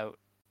went about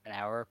an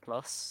hour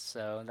plus,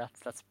 so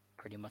that's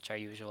pretty much our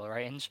usual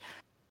range.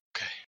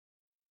 Okay,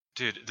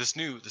 dude, this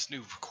new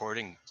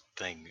recording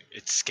thing,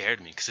 it scared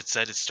me because it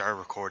said it started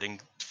recording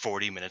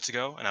 40 minutes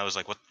ago, and I was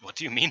like, what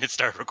do you mean it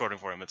started recording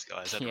 40 minutes ago?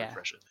 I just had to Yeah.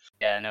 refresh it.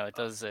 Yeah, no, it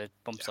does. It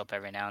bumps up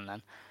every now and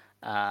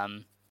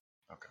then.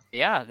 Okay.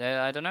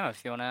 Yeah, I don't know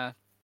if you wanna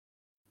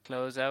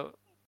close out.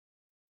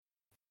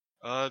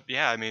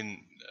 Yeah, I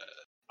mean,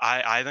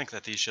 I think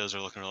that these shows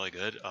are looking really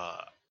good.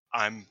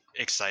 I'm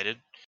excited.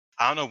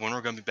 I don't know when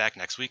we're going to be back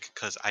next week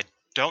because I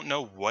don't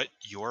know what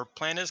your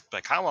plan is, but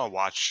I kind of want to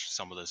watch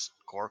some of this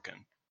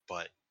Corkin,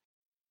 but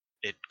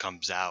it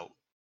comes out,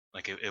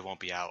 like it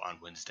won't be out on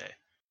Wednesday.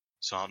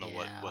 So I don't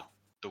know Yeah. what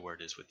the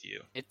word is with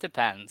you. It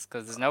depends,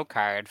 because there's no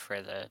card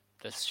for the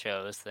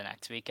shows the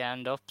next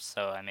weekend up.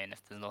 So I mean,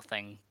 if there's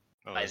nothing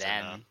Oh, by is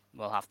there not? then,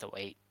 we'll have to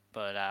wait.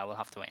 But we'll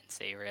have to wait and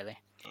see, really.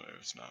 Oh,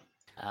 it's not.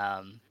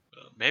 Um,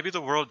 Maybe the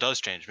world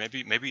does change.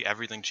 Maybe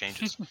everything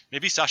changes.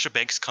 Maybe Sasha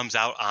Banks comes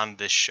out on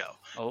this show.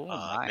 oh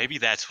my. Maybe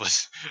that's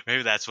what's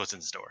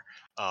in store.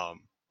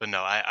 But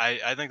no,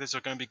 I think these are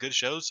going to be good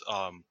shows.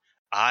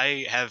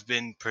 I have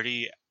been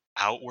pretty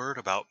outward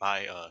about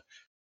my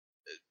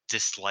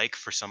dislike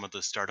for some of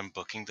the Stardom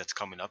booking that's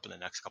coming up in the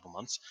next couple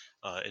months.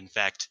 In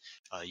fact,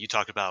 you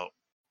talked about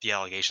the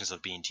allegations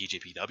of being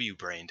TJPW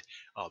brained.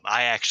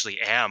 I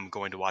actually am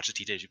going to watch a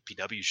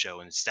TJPW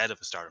show instead of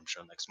a Stardom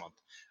show next month.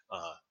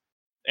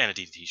 And a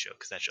DDT show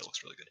because that show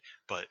looks really good.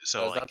 But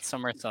so is that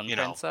Summer Sun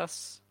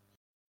Princess?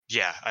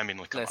 Yeah, I mean,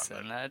 like, come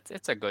Listen, on,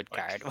 it's a good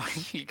card.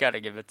 You gotta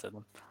give it to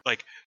them.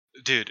 like,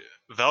 dude,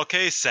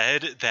 Velke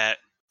said that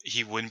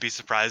he wouldn't be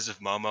surprised if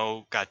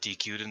Momo got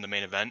DQ'd in the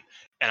main event,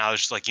 and I was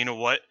just like, you know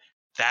what?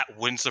 That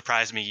wouldn't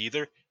surprise me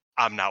either.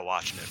 I'm not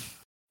watching it.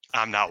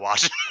 I'm not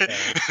watching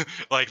it.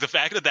 Like, the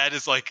fact that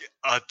is like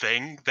a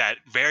thing that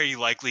very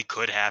likely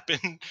could happen,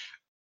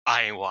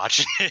 I ain't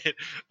watching it.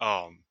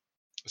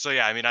 So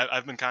yeah, I mean,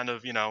 I've been kind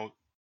of,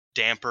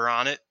 damper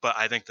on it, but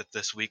I think that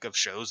this week of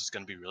shows is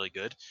going to be really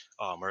good,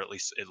 or at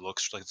least it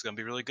looks like it's going to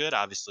be really good.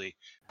 Obviously,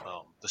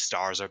 the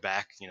stars are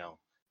back.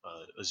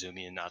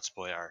 Azumi and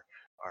Natsupoi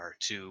are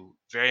two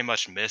very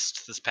much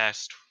missed this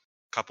past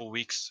couple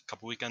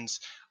weekends.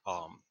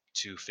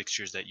 to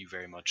fixtures that you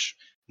very much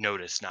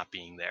notice not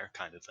being there,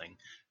 kind of thing.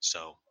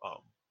 So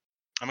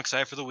I'm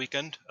excited for the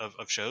weekend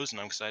of shows, and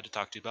I'm excited to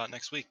talk to you about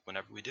next week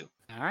whenever we do.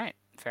 All right.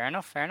 Fair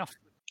enough.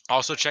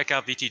 Also, check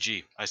out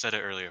VTG. I said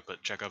it earlier,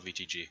 but check out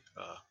VTG.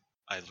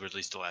 I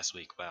released it last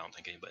week, but I don't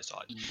think anybody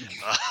saw it.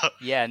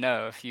 Yeah,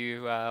 no, if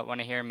you want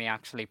to hear me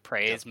actually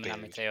praise Yeah,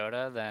 Manami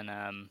Toyota,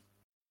 then,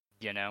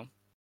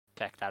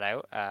 check that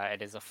out.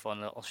 It is a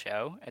fun little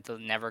show. It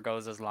never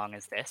goes as long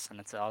as this, and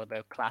it's all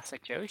about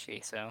classic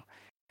Joshi. So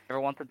if you ever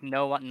wanted to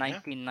know what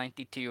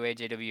 1992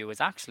 AJW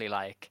was actually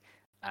like,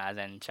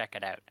 then check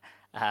it out.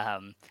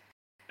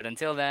 But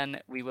until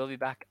then, we will be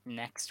back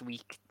next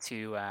week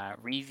to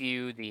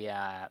review the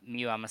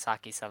Miyu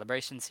Amasaki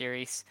Celebration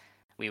Series.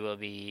 We will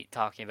be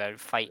talking about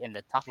Fight in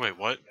the Top. Wait,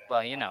 what?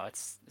 Well,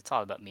 it's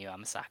all about Miyu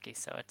Amasaki,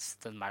 so it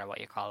doesn't matter what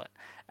you call it.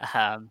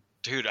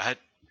 Dude,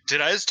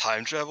 did I just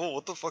time travel?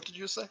 What the fuck did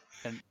you say?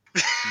 The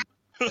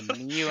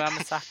Miyu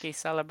Amasaki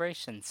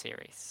Celebration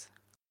Series.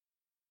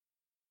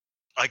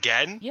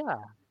 Again? Yeah.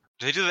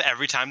 Do they do that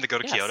every time they go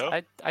to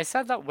Kyoto? I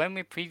said that when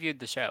we previewed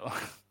the show.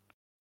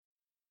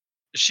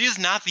 She is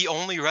not the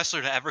only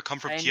wrestler to ever come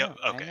from Kyoto.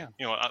 Okay, I know.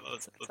 you know what?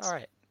 It's all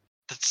right.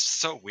 That's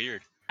so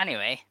weird.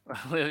 Anyway,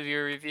 we'll be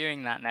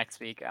reviewing that next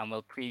week, and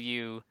we'll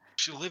preview.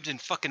 She lived in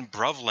fucking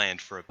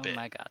Bruvland for a bit. Oh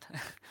my god.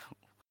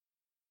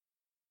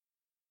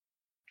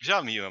 Shout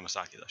out Miyu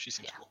Amasaki though. She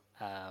seems cool.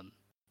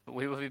 But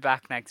we will be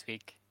back next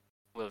week.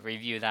 We'll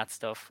review that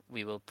stuff.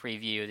 We will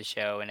preview the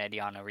show in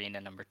Edion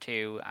Arena number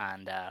 2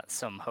 and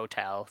some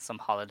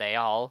holiday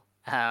all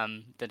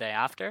the day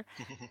after.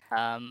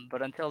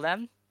 But until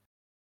then,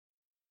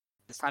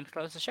 it's time to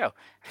close the show.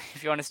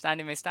 If you want to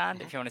stand, you may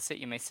stand. If you want to sit,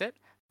 you may sit.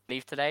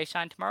 Believe today,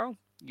 shine tomorrow.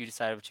 You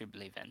decide what you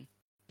believe in.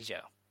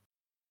 Ijo.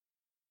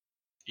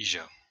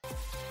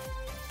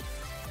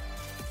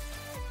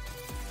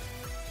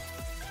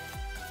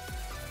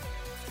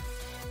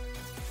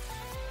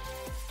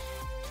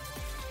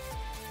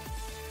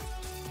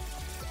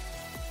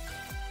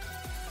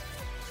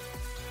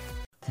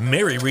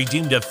 Mary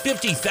redeemed a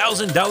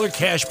 $50,000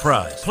 cash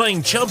prize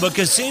playing Chumba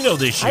Casino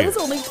this year. I was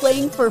only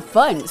playing for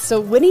fun, so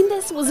winning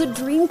this was a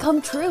dream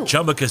come true.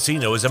 Chumba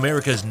Casino is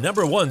America's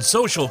 #1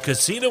 social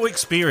casino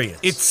experience.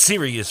 It's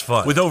serious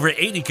fun. With over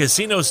 80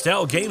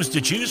 casino-style games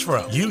to choose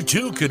from, you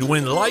too could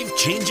win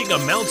life-changing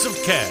amounts of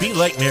cash. Be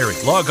like Mary.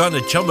 Log on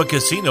to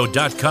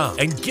ChumbaCasino.com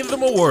and give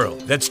them a whirl.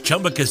 That's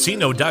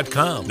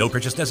ChumbaCasino.com. No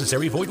purchase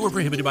necessary. Void where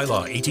prohibited by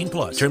law.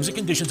 18+. Terms and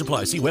conditions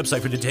apply. See website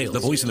for details. The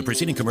voice in the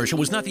preceding commercial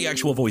was not the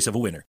actual voice of a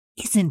winner.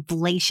 Is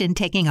inflation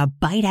taking a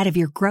bite out of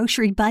your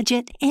grocery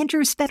budget?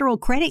 Andrews Federal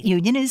Credit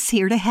Union is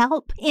here to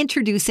help.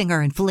 Introducing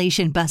our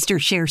Inflation Buster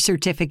Share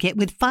Certificate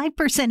with 5%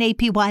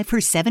 APY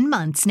for 7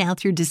 months now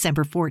through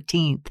December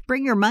 14th.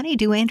 Bring your money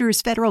to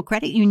Andrews Federal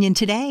Credit Union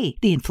today.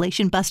 The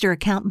Inflation Buster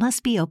account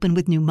must be open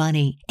with new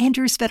money.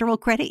 Andrews Federal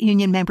Credit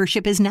Union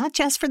membership is not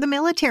just for the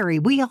military.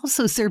 We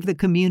also serve the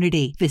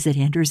community. Visit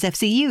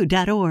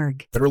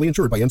andrewsfcu.org. Federally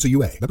insured by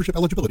NCUA. Membership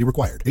eligibility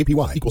required.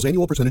 APY equals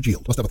annual percentage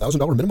yield. Must have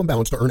 $1,000 minimum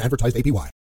balance to earn advertised APY.